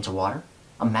turning into water?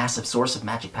 A massive source of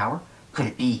magic power? Could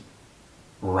it be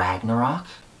Ragnarok?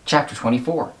 Chapter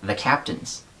 24, The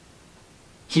Captains.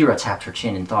 Hera tapped her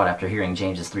chin in thought after hearing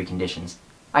James's 3 conditions.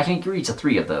 I can agree to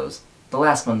 3 of those. The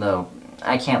last one, though,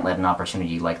 I can't let an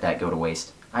opportunity like that go to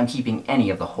waste. I'm keeping any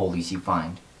of the holies you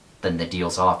find. Then the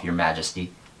deal's off, your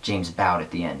majesty. James bowed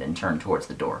at the end and turned towards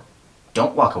the door.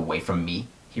 Don't walk away from me,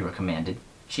 Hera commanded.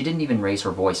 She didn't even raise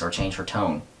her voice or change her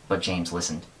tone, but James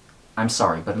listened. I'm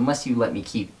sorry, but unless you let me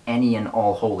keep any and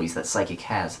all holies that Psychic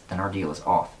has, then our deal is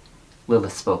off.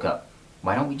 Lilith spoke up.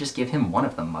 Why don't we just give him one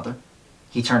of them, Mother?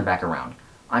 He turned back around.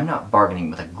 I'm not bargaining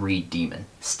with a greed demon.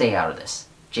 Stay out of this.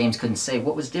 James couldn't say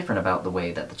what was different about the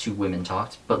way that the 2 women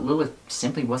talked, but Lilith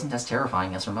simply wasn't as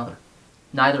terrifying as her mother.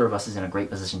 Neither of us is in a great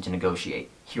position to negotiate.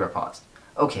 Hera paused.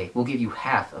 Okay, we'll give you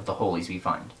half of the holies we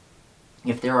find.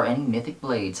 If there are any mythic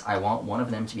blades, I want one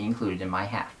of them to be included in my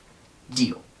half.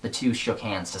 Deal. The 2 shook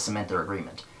hands to cement their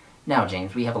agreement. Now,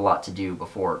 James, we have a lot to do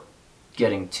before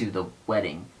getting to the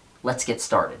wedding. Let's get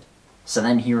started. So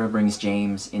then Hera brings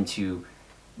James into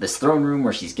this throne room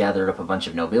where she's gathered up a bunch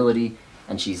of nobility,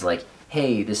 and she's like,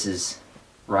 hey, this is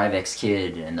Ryvek's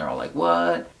kid, and they're all like,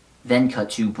 what? Then cut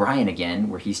to Brian again,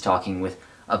 where he's talking with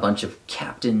a bunch of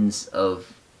captains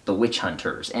of the witch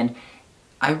hunters. And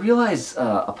I realize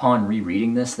upon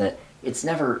rereading this that it's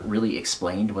never really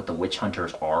explained what the witch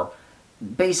hunters are.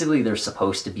 Basically, they're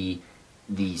supposed to be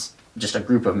just a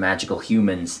group of magical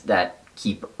humans that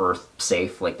keep Earth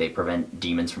safe, like they prevent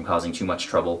demons from causing too much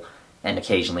trouble, and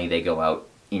occasionally they go out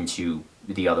into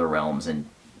the other realms and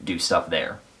do stuff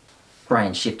there.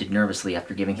 Brian shifted nervously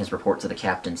after giving his report to the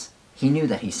captains. He knew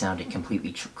that he sounded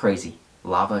completely crazy.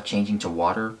 Lava changing to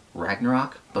water,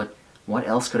 Ragnarok, but what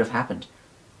else could have happened?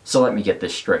 So let me get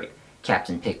this straight.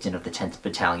 Captain Picton of the 10th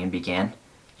Battalion began.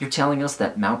 You're telling us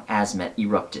that Mount Asmet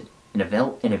erupted, an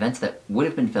event that would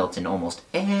have been felt in almost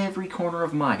every corner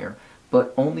of Mire,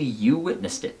 but only you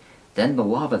witnessed it. Then the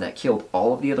lava that killed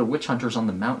all of the other witch hunters on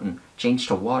the mountain changed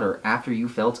to water after you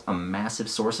felt a massive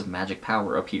source of magic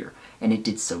power appear, and it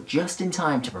did so just in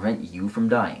time to prevent you from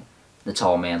dying. The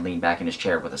tall man leaned back in his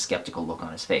chair with a skeptical look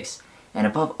on his face. And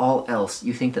above all else,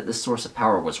 you think that this source of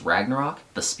power was Ragnarok,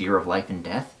 the spear of life and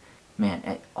death?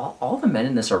 Man, all the men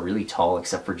in this are really tall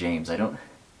except for James. I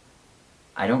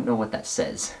don't know what that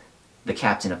says. The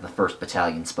captain of the 1st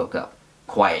Battalion spoke up.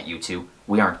 Quiet, you 2.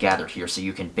 We aren't gathered here so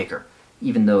you can bicker.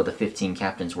 Even though the 15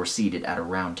 captains were seated at a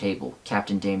round table,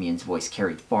 Captain Damien's voice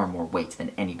carried far more weight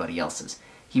than anybody else's.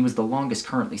 He was the longest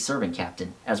currently serving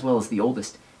captain, as well as the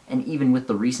oldest, and even with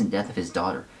the recent death of his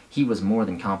daughter, he was more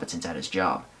than competent at his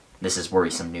job. This is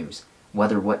worrisome news.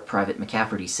 Whether what Private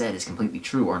McCafferty said is completely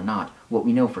true or not, what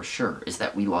we know for sure is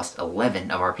that we lost 11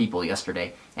 of our people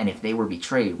yesterday, and if they were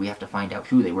betrayed, we have to find out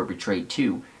who they were betrayed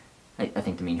to. I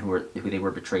think they mean who they were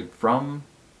betrayed from?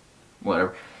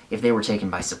 Whatever. If they were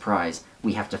taken by surprise,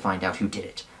 we have to find out who did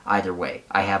it. Either way,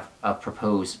 I have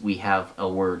we have a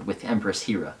word with Empress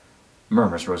Hera.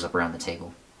 Murmurs rose up around the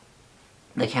table.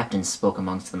 The captains spoke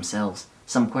amongst themselves,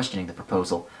 some questioning the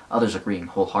proposal, others agreeing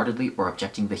wholeheartedly or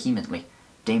objecting vehemently.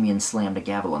 Damien slammed a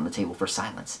gavel on the table for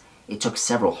silence. It took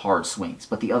several hard swings,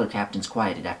 but the other captains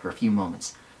quieted after a few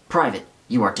moments. Private,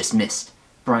 you are dismissed.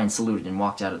 Brian saluted and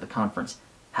walked out of the conference.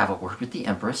 Have a word with the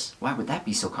Empress? Why would that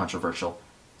be so controversial?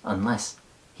 Unless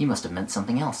He must have meant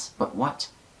something else, but what?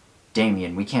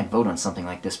 Damien, we can't vote on something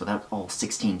like this without all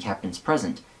 16 captains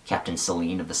present, Captain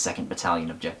Celine of the 2nd Battalion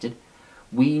objected.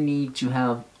 We need to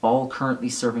have all currently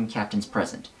serving captains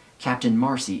present. Captain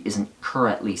Marcy isn't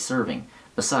currently serving.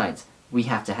 Besides, we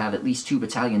have to have at least 2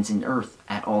 battalions in Earth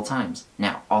at all times.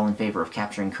 Now, all in favor of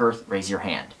capturing Kurth, raise your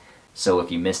hand. So if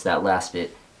you missed that last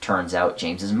bit, turns out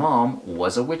James's mom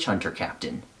was a witch hunter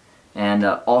captain. And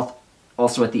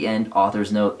also at the end,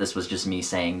 author's note, this was just me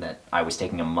saying that I was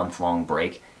taking a month-long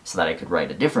break so that I could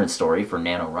write a different story for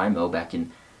NaNoWriMo back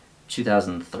in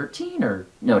 2013 or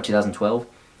no 2012,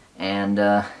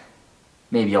 and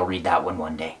maybe I'll read that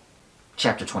one day.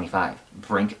 Chapter 25,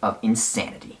 Brink of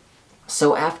Insanity.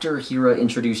 So after Hera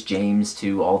introduced James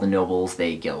to all the nobles,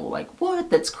 they go like,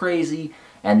 what? That's crazy.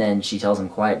 And then she tells him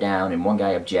quiet down, and one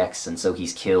guy objects, and so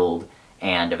he's killed,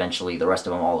 and eventually the rest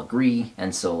of them all agree,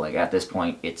 and so like at this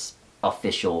point it's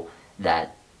official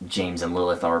that James and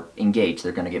Lilith are engaged,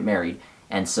 they're gonna get married.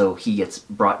 And so he gets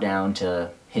brought down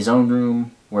to his own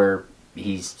room where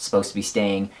he's supposed to be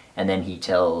staying, and then he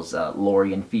tells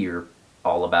Lori and Fear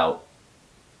all about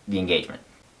the engagement.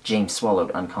 James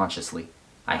swallowed unconsciously.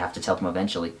 I have to tell them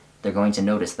eventually. They're going to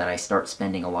notice that I start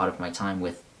spending a lot of my time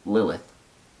with Lilith.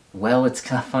 Well,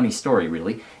 it's a funny story,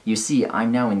 really. You see,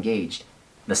 I'm now engaged.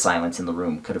 The silence in the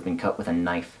room could have been cut with a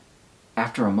knife.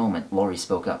 After a moment, Lori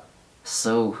spoke up.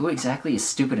 So, who exactly is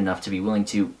stupid enough to be willing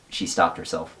to... She stopped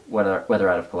herself. Whether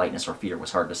out of politeness or fear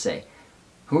was hard to say.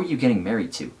 Who are you getting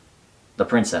married to? The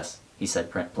princess, he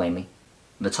said plainly.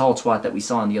 The tall twat that we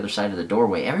saw on the other side of the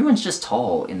doorway. Everyone's just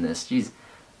tall in this. Jeez.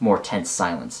 More tense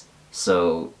silence.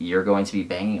 So, you're going to be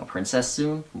banging a princess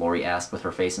soon? Lori asked with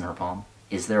her face in her palm.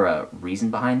 Is there a reason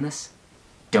behind this?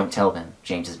 Don't tell them,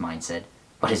 James's mind said.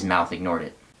 But his mouth ignored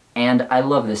it. And I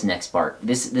love this next part.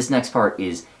 This next part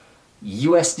is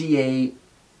USDA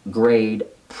grade,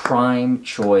 prime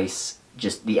choice,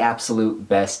 just the absolute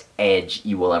best edge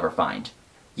you will ever find.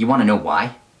 You want to know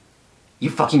why? You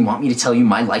fucking want me to tell you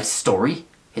my life story?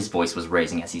 His voice was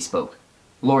raising as he spoke.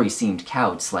 Lori seemed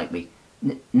cowed slightly.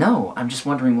 No, I'm just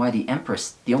wondering why the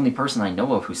Empress, the only person I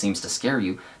know of who seems to scare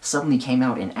you, suddenly came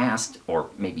out and asked, or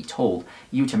maybe told,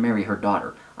 you to marry her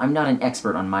daughter. I'm not an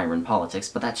expert on Myron politics,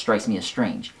 but that strikes me as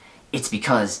strange. It's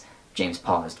because... James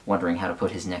paused, wondering how to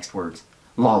put his next words.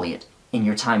 Lolliot, in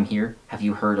your time here, have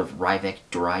you heard of Ryvek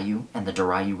Durayu and the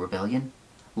Durayu Rebellion?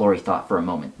 Lori thought for a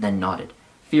moment, then nodded.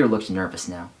 Fear looked nervous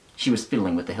now. She was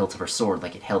fiddling with the hilt of her sword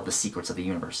like it held the secrets of the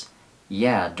universe.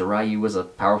 Yeah, Durayu was a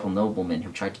powerful nobleman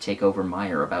who tried to take over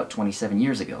Meyer about 27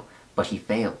 years ago, but he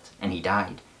failed, and he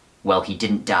died. Well, he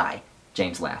didn't die,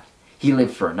 James laughed. He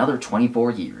lived for another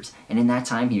 24 years, and in that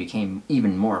time he became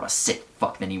even more of a sick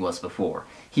fuck than he was before.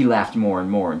 He laughed more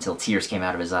and more until tears came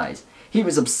out of his eyes. He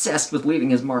was obsessed with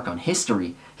leaving his mark on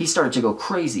history. He started to go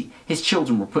crazy. His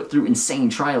children were put through insane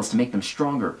trials to make them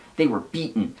stronger. They were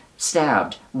beaten,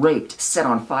 stabbed, raped, set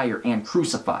on fire, and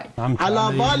crucified. But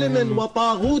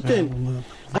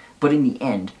in the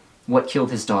end, what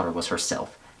killed his daughter was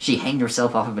herself. She hanged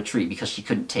herself off of a tree because she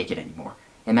couldn't take it anymore.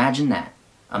 Imagine that.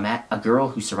 A girl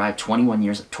who survived 21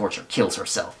 years of torture kills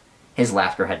herself. His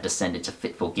laughter had descended to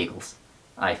fitful giggles.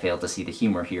 I failed to see the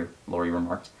humor here, Lori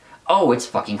remarked. Oh, it's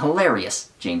fucking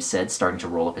hilarious, James said, starting to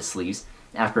roll up his sleeves.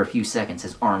 After a few seconds,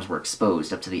 his arms were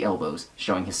exposed up to the elbows,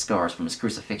 showing his scars from his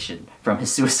crucifixion, from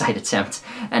his suicide attempt,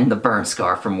 and the burn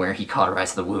scar from where he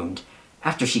cauterized the wound.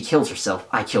 After she kills herself,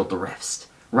 I killed the rest.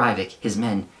 Ryvek, his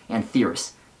men, and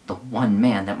Theris, the one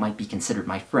man that might be considered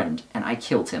my friend, and I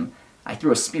killed him. I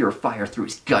threw a spear of fire through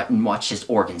his gut and watched his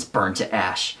organs burn to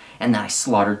ash. And then I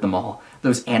slaughtered them all.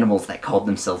 Those animals that called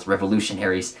themselves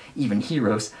revolutionaries, even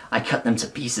heroes, I cut them to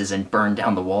pieces and burned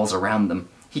down the walls around them.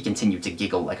 He continued to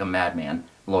giggle like a madman.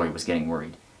 Lori was getting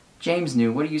worried. James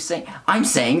knew. What are you saying? I'm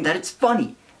saying that it's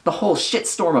funny. The whole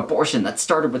shitstorm abortion that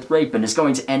started with rape and is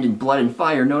going to end in blood and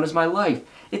fire known as my life.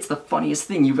 It's the funniest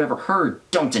thing you've ever heard.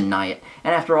 Don't deny it.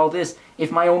 And after all this,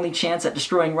 if my only chance at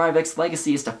destroying Ryvek's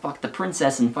legacy is to fuck the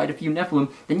princess and fight a few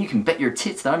Nephilim, then you can bet your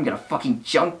tits that I'm gonna fucking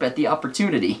jump at the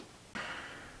opportunity.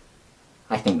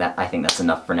 I think that's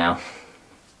enough for now.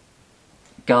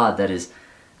 God, that's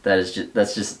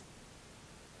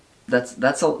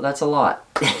a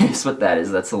lot. That's what that is.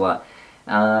 That's a lot.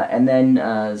 And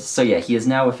then, so yeah, he has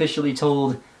now officially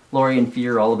told Lori and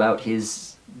Fear all about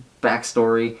his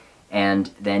backstory, and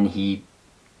then he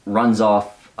runs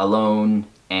off alone,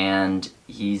 and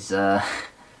he's,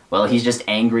 well, he's just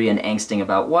angry and angsting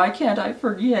about, why can't I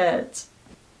forget?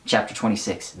 Chapter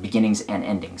 26, Beginnings and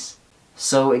Endings.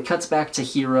 So it cuts back to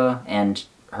Hera and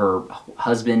her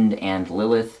husband and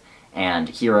Lilith, and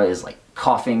Hera is like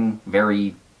coughing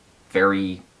very,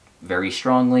 very, very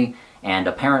strongly, And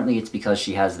apparently it's because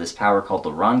she has this power called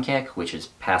the Ronkek, which is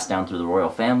passed down through the royal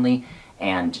family,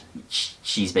 and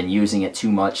she's been using it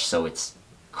too much, so it's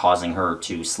causing her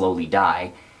to slowly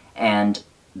die. And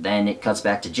then it cuts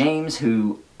back to James,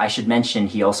 who, I should mention,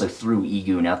 he also threw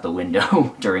Egoon out the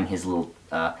window during his little,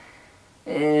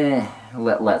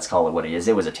 let's call it what it is.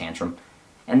 It was a tantrum.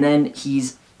 And then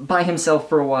he's by himself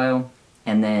for a while,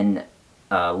 and then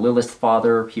Lilith's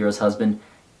father, Hira's husband,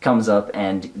 comes up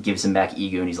and gives him back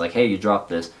Egoon. He's like, hey, you dropped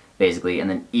this, basically. And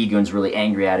then Egoon's really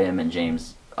angry at him, and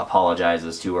James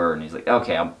apologizes to her, and he's like,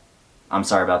 okay, I'm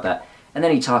sorry about that. And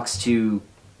then he talks to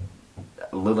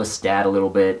Lilith's dad a little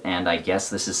bit, and I guess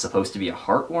this is supposed to be a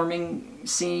heartwarming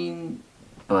scene,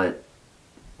 but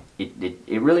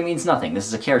it really means nothing. This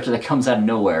is a character that comes out of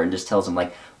nowhere and just tells him,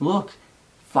 like, look,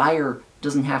 fire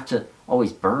doesn't have to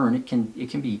always burn. It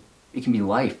can be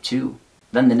life too.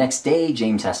 Then the next day,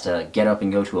 James has to get up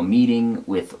and go to a meeting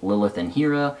with Lilith and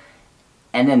Hira,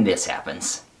 and then this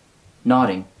happens.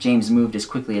 Nodding, James moved as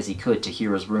quickly as he could to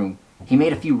Hira's room. He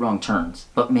made a few wrong turns,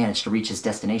 but managed to reach his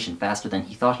destination faster than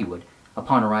he thought he would.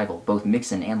 Upon arrival, both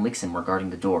Mixon and Lixon were guarding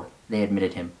the door. They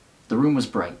admitted him. The room was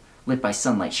bright, lit by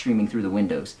sunlight streaming through the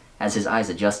windows. As his eyes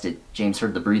adjusted, James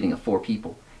heard the breathing of 4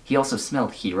 people. He also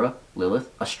smelled Hira, Lilith,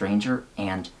 a stranger,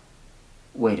 and...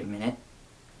 Wait a minute.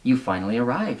 You finally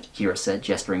arrived, Hira said,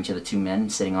 gesturing to the 2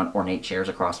 men sitting on ornate chairs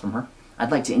across from her.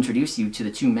 I'd like to introduce you to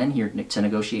the 2 men here to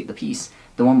negotiate the peace.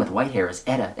 The one with white hair is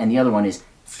Edda, and the other one is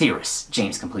Theris,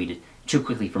 James completed. Too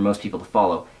quickly for most people to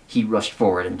follow, he rushed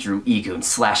forward and drew Egoon,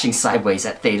 slashing sideways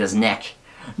at Theda's neck.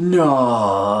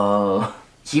 No!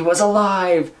 He was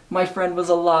alive! My friend was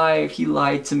alive! He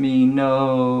lied to me!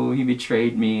 No! He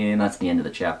betrayed me! And that's the end of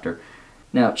the chapter.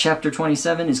 Now, chapter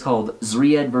 27 is called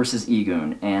Zried vs.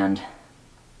 Egoon, and...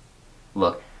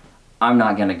 Look, I'm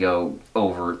not gonna go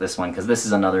over this one, because this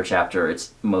is another chapter.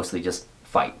 It's mostly just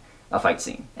a fight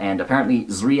scene. And apparently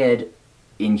Zried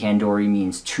in Kandori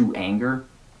means to anger,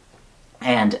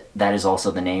 and that is also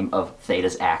the name of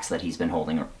Theda's axe that he's been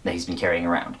carrying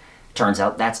around. Turns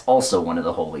out that's also one of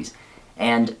the holies.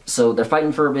 And so they're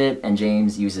fighting for a bit, and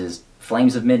James uses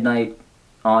Flames of Midnight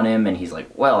on him, and he's like,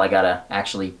 well, I gotta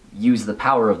actually use the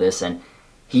power of this, and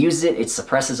he uses it, it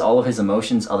suppresses all of his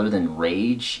emotions other than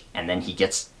rage, and then he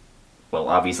gets, well,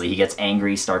 obviously he gets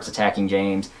angry, starts attacking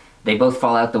James. They both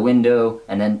fall out the window,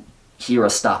 and then Hira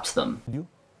stops them.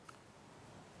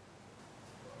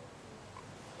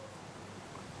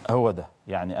 هو ده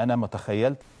يعني أنا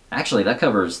متخيلت. Actually, that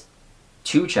covers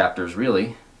 2 chapters,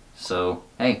 really. So,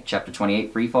 hey, chapter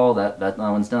 28, Freefall, that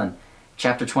one's done.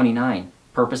 Chapter 29,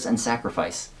 Purpose and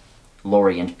Sacrifice.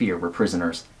 Lori and Fear were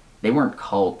prisoners. They weren't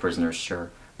called prisoners,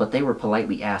 sure, but they were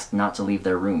politely asked not to leave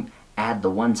their room. Add the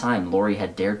one time Lori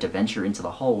had dared to venture into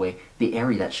the hallway, the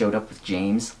Aerie that showed up with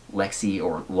James, Lexi,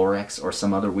 or Lorex, or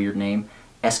some other weird name,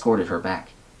 escorted her back.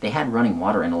 They had running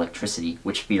water and electricity,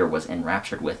 which Fear was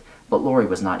enraptured with, but Lori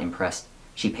was not impressed.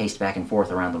 She paced back and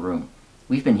forth around the room.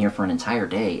 We've been here for an entire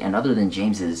day, and other than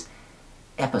James's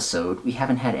episode, we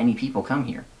haven't had any people come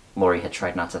here. Lori had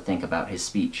tried not to think about his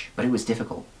speech, but it was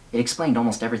difficult. It explained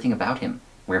almost everything about him.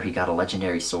 Where he got a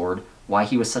legendary sword, why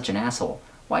he was such an asshole,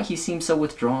 why he seemed so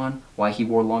withdrawn, why he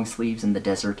wore long sleeves in the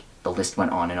desert. The list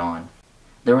went on and on.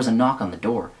 There was a knock on the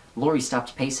door. Lori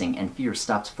stopped pacing, and Fear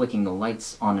stopped flicking the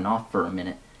lights on and off for a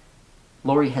minute.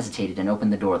 Lori hesitated and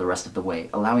opened the door the rest of the way,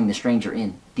 allowing the stranger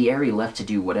in. The Aerie left to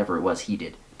do whatever it was he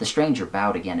did. The stranger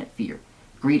bowed again at Fear.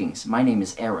 Greetings, my name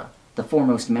is Era, the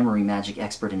foremost memory magic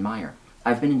expert in Meyer.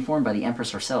 I've been informed by the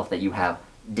Empress herself that you have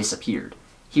disappeared.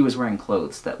 He was wearing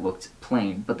clothes that looked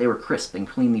plain, but they were crisp and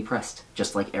cleanly pressed,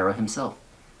 just like Era himself.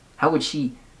 How would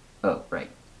she... Oh, right.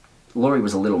 Lori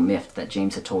was a little miffed that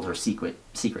James had told her secret.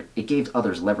 It gave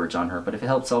others leverage on her, but if it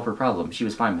helped solve her problem, she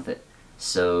was fine with it.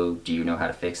 So, do you know how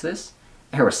to fix this?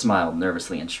 Era smiled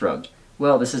nervously and shrugged.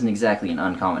 Well, this isn't exactly an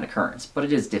uncommon occurrence, but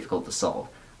it is difficult to solve.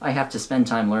 I have to spend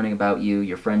time learning about you,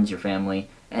 your friends, your family,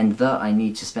 and I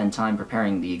need to spend time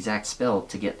preparing the exact spell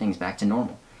to get things back to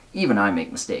normal. Even I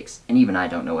make mistakes, and even I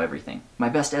don't know everything. My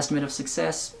best estimate of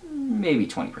success? Maybe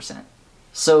 20%.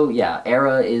 So yeah,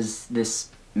 Era is this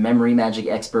memory magic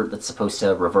expert that's supposed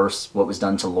to reverse what was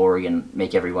done to Lori and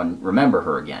make everyone remember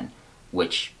her again.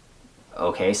 Which,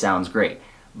 okay, sounds great.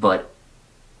 But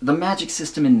the magic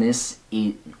system in this,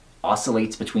 it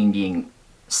oscillates between being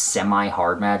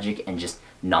semi-hard magic and just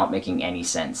not making any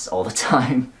sense all the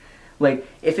time. Like,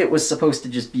 if it was supposed to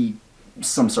just be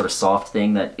some sort of soft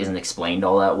thing that isn't explained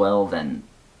all that well, then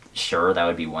sure, that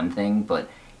would be one thing, but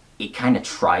it kind of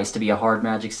tries to be a hard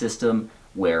magic system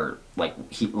where,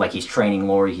 he's training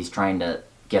Lori, he's trying to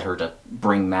get her to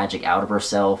bring magic out of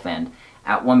herself, and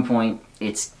at one point,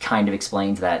 it's kind of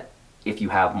explained that if you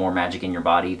have more magic in your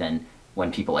body, then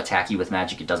when people attack you with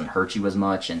magic, it doesn't hurt you as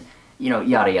much, and, you know,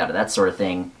 yada yada, that sort of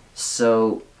thing.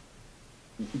 So,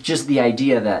 just the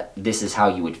idea that this is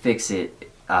how you would fix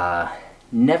it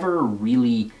never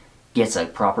really gets a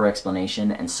proper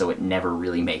explanation, and so it never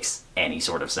really makes any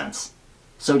sort of sense.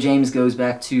 So James goes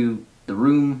back to the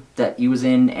room that he was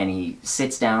in, and he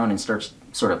sits down and starts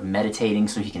sort of meditating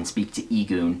so he can speak to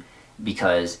Egun,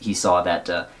 because he saw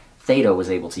that Theta was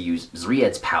able to use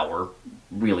Zried's power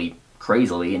really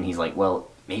crazily, and he's like, well,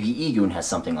 maybe Egun has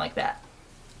something like that.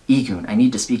 Egun, I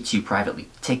need to speak to you privately.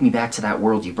 Take me back to that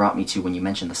world you brought me to when you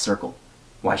mentioned the circle.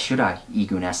 Why should I?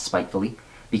 Egun asked spitefully.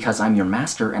 Because I'm your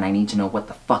master and I need to know what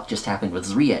the fuck just happened with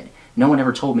Zried. No one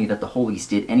ever told me that the Holies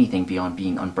did anything beyond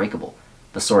being unbreakable.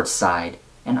 The sword sighed.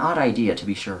 An odd idea, to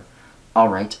be sure.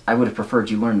 Alright, I would have preferred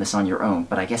you learn this on your own,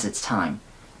 but I guess it's time.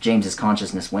 James's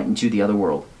consciousness went into the other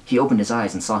world. He opened his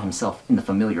eyes and saw himself in the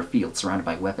familiar field surrounded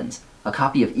by weapons. A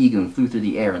copy of Egun flew through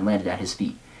the air and landed at his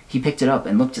feet. He picked it up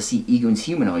and looked to see Egun's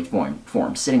humanoid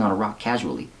form sitting on a rock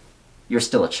casually. You're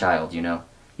still a child, you know.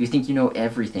 You think you know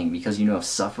everything because you know of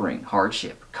suffering,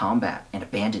 hardship, combat, and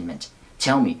abandonment.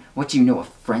 Tell me, what do you know of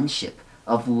friendship,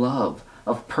 of love,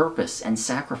 of purpose and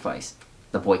sacrifice?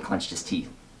 The boy clenched his teeth.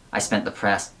 I spent the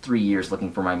past 3 years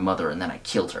looking for my mother and then I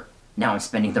killed her. Now I'm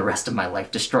spending the rest of my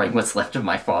life destroying what's left of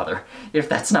my father. If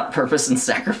that's not purpose and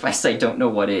sacrifice, I don't know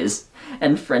what is.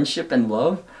 And friendship and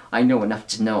love? I know enough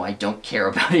to know I don't care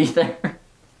about either.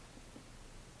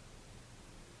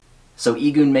 So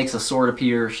Egun makes a sword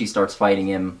appear, she starts fighting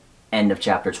him, end of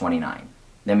chapter 29.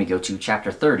 Then we go to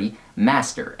chapter 30,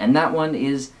 Master, and that one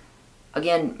is,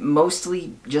 again,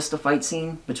 mostly just a fight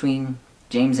scene between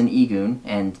James and Egun,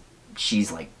 and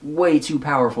she's like way too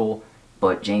powerful,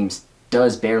 but James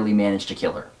does barely manage to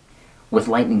kill her. With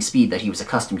lightning speed that he was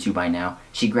accustomed to by now,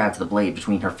 she grabbed the blade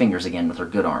between her fingers again with her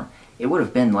good arm. It would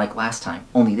have been like last time,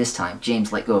 only this time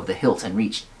James let go of the hilt and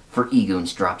reached for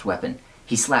Egun's dropped weapon.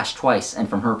 He slashed twice, and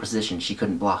from her position she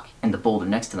couldn't block, and the boulder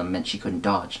next to them meant she couldn't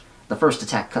dodge. The first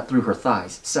attack cut through her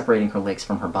thighs, separating her legs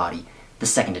from her body. The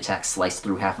second attack sliced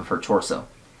through half of her torso.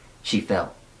 She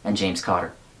fell, and James caught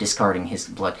her, discarding his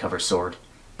blood-covered sword.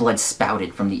 Blood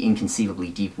spouted from the inconceivably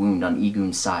deep wound on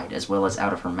Egun's side, as well as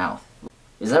out of her mouth.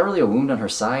 Is that really a wound on her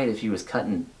side if he was cut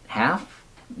in half?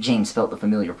 James felt the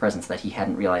familiar presence that he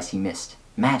hadn't realized he missed.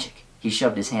 Magic! He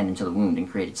shoved his hand into the wound and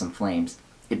created some flames.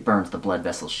 It burned the blood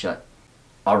vessels shut.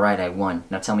 All right, I won.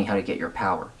 Now tell me how to get your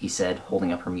power, he said,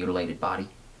 holding up her mutilated body.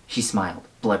 She smiled,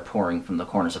 blood pouring from the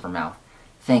corners of her mouth.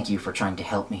 Thank you for trying to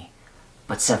help me.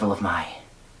 But several of my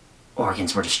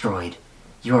organs were destroyed.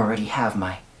 You already have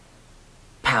my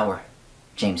power.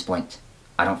 James blinked.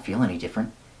 I don't feel any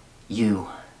different. You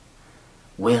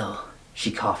will,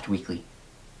 she coughed weakly.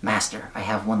 Master, I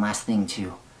have one last thing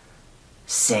to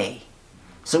say.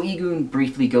 So Egun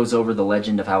briefly goes over the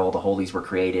legend of how all the Holies were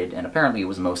created, and apparently it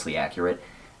was mostly accurate.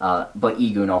 But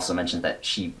Egun also mentioned that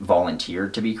she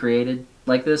volunteered to be created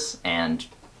like this, and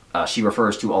she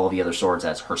refers to all of the other swords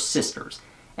as her sisters.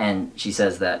 And she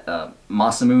says that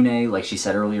Masamune, like she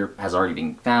said earlier, has already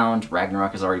been found,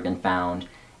 Ragnarok has already been found,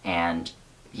 and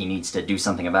he needs to do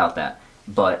something about that.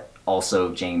 But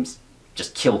also James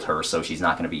just killed her, so she's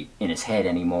not going to be in his head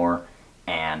anymore,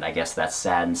 and I guess that's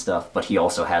sad and stuff, but he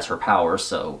also has her power,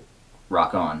 so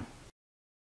rock on.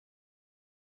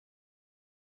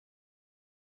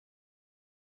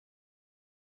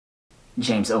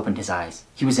 James opened his eyes.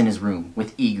 He was in his room,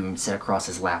 with Egun set across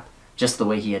his lap, just the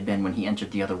way he had been when he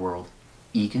entered the other world.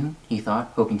 Egun? He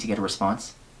thought, hoping to get a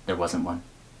response. There wasn't one.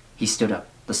 He stood up.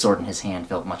 The sword in his hand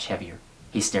felt much heavier.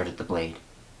 He stared at the blade.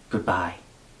 Goodbye,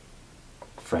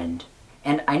 friend.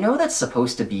 And I know that's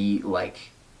supposed to be, like,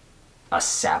 a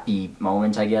sappy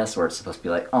moment, I guess, where it's supposed to be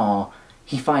like, oh,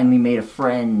 he finally made a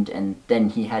friend, and then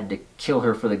he had to kill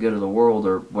her for the good of the world,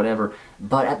 or whatever.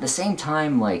 But at the same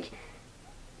time, like,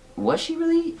 was she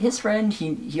really his friend?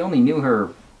 He only knew her,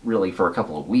 really, for a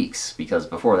couple of weeks, because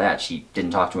before that, she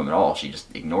didn't talk to him at all. She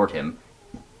just ignored him.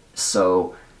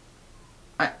 So,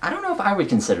 I don't know if I would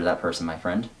consider that person my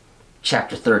friend.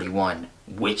 Chapter 31,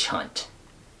 Witch Hunt.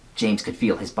 James could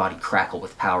feel his body crackle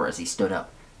with power as he stood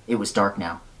up. It was dark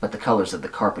now, but the colors of the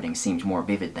carpeting seemed more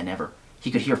vivid than ever. He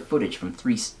could hear footsteps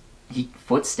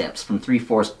from 3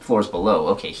 floors below.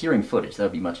 Okay, hearing footage, that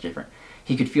would be much different.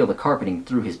 He could feel the carpeting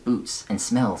through his boots, and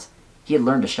smells. He had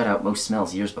learned to shut out most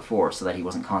smells years before so that he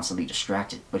wasn't constantly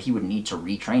distracted, but he would need to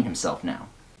retrain himself now.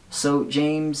 So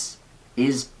James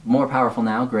is more powerful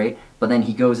now, great, but then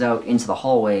he goes out into the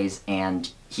hallways and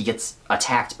he gets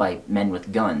attacked by men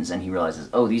with guns, and he realizes,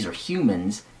 oh, these are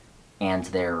humans, and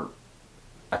they're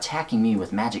attacking me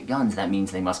with magic guns. That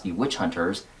means they must be witch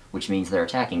hunters, which means they're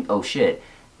attacking. Oh shit.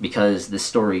 because this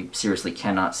story seriously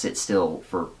cannot sit still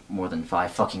for more than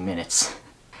 5 fucking minutes.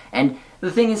 And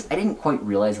the thing is, I didn't quite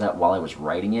realize that while I was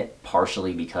writing it,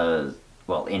 partially because,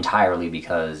 well, entirely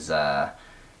because,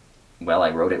 well,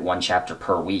 I wrote it 1 chapter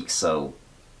per week, so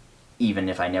even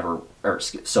if I never,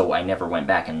 so I never went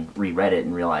back and reread it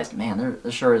and realized, man,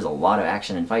 there sure is a lot of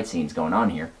action and fight scenes going on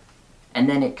here. And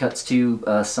then it cuts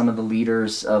to some of the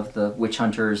leaders of the witch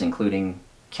hunters, including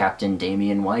Captain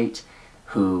Damian White,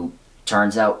 who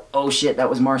turns out, oh shit, that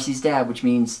was Marcy's dad, which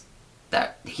means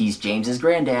that he's James's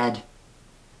granddad.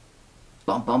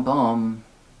 Bum bum bum.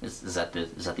 Is that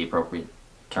the appropriate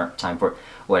time for it?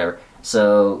 Whatever.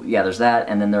 So yeah, there's that,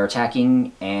 and then they're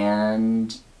attacking,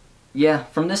 and yeah,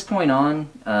 from this point on,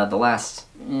 the last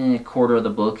quarter of the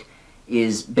book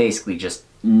is basically just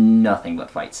nothing but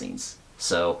fight scenes.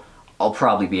 So I'll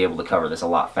probably be able to cover this a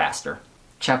lot faster.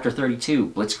 Chapter 32,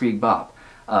 Blitzkrieg Bop.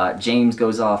 James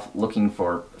goes off looking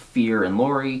for Fear and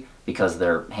Laurie because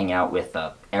they're hanging out with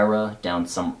Era down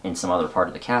in some other part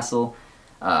of the castle.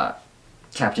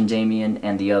 Captain Damien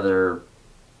and the other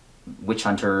witch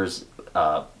hunters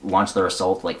launch their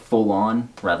assault like full on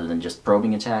rather than just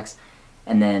probing attacks.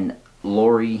 And then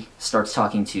Laurie starts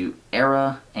talking to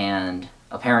Era, and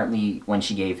apparently when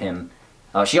she gave him,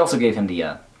 she also gave him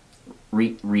the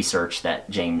research that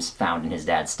James found in his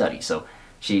dad's study. So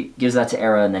she gives that to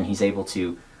Era, and then he's able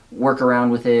to work around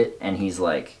with it, and he's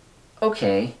like,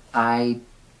 okay, I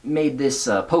made this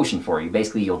potion for you.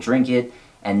 Basically, you'll drink it,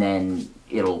 and then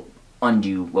it'll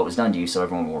undo what was done to you so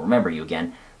everyone will remember you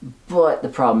again. But the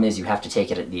problem is you have to take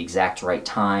it at the exact right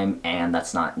time, and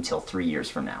that's not until 3 years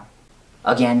from now.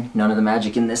 Again, none of the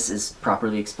magic in this is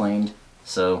properly explained,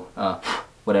 so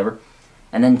whatever.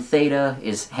 And then Theta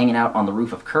is hanging out on the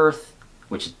roof of Kurth,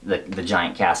 which is the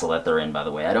giant castle that they're in, by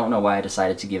the way. I don't know why I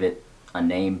decided to give it a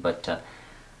name, but,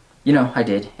 you know, I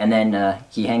did. And then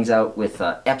he hangs out with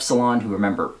Epsilon, who,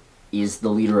 remember, is the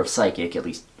leader of Psychic, at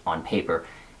least on paper.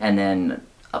 And then,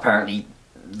 apparently,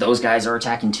 those guys are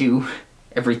attacking too.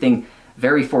 Everything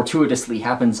very fortuitously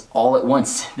happens all at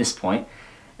once at this point.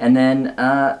 And then,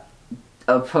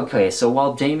 okay, so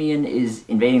while Damien is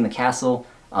invading the castle,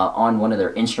 on one of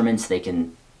their instruments they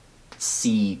can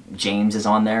see James is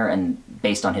on there, and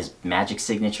based on his magic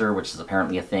signature, which is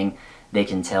apparently a thing, they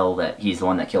can tell that he's the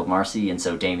one that killed Marcy, and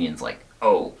so Damien's like,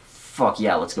 oh, fuck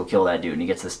yeah, let's go kill that dude. And he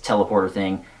gets this teleporter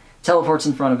thing, teleports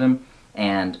in front of him,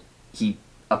 and he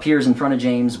appears in front of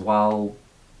James while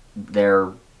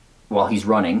he's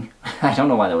running. I don't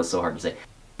know why that was so hard to say.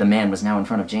 The man was now in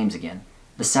front of James again.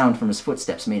 The sound from his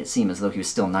footsteps made it seem as though he was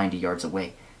still 90 yards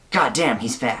away. God damn,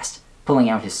 he's fast! Pulling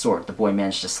out his sword, the boy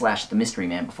managed to slash at the mystery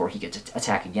man before he could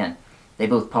attack again. They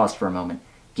both paused for a moment,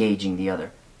 gauging the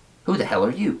other. Who the hell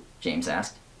are you? James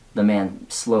asked. The man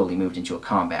slowly moved into a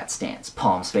combat stance,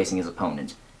 palms facing his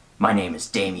opponent. My name is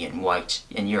Damian White,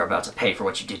 and you're about to pay for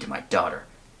what you did to my daughter.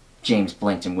 James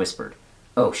blinked and whispered,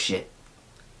 oh shit.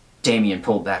 Damien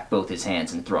pulled back both his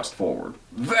hands and thrust forward.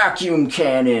 Vacuum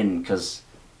cannon! Because,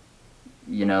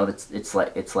 you know, it's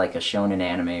like a shonen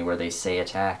anime where they say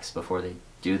attacks before they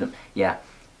do them. Yeah.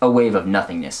 A wave of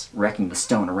nothingness, wrecking the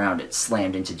stone around it,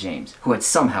 slammed into James, who had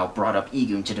somehow brought up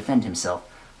Igun to defend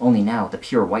himself. Only now the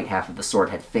pure white half of the sword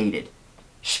had faded.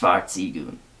 Schwarz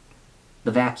Igun.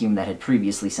 The vacuum that had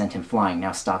previously sent him flying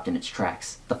now stopped in its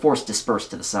tracks. The force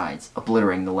dispersed to the sides,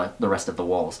 obliterating the rest of the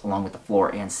walls, along with the floor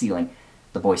and ceiling.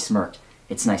 The boy smirked.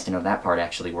 It's nice to know that part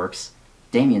actually works.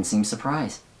 Damien seemed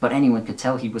surprised, but anyone could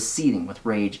tell he was seething with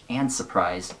rage and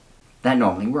surprise. That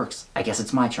normally works. I guess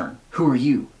it's my turn. Who are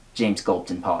you? James gulped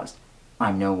and paused.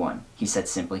 I'm no one, he said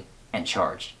simply, and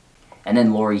charged. And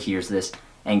then Laurie hears this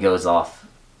and goes off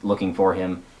looking for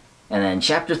him. And then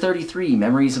chapter 33,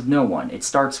 Memories of No One. It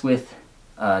starts with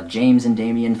James and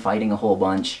Damien fighting a whole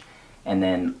bunch, and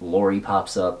then Laurie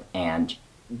pops up and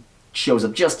shows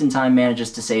up just in time,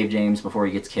 manages to save James before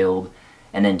he gets killed.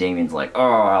 And then Damien's like,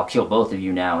 oh, I'll kill both of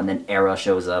you now. And then Era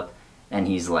shows up, and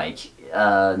he's like,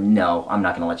 no, I'm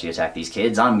not going to let you attack these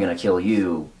kids. I'm going to kill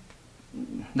you.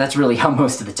 That's really how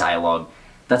most of the dialogue,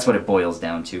 that's what it boils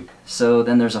down to. So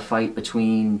then there's a fight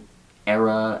between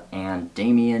Era and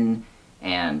Damien,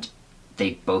 and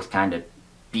they both kind of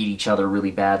beat each other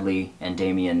really badly, and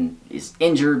Damien is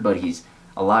injured, but he's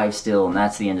alive still, and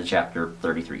that's the end of chapter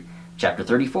 33. Chapter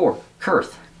 34,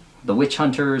 Kurth. The witch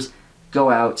hunters go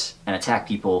out and attack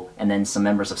people, and then some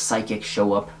members of Psychic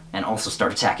show up and also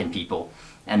start attacking people.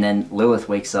 And then Lilith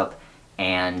wakes up,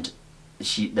 and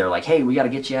they're like, hey, we gotta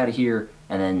get you out of here.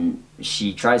 And then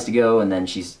she tries to go, and then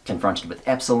she's confronted with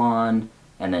Epsilon,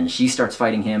 and then she starts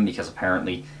fighting him because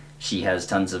apparently she has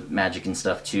tons of magic and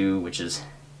stuff too, which is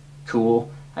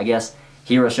cool, I guess.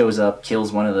 Hera shows up,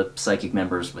 kills one of the Psychic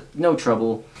members with no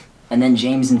trouble, And then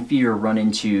James and Fear run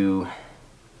into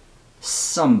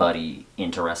somebody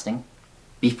interesting.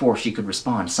 Before she could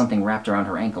respond, something wrapped around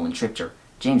her ankle and tripped her.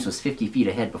 James was 50 feet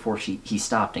ahead before he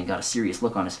stopped and got a serious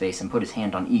look on his face and put his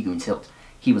hand on Egun's hilt.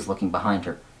 He was looking behind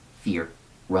her. Fear.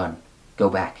 Run. Go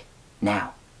back.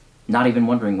 Now. Not even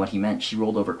wondering what he meant, she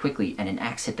rolled over quickly, and an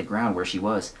axe hit the ground where she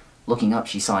was. Looking up,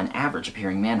 she saw an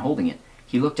average-appearing man holding it.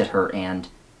 He looked at her, and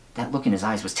that look in his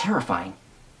eyes was terrifying.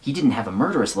 He didn't have a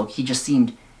murderous look, he just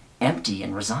seemed empty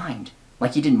and resigned.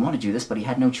 Like he didn't want to do this, but he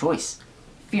had no choice.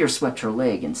 Fear swept her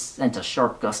leg and sent a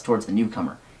sharp gust towards the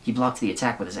newcomer. He blocked the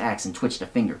attack with his axe and twitched a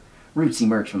finger. Roots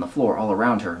emerged from the floor all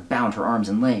around her and bound her arms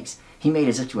and legs. He made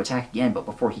as if to attack again, but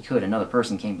before he could, another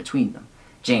person came between them.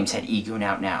 James had Egun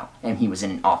out now, and he was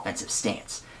in an offensive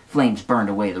stance. Flames burned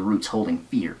away the roots holding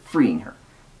Fear, freeing her.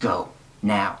 Go.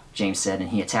 Now, James said,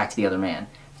 and he attacked the other man.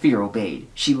 Fear obeyed.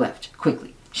 She left,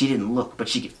 quickly. She didn't look, but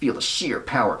she could feel the sheer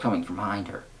power coming from behind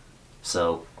her.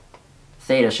 So,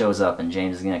 Theta shows up, and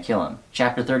James is going to kill him.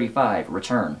 Chapter 35,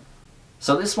 Return.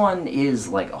 So this one is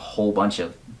like a whole bunch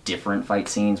of different fight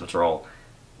scenes, which are all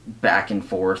back and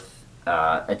forth.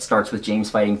 It starts with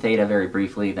James fighting Theta very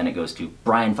briefly, then it goes to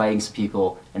Brian fighting some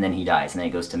people, and then he dies. And then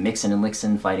it goes to Mixon and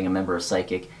Lixon fighting a member of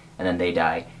Psychic, and then they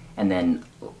die. And then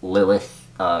Lilith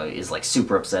is like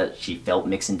super upset. She felt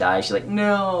Mixon die. She's like,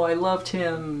 no, I loved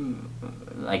him,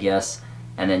 I guess.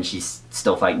 And then she's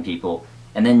still fighting people.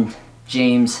 And then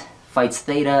James fights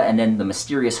Theta, and then the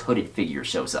mysterious hooded figure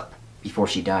shows up. Before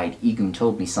she died, Egun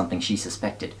told me something she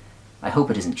suspected. I hope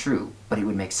it isn't true, but it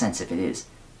would make sense if it is.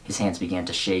 His hands began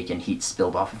to shake and heat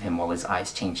spilled off of him while his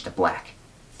eyes changed to black.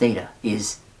 Theta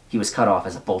is... He was cut off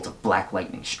as a bolt of black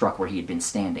lightning struck where he had been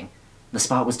standing. The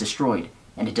spot was destroyed,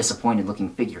 and a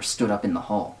disappointed-looking figure stood up in the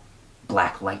hall.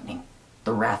 Black lightning.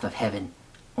 The wrath of heaven.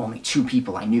 Only 2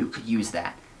 people I knew could use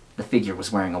that. The figure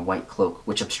was wearing a white cloak,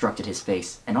 which obstructed his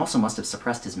face, and also must have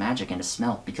suppressed his magic and his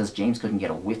smell, because James couldn't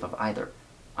get a whiff of either.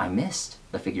 I missed,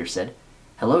 the figure said.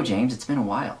 Hello, James, it's been a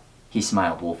while. He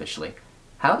smiled wolfishly.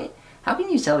 How can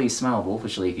you tell he smiled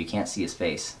wolfishly if you can't see his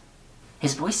face?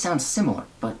 His voice sounds similar,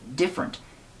 but different,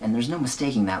 and there's no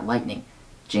mistaking that lightning.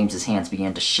 James's hands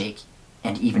began to shake,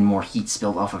 and even more heat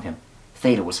spilled off of him.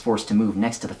 Theta was forced to move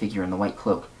next to the figure in the white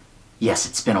cloak. Yes,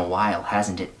 it's been a while,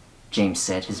 hasn't it? James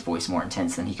said, his voice more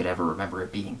intense than he could ever remember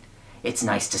it being. It's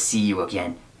nice to see you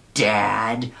again,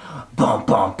 Dad. Bum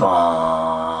bum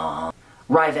bum.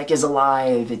 Ryvek is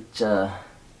alive.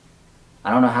 I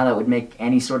don't know how that would make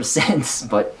any sort of sense,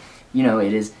 but, you know,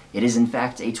 it is in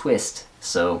fact a twist.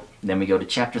 So then we go to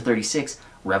chapter 36,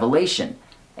 Revelation,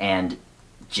 and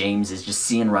James is just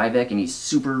seeing Ryvek and he's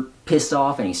super pissed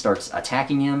off and he starts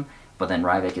attacking him, but then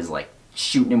Ryvek is like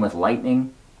shooting him with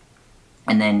lightning,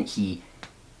 and then he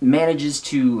manages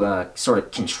to sort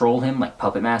of control him like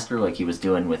Puppet Master, like he was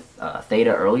doing with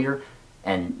Theta earlier,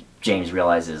 and James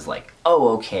realizes like, oh,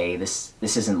 okay, this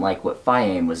isn't like what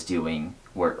Fiame was doing,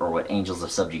 or what Angels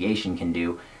of Subjugation can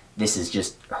do. This is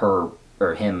just her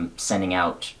or him sending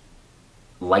out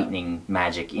lightning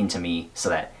magic into me so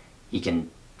that he can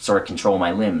sort of control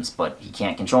my limbs, but he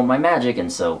can't control my magic,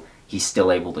 and so he's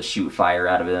still able to shoot fire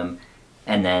out of him.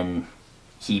 And then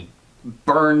he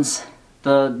burns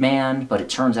the man, but it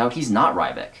turns out he's not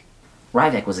Ryvek.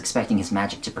 Ryvek was expecting his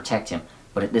magic to protect him,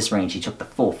 but at this range he took the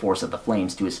full force of the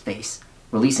flames to his face.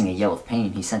 Releasing a yell of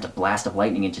pain, he sent a blast of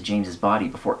lightning into James's body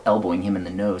before elbowing him in the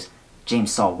nose.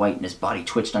 James saw white and his body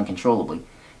twitched uncontrollably.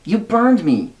 You burned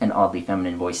me, an oddly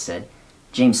feminine voice said.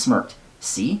 James smirked.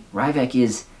 See, Ryvek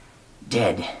is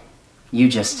dead. You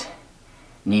just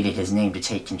needed his name to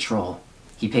take control.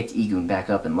 He picked Egun back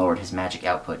up and lowered his magic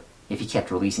output. If he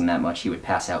kept releasing that much, he would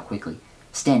pass out quickly.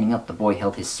 Standing up, the boy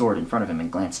held his sword in front of him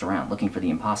and glanced around, looking for the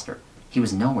imposter. He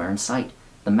was nowhere in sight.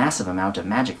 The massive amount of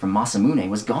magic from Masamune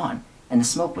was gone, and the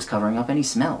smoke was covering up any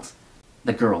smells.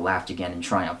 The girl laughed again in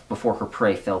triumph before her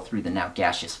prey fell through the now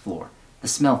gaseous floor. The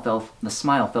smile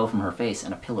fell from her face,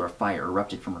 and a pillar of fire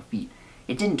erupted from her feet.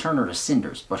 It didn't turn her to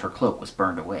cinders, but her cloak was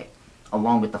burned away,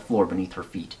 along with the floor beneath her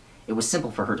feet. It was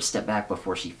simple for her to step back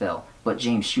before she fell, but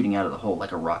James shooting out of the hole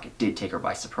like a rocket did take her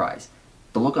by surprise.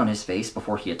 The look on his face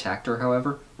before he attacked her,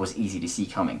 however, was easy to see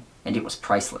coming, and it was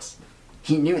priceless.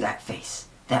 He knew that face,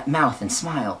 that mouth and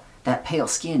smile, that pale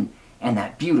skin, and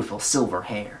that beautiful silver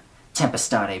hair.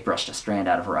 Tempestade brushed a strand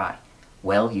out of her eye.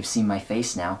 Well, you've seen my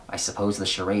face now. I suppose the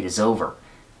charade is over.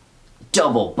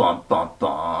 Double bump bump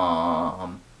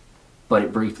bum. But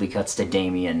it briefly cuts to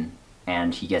Damien,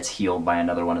 and he gets healed by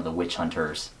another one of the witch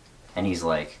hunters. And he's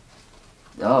like,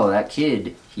 oh, that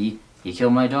kid, he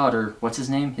killed my daughter. What's his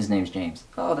name? His name's James.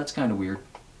 Oh, that's kind of weird.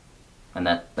 And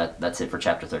that's it for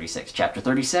chapter 36. Chapter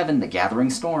 37, The Gathering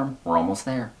Storm. We're almost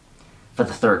there. For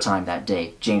the third time that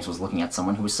day, James was looking at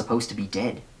someone who was supposed to be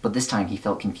dead, but this time he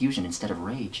felt confusion instead of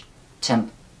rage.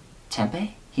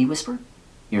 Tempe? He whispered.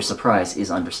 Your surprise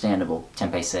is understandable,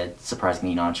 Tempe said,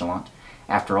 surprisingly nonchalant.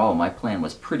 After all, my plan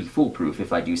was pretty foolproof,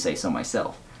 if I do say so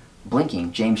myself.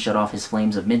 Blinking, James shut off his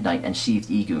flames of midnight and sheathed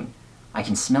Egun. I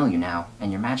can smell you now,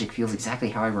 and your magic feels exactly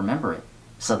how I remember it.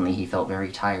 Suddenly he felt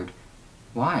very tired.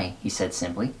 Why? He said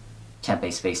simply.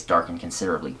 Tempe's face darkened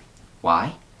considerably.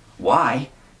 Why? Why?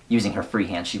 Using her free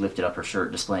hand, she lifted up her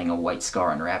shirt, displaying a white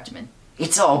scar on her abdomen.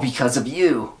 It's all because of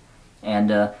you! And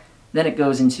then it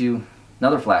goes into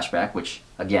another flashback, which,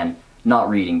 again, not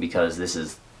reading because this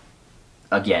is,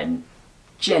 again,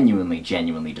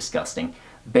 genuinely disgusting.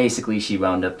 Basically, she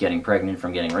wound up getting pregnant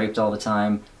from getting raped all the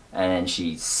time, and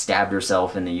she stabbed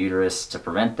herself in the uterus to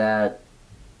prevent that,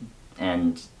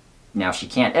 and now she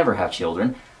can't ever have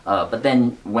children. But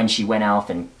then when she went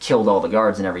off and killed all the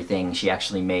guards and everything, she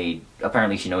actually made,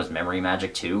 apparently she knows memory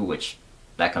magic too, which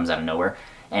that comes out of nowhere,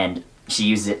 and she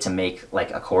used it to make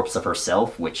like a corpse of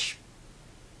herself, which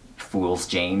fools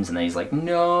James, and then he's like,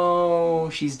 no,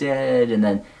 she's dead, and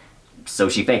then, so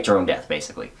she faked her own death,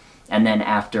 basically. And then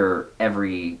after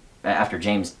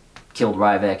James killed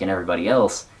Ryvek and everybody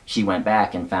else, she went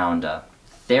back and found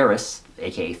Theris,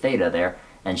 aka Theta, there,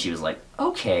 and she was like,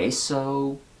 okay,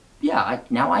 so yeah,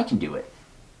 now I can do it.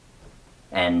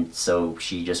 And so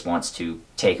she just wants to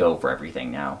take over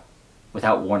everything now.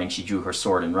 Without warning, she drew her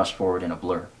sword and rushed forward in a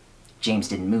blur. James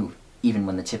didn't move, even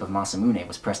when the tip of Masamune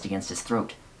was pressed against his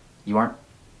throat. You aren't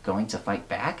going to fight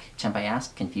back? Tempe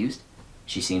asked, confused.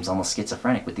 She seems almost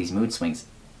schizophrenic with these mood swings.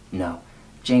 No,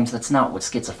 James, that's not what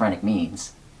schizophrenic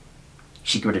means.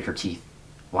 She gritted her teeth.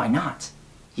 Why not?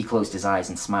 He closed his eyes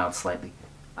and smiled slightly.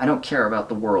 I don't care about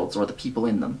the worlds or the people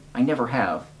in them. I never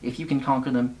have. If you can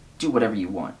conquer them, do whatever you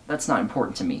want. That's not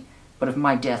important to me. But if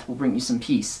my death will bring you some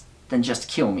peace, then just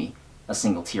kill me. A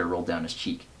single tear rolled down his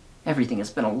cheek. Everything has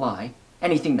been a lie.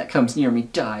 Anything that comes near me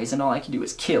dies, and all I can do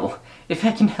is kill. If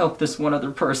I can help this one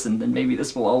other person, then maybe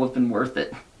this will all have been worth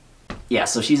it. Yeah,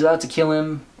 so she's about to kill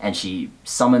him, and she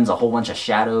summons a whole bunch of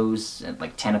shadows, and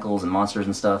like tentacles and monsters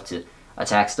and stuff to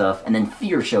attack stuff, and then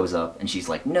Fear shows up, and she's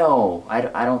like, no,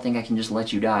 I don't think I can just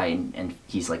let you die, and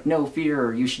he's like, no,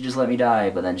 Fear, you should just let me die,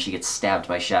 but then she gets stabbed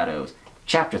by shadows.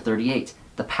 Chapter 38,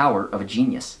 The Power of a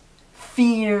Genius.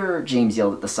 Fear! James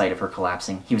yelled at the sight of her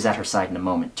collapsing. He was at her side in a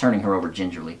moment, turning her over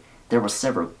gingerly. There were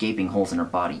several gaping holes in her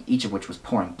body, each of which was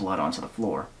pouring blood onto the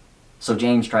floor. So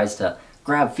James tries to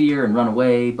grab Fear and run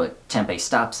away, but Tempe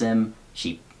stops him.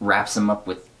 She wraps him up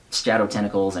with shadow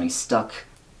tentacles, and he's stuck.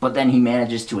 But then he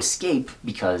manages to escape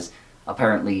because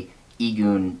apparently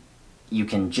Egun, you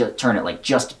can turn it like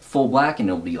just full black and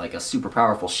it'll be like a super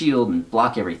powerful shield and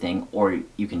block everything, or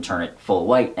you can turn it full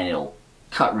white and it'll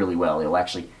cut really well. It'll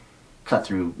actually cut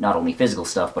through not only physical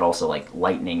stuff but also like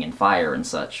lightning and fire and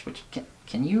such. Which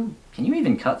can you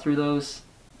even cut through those?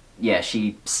 Yeah,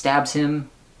 she stabs him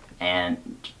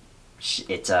and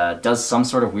it does some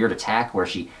sort of weird attack where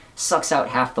she sucks out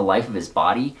half the life of his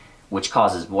body, which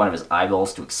causes one of his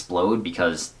eyeballs to explode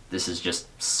because this is just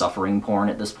suffering porn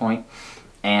at this point.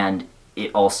 And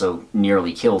it also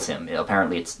nearly kills him.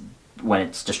 Apparently when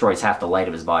it destroys half the light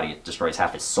of his body, it destroys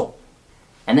half his soul.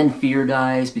 And then Fear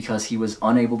dies because he was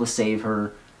unable to save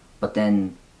her, but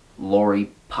then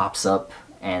Lori pops up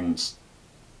and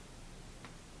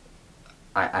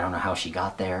I don't know how she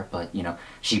got there, but you know,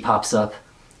 she pops up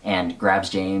and grabs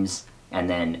James, and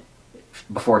then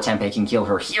before Tempe can kill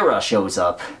her, Hira shows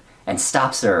up and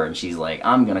stops her, and she's like,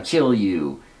 I'm gonna kill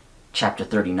you. Chapter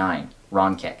 39,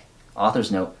 Ronkek.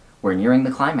 Author's note, we're nearing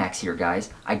the climax here,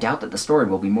 guys. I doubt that the story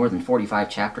will be more than 45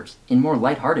 chapters. In more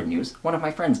lighthearted news, one of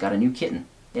my friends got a new kitten.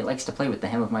 It likes to play with the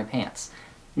hem of my pants.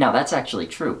 Now, that's actually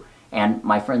true, and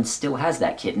my friend still has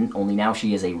that kitten, only now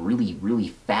she is a really, really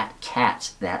fat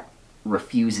cat that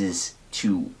refuses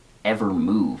to ever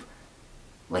move.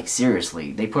 Like,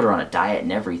 seriously, they put her on a diet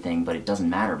and everything, but it doesn't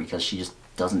matter because she just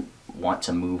doesn't want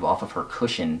to move off of her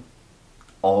cushion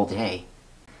all day.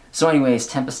 So anyways,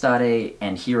 Tempestade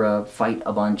and Hira fight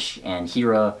a bunch, and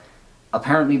Hira,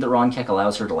 apparently the Ronkek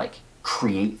allows her to, like,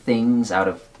 create things out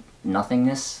of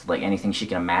nothingness. Like, anything she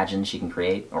can imagine she can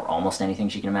create, or almost anything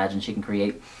she can imagine she can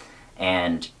create.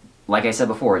 And, like I said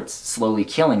before, it's slowly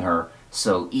killing her,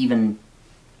 so even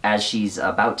as she's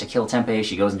about to kill Tempe,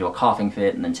 she goes into a coughing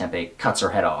fit, and then Tempe cuts her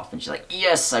head off, and she's like,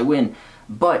 yes, I win!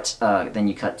 But then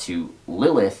you cut to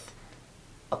Lilith.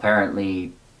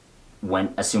 Apparently,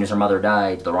 as soon as her mother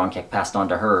died, the Ronkek passed on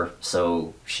to her,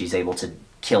 so she's able to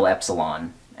kill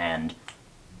Epsilon, and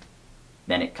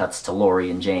then it cuts to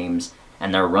Lori and James,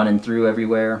 and they're running through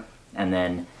everywhere, and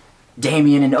then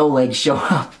Damien and Oleg show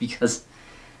up because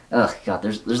Ugh, God,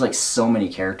 there's like so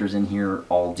many characters in here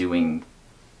all doing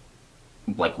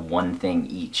like one thing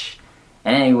each.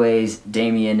 And anyways,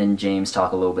 Damien and James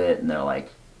talk a little bit, and they're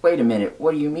like, wait a minute,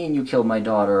 what do you mean you killed my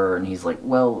daughter? And he's like,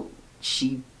 well,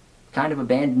 she kind of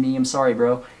abandoned me, I'm sorry,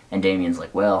 bro. And Damien's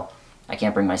like, well, I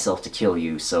can't bring myself to kill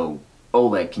you, so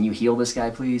Oleg, can you heal this guy,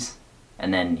 please?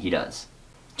 And then he does.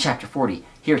 Chapter 40,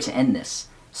 here to end this.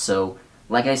 So,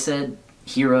 like I said,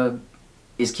 Hera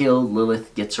is killed,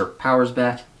 Lilith gets her powers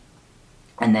back,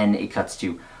 and then it cuts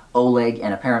to Oleg,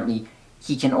 and apparently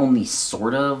he can only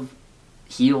sort of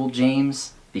heal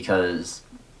James, because,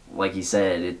 like he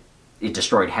said, it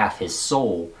destroyed half his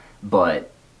soul,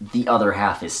 but the other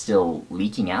half is still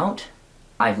leaking out?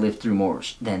 I've lived through more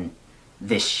than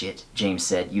this shit, James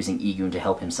said, using Egun to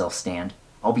help himself stand.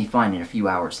 I'll be fine in a few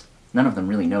hours. None of them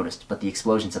really noticed, but the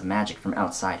explosions of magic from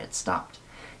outside had stopped.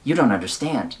 You don't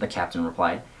understand, the captain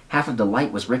replied. Half of the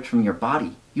light was ripped from your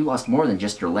body. You lost more than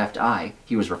just your left eye.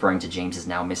 He was referring to James's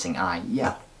now missing eye.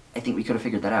 Yeah, I think we could have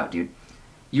figured that out, dude.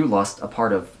 You lost a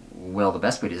part of, well, the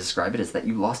best way to describe it is that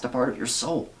you lost a part of your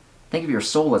soul. Think of your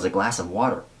soul as a glass of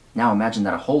water. Now imagine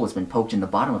that a hole has been poked in the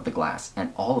bottom of the glass,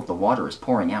 and all of the water is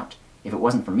pouring out. If it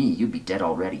wasn't for me, you'd be dead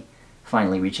already.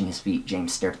 Finally reaching his feet,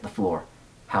 James stared at the floor.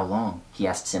 How long? He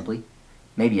asked simply.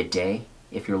 Maybe a day,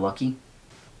 if you're lucky.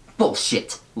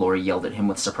 Bullshit! Lori yelled at him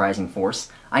with surprising force.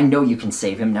 I know you can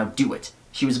save him, now do it.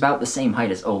 She was about the same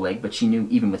height as Oleg, but she knew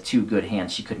even with 2 good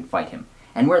hands she couldn't fight him.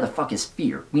 And where the fuck is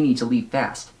Fear? We need to leave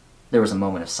fast. There was a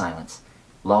moment of silence.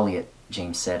 Lolliot,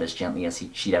 James said as gently as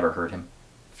she'd ever heard him.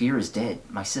 Fear is dead,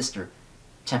 my sister.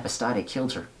 Tempestade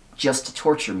killed her, just to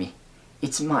torture me.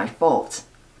 It's my fault.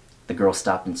 The girl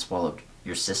stopped and swallowed.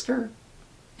 Your sister?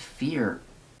 Fear.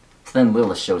 So then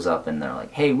Lilith shows up and they're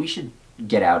like, hey, we should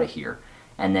get out of here.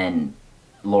 And then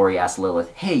Lori asks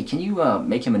Lilith, hey, can you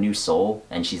make him a new soul?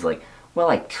 And she's like, well,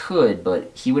 I could,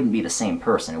 but he wouldn't be the same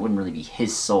person. It wouldn't really be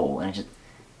his soul. And it just...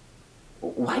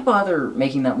 why bother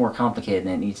making that more complicated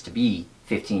than it needs to be,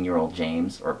 15-year-old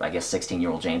James, or I guess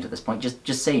 16-year-old James at this point?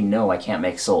 Just say, no, I can't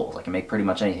make souls. I can make pretty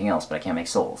much anything else, but I can't make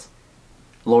souls.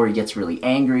 Lori gets really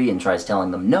angry and tries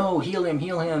telling them, no, heal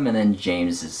him, and then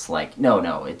James is like, no,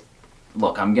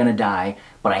 look, I'm gonna die,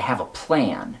 but I have a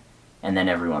plan. And then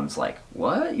everyone's like,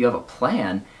 what? You have a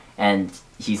plan? And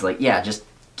he's like, yeah, just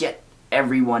get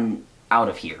everyone out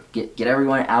of here. Get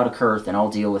everyone out of Kurth and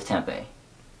I'll deal with Tempe.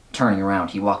 Turning around,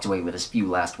 he walked away with his few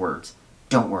last words.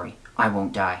 Don't worry, I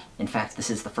won't die. In fact,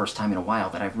 this is the first time in a while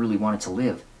that I've really wanted to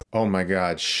live. Oh my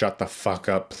god, shut the fuck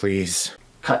up, please.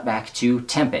 Cut back to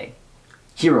Tempe.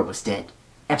 Hera was dead.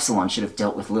 Epsilon should have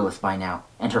dealt with Lilith by now,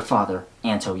 and her father,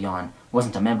 Anto Jan,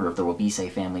 wasn't a member of the Wabise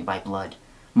family by blood.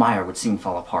 Meyer would soon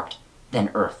fall apart. Then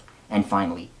Earth, and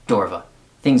finally, Dorva.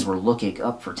 Things were looking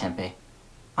up for Tempe.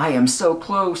 I am so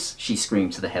close, she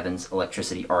screamed to the heavens,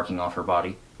 electricity arcing off her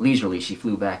body. Leisurely she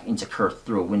flew back into Kurth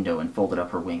through a window and folded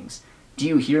up her wings. Do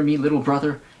you hear me, little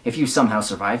brother? If you somehow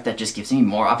survive, that just gives me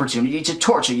more opportunity to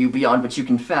torture you beyond what you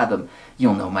can fathom.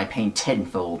 You'll know my pain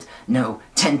tenfold. No,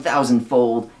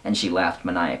 10,000-fold, and she laughed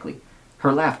maniacally.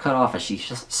 Her laugh cut off as she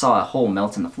saw a hole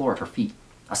melt in the floor at her feet.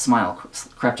 A smile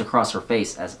crept across her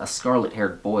face as a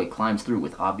scarlet-haired boy climbed through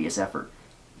with obvious effort.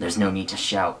 There's no need to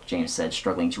shout, James said,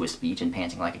 struggling to his feet and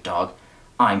panting like a dog.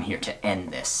 I'm here to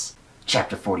end this.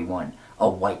 Chapter 41, A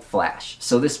White Flash.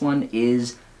 So this one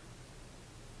is,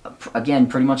 again,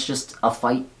 pretty much just a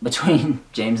fight between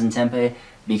James and Tempe,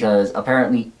 because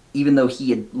apparently, even though he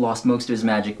had lost most of his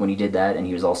magic when he did that, and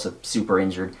he was also super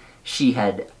injured, she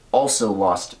had also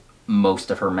lost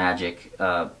most of her magic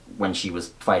when she was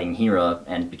fighting Hera,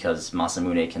 and because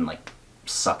Masamune can, like,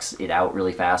 sucks it out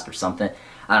really fast or something.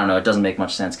 I don't know, it doesn't make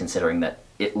much sense considering that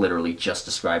it literally just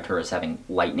described her as having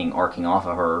lightning arcing off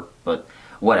of her, but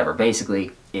whatever.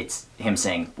 Basically, it's him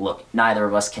saying, look, neither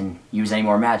of us can use any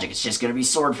more magic, it's just gonna be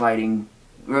sword fighting.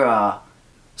 Ugh.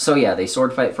 So yeah, they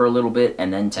sword fight for a little bit,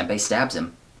 and then Tempe stabs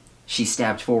him. She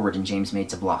stabbed forward and James made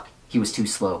to block. He was too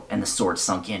slow, and the sword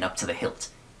sunk in up to the hilt.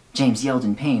 James yelled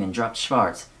in pain and dropped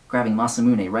Schwarz, grabbing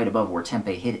Masamune right above where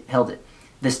Tempe held it.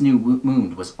 This new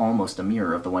wound was almost a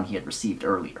mirror of the one he had received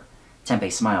earlier.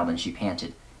 Tempe smiled and she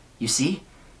panted. You see?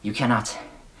 You cannot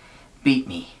beat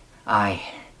me. I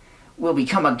will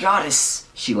become a goddess,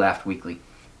 she laughed weakly.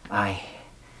 I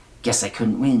guess I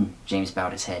couldn't win, James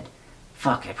bowed his head.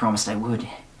 Fuck, I promised I would.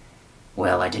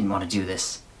 Well, I didn't want to do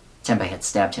this. Tempe had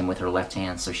stabbed him with her left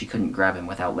hand, so she couldn't grab him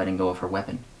without letting go of her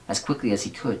weapon. As quickly as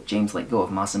he could, James let go of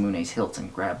Masamune's hilt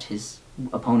and grabbed his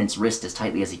opponent's wrist as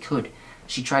tightly as he could.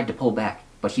 She tried to pull back,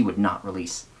 but he would not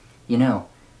release. You know,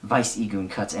 Vice Egun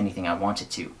cuts anything I want it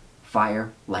to.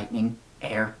 Fire, lightning,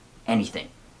 air, anything.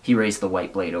 He raised the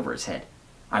white blade over his head.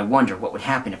 I wonder what would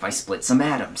happen if I split some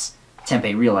atoms.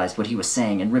 Tempe realized what he was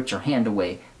saying and ripped her hand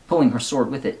away, pulling her sword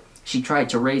with it. She tried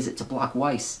to raise it to block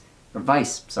Vice.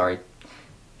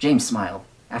 James smiled.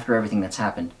 After everything that's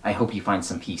happened, I hope you find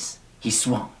some peace. He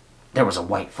swung. There was a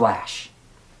white flash.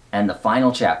 And the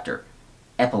final chapter,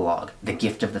 Epilogue, The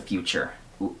Gift of the Future.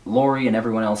 Laurie and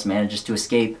everyone else manages to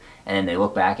escape, and then they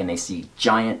look back and they see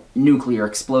giant nuclear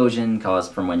explosion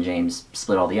caused from when James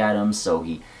split all the atoms, so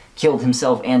he killed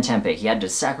himself and Tempe. He had to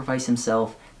sacrifice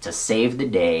himself to save the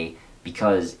day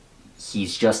because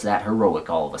he's just that heroic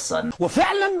all of a sudden.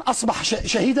 وفعلا أصبح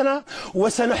شهيدنا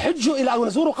وسنحج إلى أو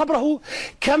نزور قبره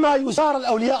كما يزار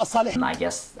الأولياء الصالحين.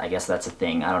 I guess that's a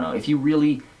thing. I don't know. If you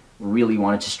really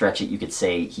wanted to stretch it, you could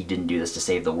say he didn't do this to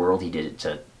save the world. He did it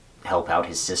to help out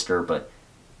his sister, but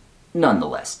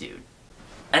nonetheless, dude.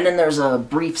 And then there's a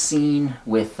brief scene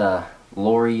with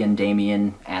Laurie and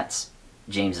Damien at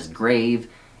James's grave,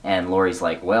 and Laurie's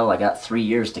like, well, I got 3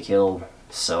 years to kill,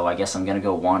 so I guess I'm gonna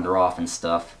go wander off and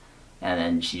stuff. And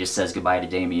then she just says goodbye to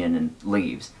Damien and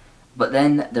leaves. But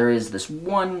then there is this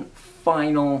one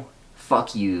final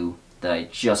fuck you that I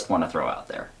just want to throw out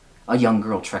there. A young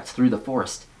girl trekked through the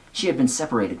forest. She had been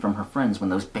separated from her friends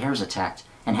when those bears attacked,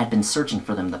 and had been searching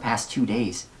for them the past 2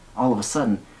 days. All of a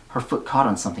sudden, her foot caught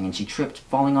on something and she tripped,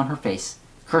 falling on her face.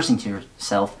 Cursing to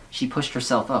herself, she pushed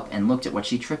herself up and looked at what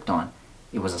she tripped on.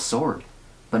 It was a sword.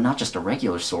 But not just a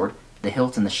regular sword. The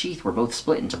hilt and the sheath were both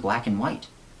split into black and white.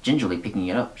 Gingerly picking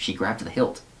it up, she grabbed the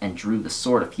hilt and drew the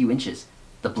sword a few inches.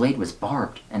 The blade was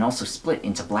barbed and also split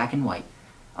into black and white.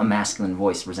 A masculine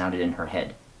voice resounded in her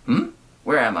head. Hmm?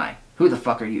 Where am I? Who the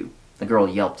fuck are you? The girl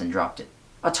yelped and dropped it.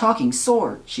 A talking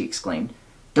sword, she exclaimed.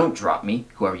 Don't drop me,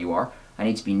 whoever you are. I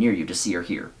need to be near you to see or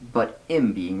hear, but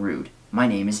am being rude. My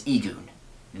name is Egoon.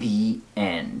 The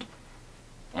end.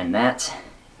 And that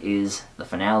is the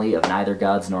finale of Neither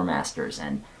Gods Nor Masters,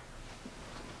 and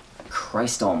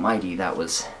Christ almighty, that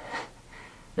was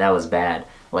bad.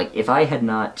 Like, if I had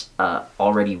not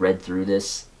already read through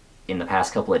this in the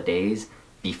past couple of days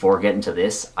before getting to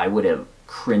this, I would have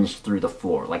cringed through the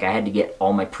floor. Like, I had to get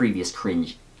all my previous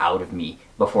cringe out of me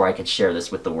before I could share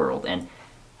this with the world. And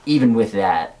even with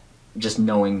that, just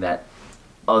knowing that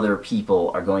other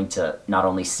people are going to not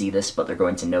only see this, but they're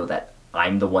going to know that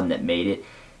I'm the one that made it.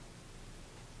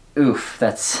 Oof,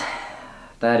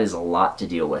 that is a lot to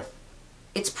deal with.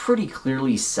 It's pretty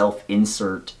clearly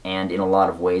self-insert, and in a lot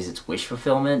of ways it's wish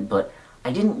fulfillment, but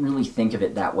I didn't really think of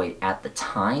it that way at the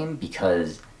time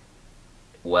because,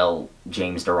 well,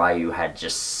 James Darayu had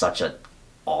just such an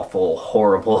awful,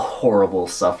 horrible, horrible,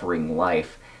 suffering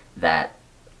life that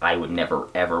I would never,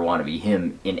 ever want to be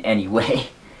him in any way.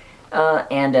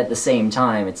 And at the same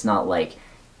time, it's not like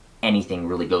anything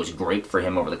really goes great for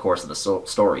him over the course of the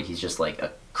story. He's just like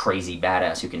a crazy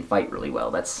badass who can fight really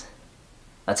well. That's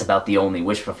about the only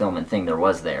wish fulfillment thing there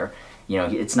was there. You know,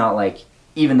 it's not like,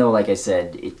 even though, like I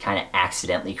said, it kind of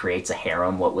accidentally creates a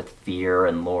harem, what with Fear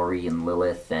and Laurie and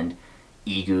Lilith and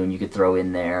Egoon you could throw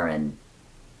in there, and,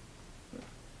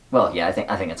 well, yeah, I think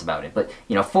that's about it. But,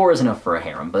 you know, 4 is enough for a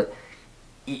harem, but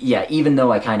yeah, even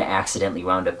though I kind of accidentally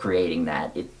wound up creating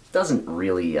that, it doesn't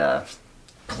really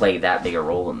play that big a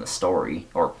role in the story,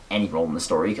 or any role in the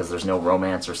story, because there's no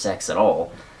romance or sex at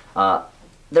all.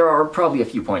 There are probably a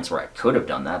few points where I could have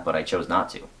done that, but I chose not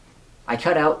to. I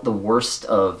cut out the worst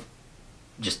of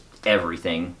just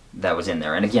everything that was in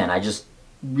there, and again, I just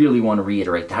really want to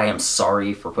reiterate that I am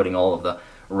sorry for putting all of the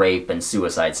rape and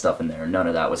suicide stuff in there. None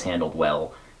of that was handled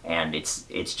well, and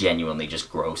it's genuinely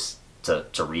just gross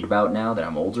to read about now that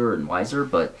I'm older and wiser,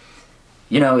 but,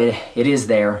 you know, it is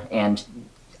there, and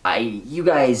you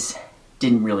guys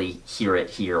didn't really hear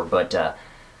it here, but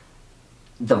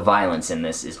the violence in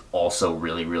this is also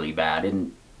really, really bad.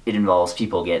 And it involves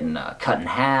people getting cut in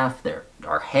half, there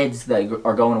are heads that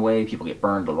are going away, people get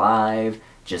burned alive,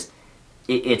 just,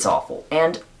 it's awful.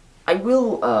 And I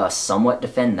will somewhat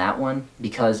defend that one,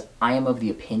 because I am of the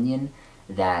opinion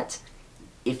that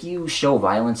if you show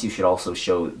violence, you should also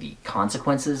show the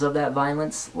consequences of that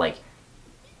violence. Like,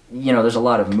 you know, there's a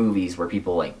lot of movies where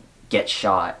people, like, get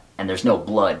shot, and there's no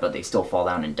blood, but they still fall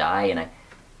down and die, and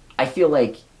I feel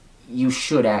like you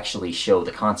should actually show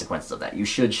the consequences of that. You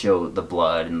should show the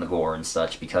blood and the gore and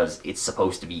such, because it's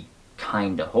supposed to be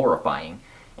kinda horrifying.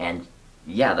 And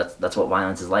yeah, that's what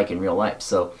violence is like in real life.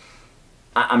 So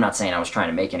I'm not saying I was trying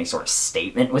to make any sort of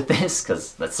statement with this,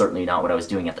 because that's certainly not what I was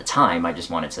doing at the time. I just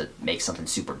wanted to make something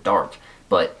super dark.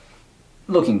 But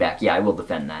looking back, yeah, I will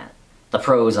defend that. The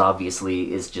prose,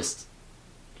 obviously, is just,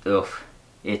 ugh,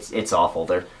 it's awful.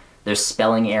 There's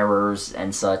spelling errors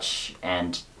and such,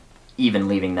 and even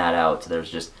leaving that out, there's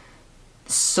just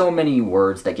so many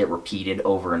words that get repeated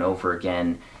over and over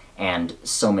again, and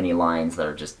so many lines that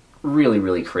are just really,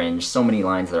 really cringe, so many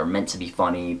lines that are meant to be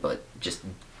funny but just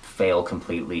fail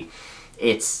completely.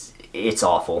 It's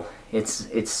awful.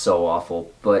 It's so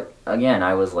awful. But again,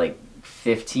 I was like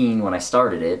 15 when I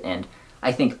started it, and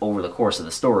I think over the course of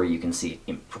the story you can see it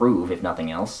improve, if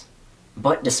nothing else.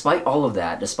 But despite all of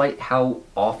that, despite how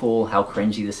awful, how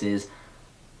cringy this is,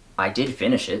 I did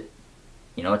finish it.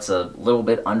 You know, it's a little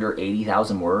bit under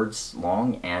 80,000 words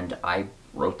long, and I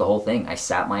wrote the whole thing. I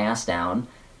sat my ass down,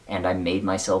 and I made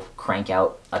myself crank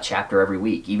out a chapter every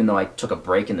week, even though I took a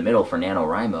break in the middle for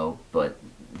NaNoWriMo, but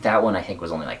that one I think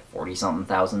was only like 40-something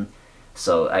thousand.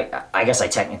 So I guess I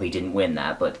technically didn't win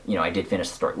that, but, you know, I did finish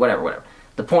the story. Whatever.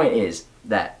 The point is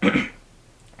that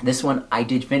this one, I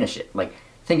did finish it. Like,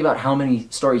 think about how many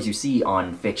stories you see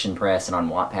on Fiction Press and on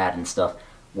Wattpad and stuff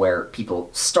where people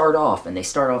start off,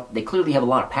 they clearly have a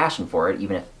lot of passion for it,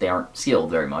 even if they aren't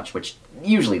skilled very much, which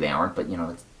usually they aren't, but, you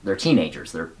know, they're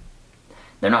teenagers. They're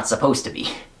not supposed to be.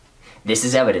 This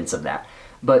is evidence of that.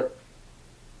 But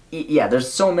yeah,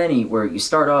 there's so many where you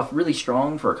start off really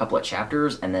strong for a couple of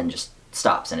chapters and then just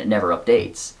stops and it never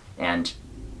updates. And,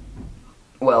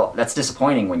 well, that's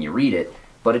disappointing when you read it,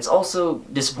 but it's also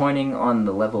disappointing on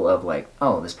the level of like,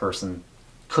 oh, this person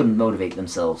couldn't motivate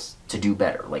themselves to do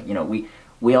better. Like, you know,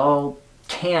 we all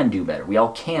can do better. We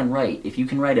all can write. If you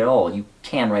can write at all, you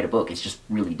can write a book. It's just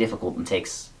really difficult and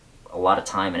takes a lot of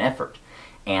time and effort.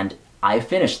 And I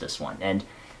finished this one, and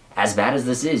as bad as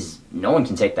this is, no one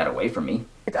can take that away from me.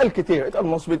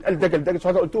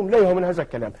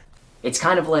 It's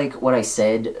kind of like what I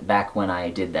said back when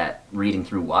I did that reading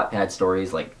through Wattpad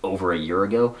stories like over a year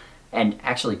ago. And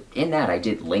actually, in that I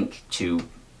did link to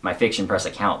my Fiction Press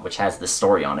account, which has this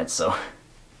story on it, so,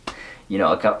 you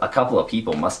know, a couple of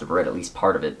people must have read at least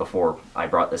part of it before I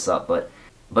brought this up. But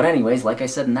anyways, like I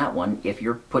said in that one, if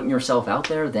you're putting yourself out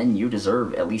there, then you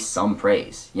deserve at least some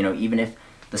praise. You know, even if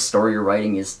the story you're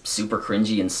writing is super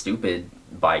cringy and stupid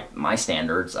by my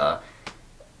standards,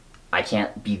 I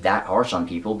can't be that harsh on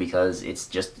people because it's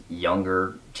just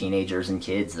younger teenagers and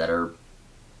kids that are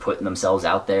putting themselves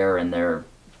out there and they're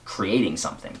creating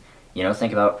something. You know,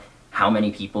 think about how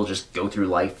many people just go through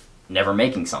life never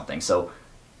making something. So,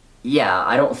 yeah,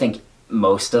 I don't think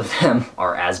most of them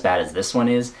are as bad as this one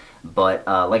is, but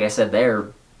like I said there,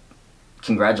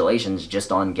 congratulations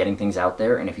just on getting things out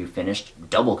there, and if you finished,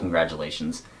 double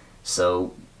congratulations.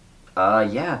 So,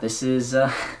 yeah, this is,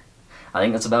 I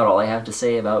think that's about all I have to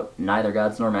say about Neither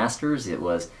Gods Nor Masters. It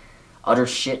was utter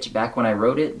shit back when I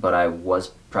wrote it, but I was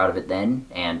proud of it then,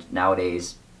 and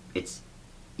nowadays it's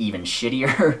even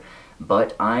shittier,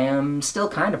 but I am still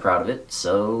kind of proud of it,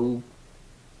 so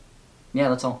yeah,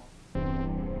 that's all.